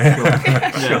 Christmas.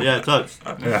 Yeah, totes.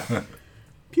 Yeah.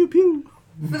 Pew pew.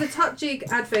 For the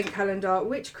Tutjig Advent Calendar,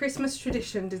 which Christmas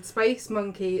tradition did Space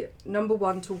Monkey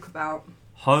 #1 talk about?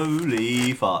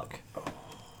 Holy fuck.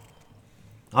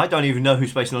 I don't even know who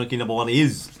Space Monkey #1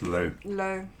 is. Lou.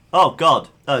 Low. Oh god.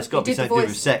 Oh, it's got to be He did the something to do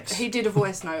with voice. sex. He did a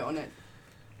voice note on it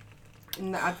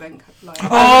in the Advent. Like, I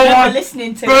Oh, remember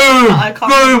listening to it. boom! but I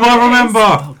can't Boom! remember I what it is. remember.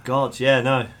 Oh god, yeah,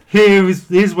 no.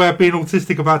 Here's where being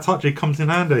autistic about touching comes in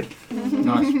handy.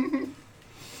 Nice.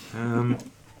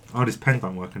 Oh, this pen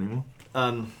don't work anymore.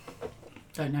 Don't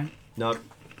know. No.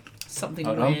 Something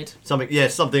Hold on. weird. Something, yeah,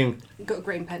 something you've got a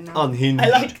green pen now. unhinged. I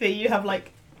like that you have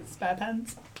like spare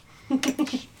pens.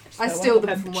 I steal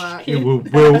them from work. Yeah,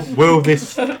 will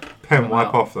this pen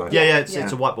wipe off though? Yeah, it's Yeah.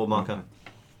 a whiteboard marker.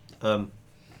 I'm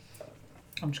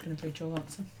just going to read your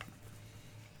answer.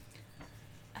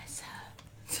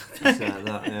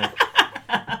 That,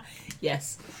 yeah.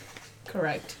 Yes.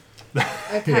 Correct.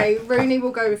 Okay, Rooney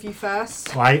will go with you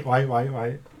first. Wait.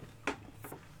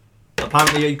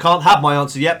 Apparently you can't have my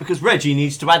answer yet because Reggie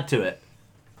needs to add to it.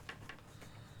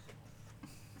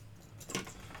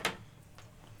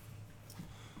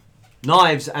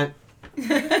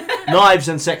 Knives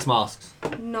and sex masks.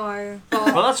 No. Well,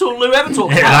 But, that's all Lou ever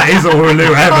talks Yeah, about. that is all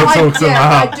Lou ever talks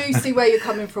I about. do see where you're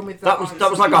coming from with that. That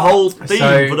was like a whole theme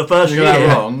So for the first you year. got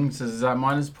that wrong. So is that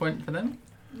minus point for them?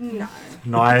 No.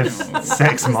 Knives,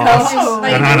 sex They masks, just-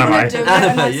 they and didn't anime. wanna do it, and I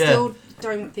Anime, yeah. still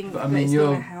don't think But I that mean, it's you're-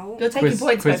 going to help. You're taking points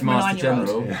away from a Quizmaster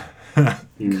 9-year-old.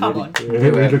 General. Come on. He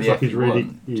whatever looks the like he's F you really,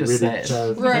 want. he Just really say it.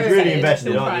 does. Right. He's really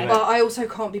invested, aren't you, But I also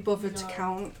can't be bothered to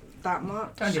count that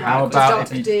much. Don't do Like, that. How just about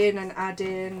jumped if you- in and add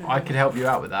in. I could help you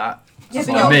out with that. Yeah, It's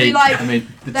but not you'll me. be like, I mean,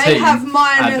 the they team have and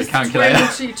minus the calculator.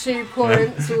 22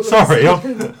 points. All of a Sorry,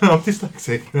 sudden. I'm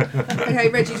dyslexic. Okay,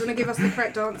 Reggie, do you want to give us the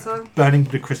correct answer? Burning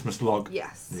the Christmas log.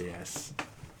 Yes. Yes.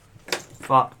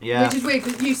 Fuck, yeah. Which is weird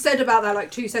because you said about that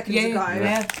like 2 seconds ago.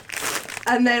 Yeah.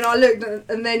 And then I looked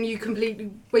and then you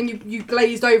completely, when you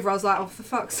glazed over, I was like, oh, for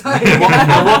fuck's sake.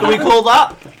 what do we call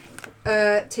that?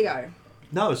 T.O.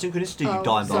 No, synchronicity, you Oh,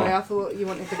 dime sorry, bar. I thought you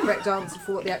wanted the correct answer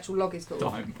for what the actual log is called.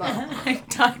 Dime. But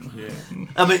Time.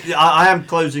 I mean, I am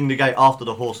closing the gate after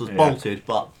the horse was Yeah. bolted,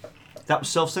 but that was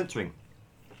self-censoring.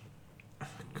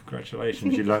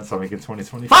 Congratulations, you learned something in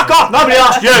 2020. Fuck off! Nobody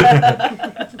asked you!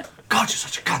 God, you're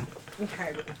such a cunt.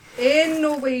 okay. In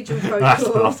Norwegian That's the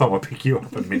folklore, last time I pick you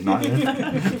up at midnight,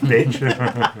 bitch.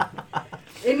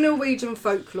 in Norwegian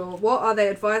folklore, what are they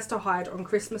advised to hide on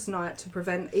Christmas night to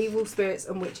prevent evil spirits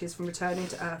and witches from returning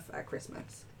to Earth at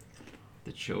Christmas?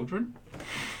 The children?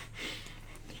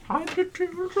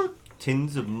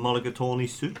 Tins of mulligatawny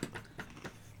soup.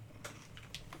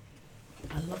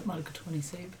 I love mulligatawny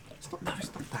soup.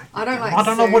 I don't like. I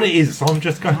don't know soup. what it is, so I'm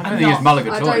just going. I don't think it's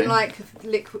mulligatawny. I don't like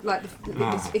liquid. Like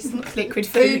it's not Liquid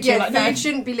food. food. Yeah, like food that.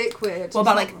 shouldn't be liquid. What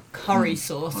about like curry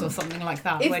sauce or something like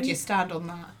that? If Where do you you- stand on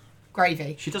that?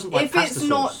 Gravy, She doesn't like if pasta it's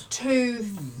not sauce. too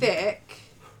thick?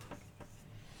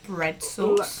 bread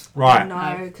sauce. Right.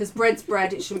 No, because bread's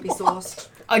bread. It shouldn't be sauced.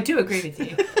 I do agree with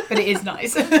you, but it is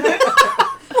nice.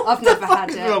 I've never had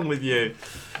What's it. wrong with you?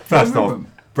 First Remember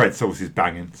off, bread sauce is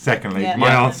banging. Secondly, Yeah. my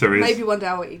Yeah. answer is Maybe one day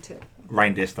I'll eat it.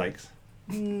 reindeer steaks.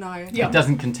 No. Yeah. It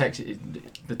doesn't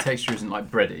the texture isn't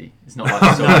like bready. It's not like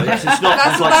No, soggy. it's not.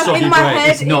 That's It's like that's soggy in my bread. head.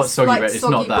 It's not soggy like bread, it's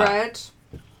soggy not that.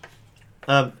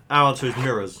 bread. Our answer is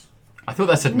mirrors. I thought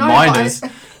that said No, minors. No,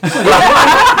 this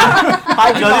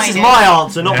is my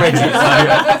answer, not Reggie's.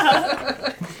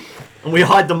 And we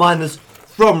hide the minors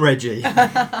from Reggie.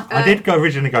 I did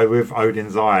originally go with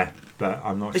Odin's eye, but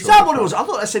I'm not Is sure. that what it was? I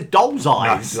thought that said doll's No,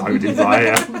 eyes. it's Odin's eye,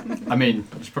 yeah. I mean,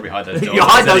 you should probably hide those. You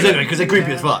hide those anyway because they're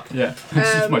creepy as fuck. Yeah.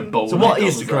 It's just my bowl. So what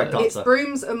is the correct It's answer?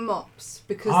 brooms and mops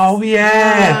because Oh,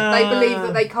 yeah. they believe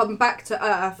that they come back to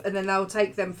Earth and then they'll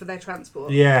take them for their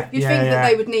transport. Yeah, You'd yeah, think yeah. that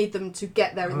they would need them to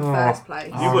get there in the Oh. first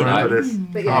place. Oh. You would remember know. this.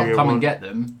 But Oh, yeah. good Come one. and get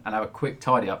them and have a quick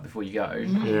tidy up before you go.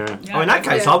 Yeah. Oh, in that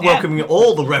case, Yeah. I'm welcoming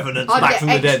all the revenants I'd back get from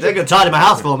the dead. extra- They're going to tidy my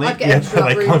house for me. I'd get Yeah, extra but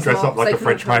they brooms can't dress up mops, like they a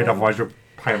French couldn't maid, come in. otherwise you'll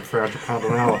pay them £300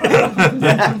 an hour.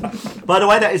 By the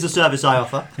way, that is a service I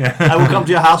offer. I will come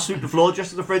to your house, sweep the floor,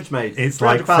 just as a French maid. It's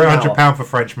like £300 an hour. £300 for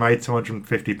French maid,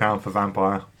 £250 for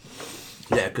vampire.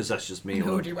 Yeah, because that's just me.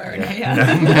 Who would you wearing it?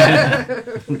 Yeah.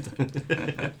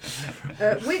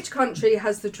 Which country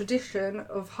has the tradition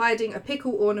of hiding a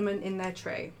pickle ornament in their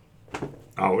tree?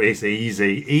 Oh, it's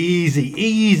easy.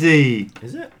 Easy.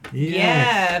 Is it?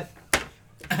 Yeah.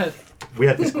 We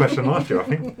had this question last year, I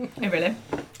think. Oh, really?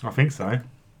 I think so.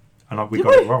 And we Did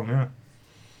got we? it wrong, yeah.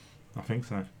 I think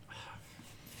so.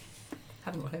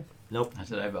 Haven't got him. Nope. I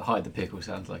don't know, but hide the pickle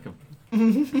sounds like a. I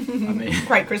mean,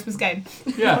 Great Christmas game.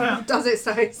 yeah. Does it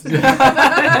say? Yeah.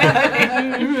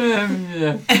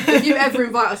 If you ever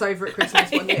invite us over at Christmas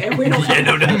one year, we're not. Yeah,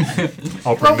 no.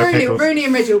 I'll bring Well, the pickles. Rooney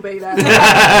and Reggie will be there.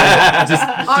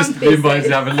 Just be invited busy.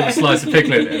 to have a little slice of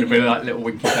pickle in it and it'll be like little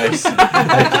winky face. Just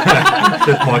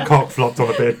my cock flopped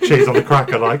on a bit of cheese on the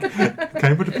cracker, like,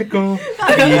 came with a pickle.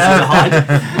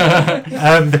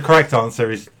 The correct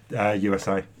answer is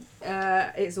USA.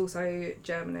 It's also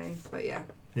Germany, but yeah.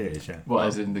 Yeah, it is, yeah. What,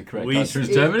 as in the correct We- answer is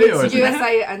Germany? It's Or is it...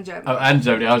 USA and Germany. Oh, and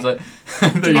Germany. I was like...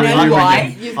 Do you know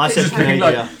why? You've I put said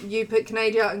Canada. You put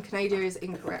Canada, and Canada is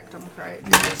incorrect, I'm afraid.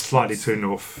 Slightly too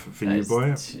north for you,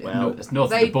 boy. Well, it's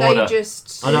north of They the border.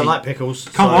 just. I don't like pickles.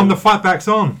 Come so- on, the fight back's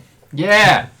on.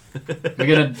 Yeah! We're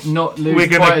going to not lose We're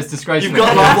gonna- quite as disgraceful. You've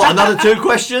got like, what, another 2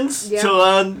 questions Yeah. to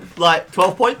earn like 12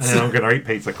 And points? then I'm going to eat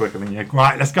pizza quicker than you.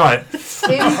 Right, let's go. In This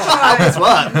China,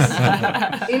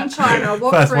 works. in China,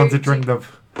 what First one to fruit- drink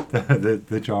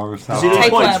the jar of See salad. these Take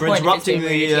points one for point if interrupting it's too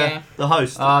rude, yeah. the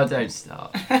host. Oh, don't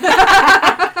start.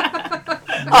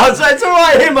 Oh, so it's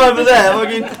alright, him over there.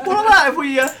 Fucking, what about if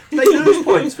we they lose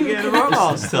points for getting the wrong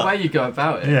It's the answer? way you go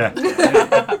about it. Yeah.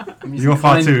 I'm using You're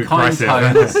far too kind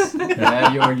aggressive. tones.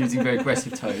 Yeah, you're using very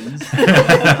aggressive tones.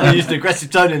 I used an aggressive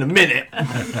tone in a minute.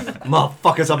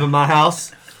 Motherfuckers up in my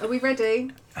house. Are we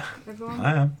ready, everyone?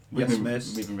 I am. We've Yes, been,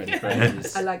 miss. we've been ready for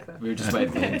ages. I like that. We were just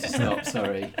waiting for him to stop,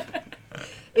 sorry.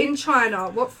 In China,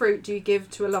 what fruit do you give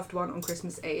to a loved one on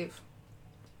Christmas Eve?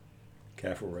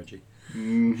 Careful, Reggie.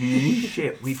 Mm-hmm.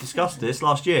 Shit, we discussed this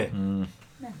last year.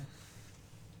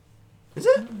 Is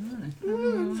it?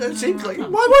 It seems like.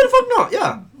 Why the fuck not?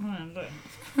 Yeah.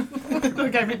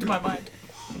 It came into my mind.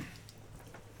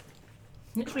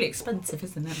 It's really expensive,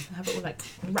 isn't it? To have it all like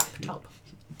wrapped up.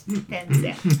 Yeah.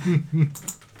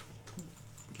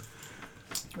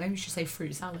 Maybe we should say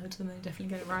fruit salad and then definitely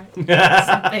get it right.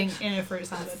 Something in a fruit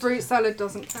salad. Fruit salad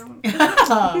doesn't count.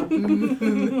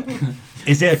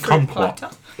 Is it a Fruit kumquat? platter.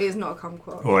 It is not a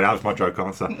kumquat. Oh, that was my joke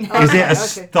answer. Is it Okay, a okay.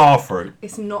 star fruit?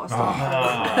 It's not a star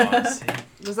fruit.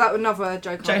 Oh, Was that another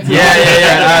joke Joke. answer?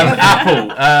 yeah.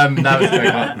 Apple. That was a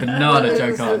joke answer. Banana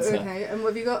joke answer. Okay, and what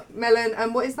have you got? Melon,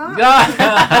 and what is that?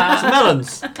 Some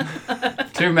melons.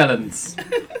 2 melons.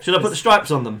 Should I put the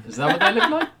stripes on them? Is that what they look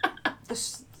like?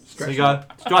 There you go.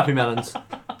 Stripy melons.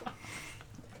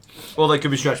 Or they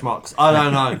could be stretch marks. I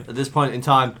don't know. At this point in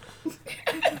time,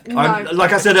 No,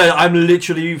 like I said earlier, I'm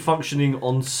literally functioning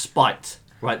on spite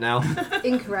right now.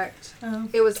 incorrect. Oh.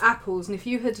 It was apples, and if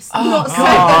you had not said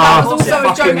that was also a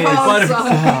joke fucking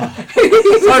answer. He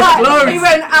was So like- close. He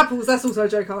went apples, that's also a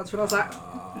joke answer, and I was like,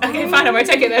 Okay, fine, I won't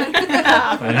take it then.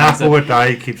 An apple a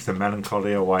day keeps the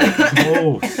melancholy away.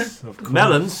 Oh, of course.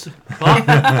 Melons? What?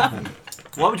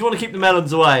 Why would you want to keep the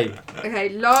melons away? okay,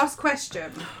 last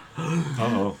question.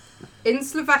 Uh-oh. In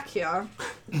Slovakia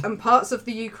and parts of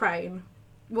the Ukraine,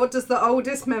 what does the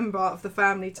oldest member of the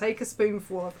family take a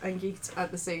spoonful of and yeet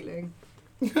at the ceiling?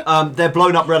 They're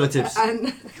blown up relatives.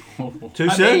 And Too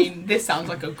I soon? mean, this sounds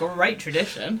like a great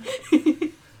tradition.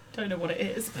 Don't know what it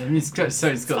is. I mean, it's got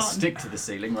to Fun. stick to the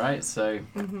ceiling, right? So.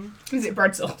 Is it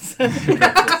bread sauce?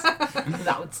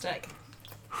 That would stick.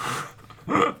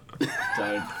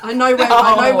 Don't. I know where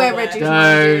Oh, Reggie's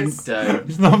mind is. Don't.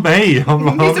 It's not me.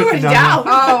 I'm He's already down.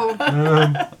 Oh,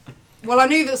 Um, well, I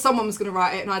knew that someone was going to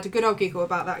write it, and I had a good old giggle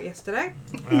about that yesterday.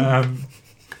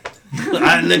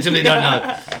 I literally don't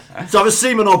know. So I'm a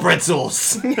semen or bread sauce.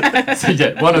 So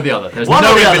yeah, one or the other. There's One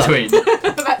no or the in other. between.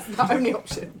 That's the only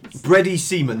option. Bready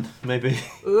semen, maybe.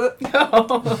 What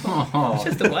Oh.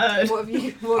 Just the word. have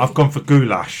you? What I've have gone for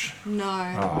goulash. you no,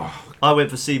 Oh, I went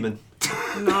for semen.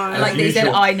 no. I like that he said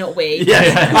usual. I, not we.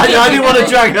 Yeah, I didn't want to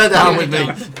drag her down with me.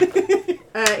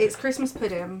 It's Christmas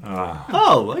pudding.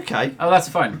 Oh, okay. Oh, that's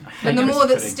fine. I And the hate more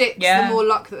that Christmas sticks, Yeah. the more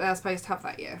luck that they're supposed to have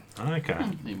that year. okay.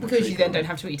 pudding. Because you then don't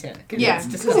have to eat it. 'Cause Yeah, it's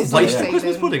because disgusting. it's Waste like Christmas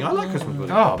season. pudding. I like Christmas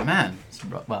pudding. Oh man.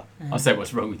 Well, I'll say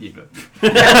what's wrong with you, but We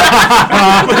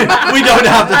don't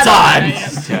have the time.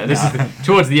 yeah, this is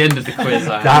towards the end of the quiz.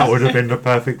 That would have been the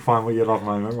perfect find what you love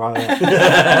moment right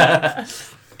there.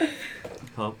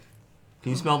 Oh,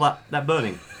 can you smell that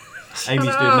burning? Shut Amy's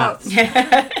doing up.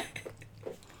 maths.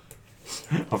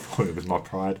 I thought it was my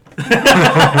pride.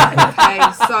 Okay,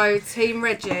 so Team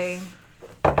Reggie,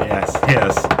 Yes.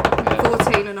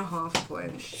 14 and a half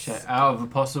points. Shit, out of a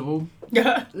possible.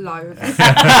 Loads.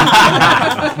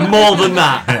 More than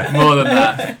that. More than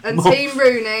that. And Team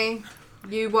Rooney,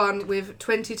 you won with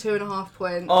 22 and a half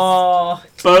points. Oh,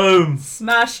 Boom.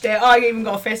 smashed it. I even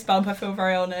got a fist bump. I feel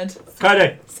very honoured.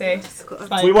 Cody, See? Just got to-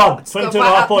 Fine. we won. got 22 to and a write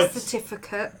half up the points.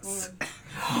 certificates.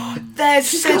 There's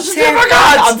certificates!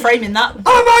 I'm framing that.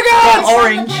 Oh my god!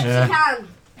 Orange. Yeah. Can.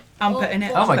 I'm putting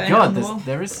it. Oh my putting it god, on the wall.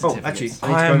 there is Oh, certificates.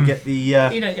 actually, I need to go and get the.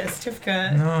 You don't get a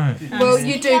certificate. No. Well,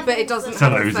 you do, but it doesn't It's a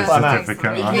have a loser first place.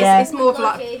 certificate, It's, right? Yeah. it's more of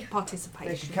Lucky. like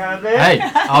participation. Hey,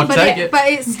 I'll But take it, it. but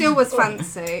it still was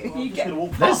fancy. You get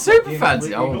They're super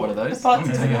fancy. I want one of a those.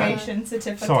 participation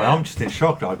certificate. Sorry, I'm just in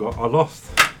shock that I lost.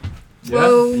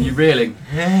 Well, Are you reeling?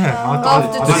 Yeah.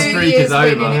 after The 2 streak years is over.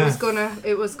 winning, Yeah.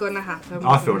 it was gonna happen.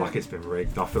 I feel like it's been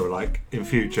rigged. I feel like in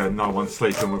future no one's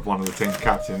sleeping with one of the team's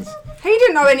captains. He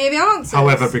didn't know any of the answers.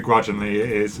 However begrudgingly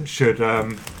it is, should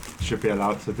be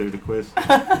allowed to do the quiz.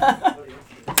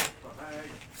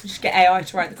 Just get AI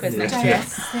to write the quiz next year.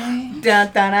 Da,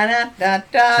 da, da, da,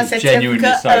 da, She's genuinely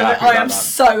so certificate. happy I am about that.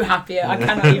 so happy. I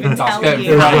cannot even tell good.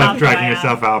 you It's how worth happy dragging I am.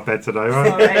 yourself out of bed today, right?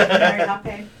 Sorry, I'm very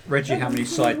happy. Reggie, how many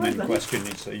sidemen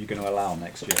questions are you going to allow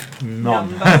next year?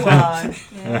 None. Number one.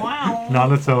 Wow.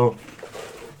 None at all.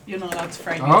 You're not allowed to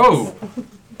frame Oh,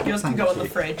 yours. Yours can go on the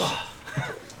fridge.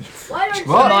 Why don't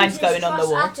What? you Mine's going on the discuss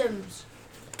wall. atoms?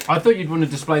 I thought you'd want to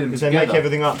display them Because they together. make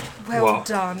everything up. Well What?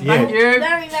 done. Yeah. Thank you. Very,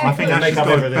 very I think good. that's make just up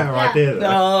got a everything. better Yeah. idea. Though.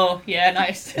 Oh, yeah,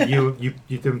 nice. You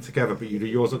do them together, but you do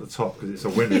yours at the top because it's a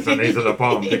winners and these at the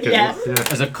bottom. Because Yeah.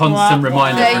 it's, As a constant Wow.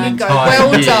 reminder There for an you go. entire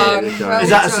Well year. done. There you go. Well Is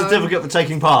that a done. certificate for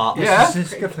taking part? Yeah.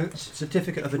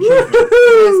 Certificate of achievement.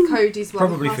 There's Cody's one.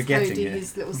 Probably Pass forgetting Cody it.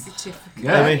 his little certificate.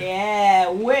 Yeah. Aimee? Yeah,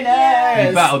 You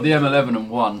winners. battled the M11 and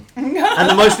won. And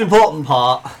the most important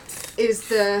part. Is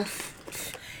the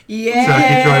Yeah. Turkey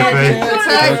turkey trophy.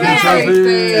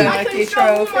 I Turkey can show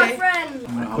all my trophy. friends.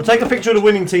 We'll take a picture of the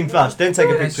winning team first, then take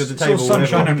a picture of the table. It's all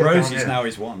sunshine and whenever- roses now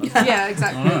is one. Yeah,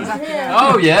 exactly. Exactly. Yeah.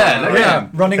 Oh yeah, look Yeah, at him.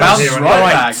 running That's on here and Right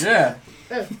right. back, yeah.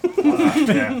 yeah.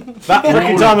 Back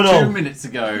fucking All time of and all. 2 minutes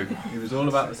ago, it was all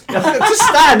about the. Just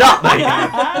stand up, mate.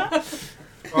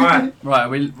 Right. Right,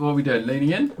 what are we doing?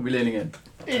 Leaning in? Are we leaning in?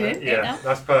 Yeah,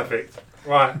 that's perfect.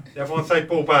 Right. Everyone say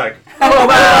ball bag. Oh,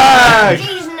 bag!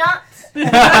 These nuts.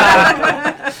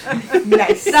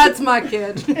 Nice. That's my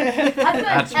kid. I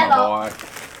That's put my Ella. boy.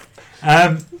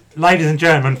 Ladies and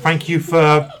gentlemen, thank you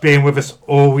for being with us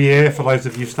all year. For those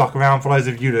of you stuck around, for those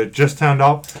of you that just turned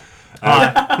up,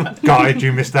 guys,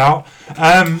 you missed out.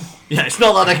 Yeah, it's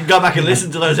not like they can go back and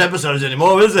listen to those episodes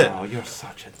anymore, is it? Oh, you're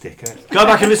such a dickhead. Go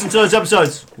back and listen to those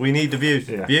episodes. We need the views.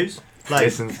 Yeah. Views? Like,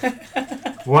 Listen,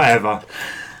 whatever.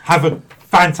 Have a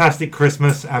fantastic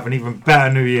Christmas. Have an even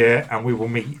better New Year, and we will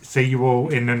see you all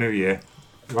in the New Year.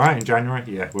 Right, in January?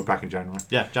 Yeah, we're back in January.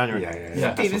 yeah, January. Yeah.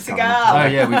 Yeah. That's Steven what's coming. Oh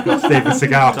Seagal. yeah, we've got Steven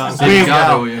Seagal. Steven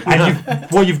Seagal. And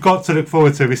what you've got to look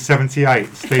forward to is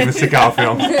 78 Steven Seagal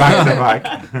films, back to back.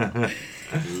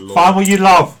 Find what you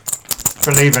love.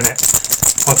 Believe in it.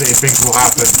 Positive things will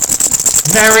happen.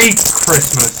 Merry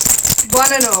Christmas.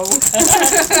 One and all.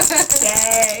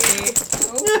 Yay.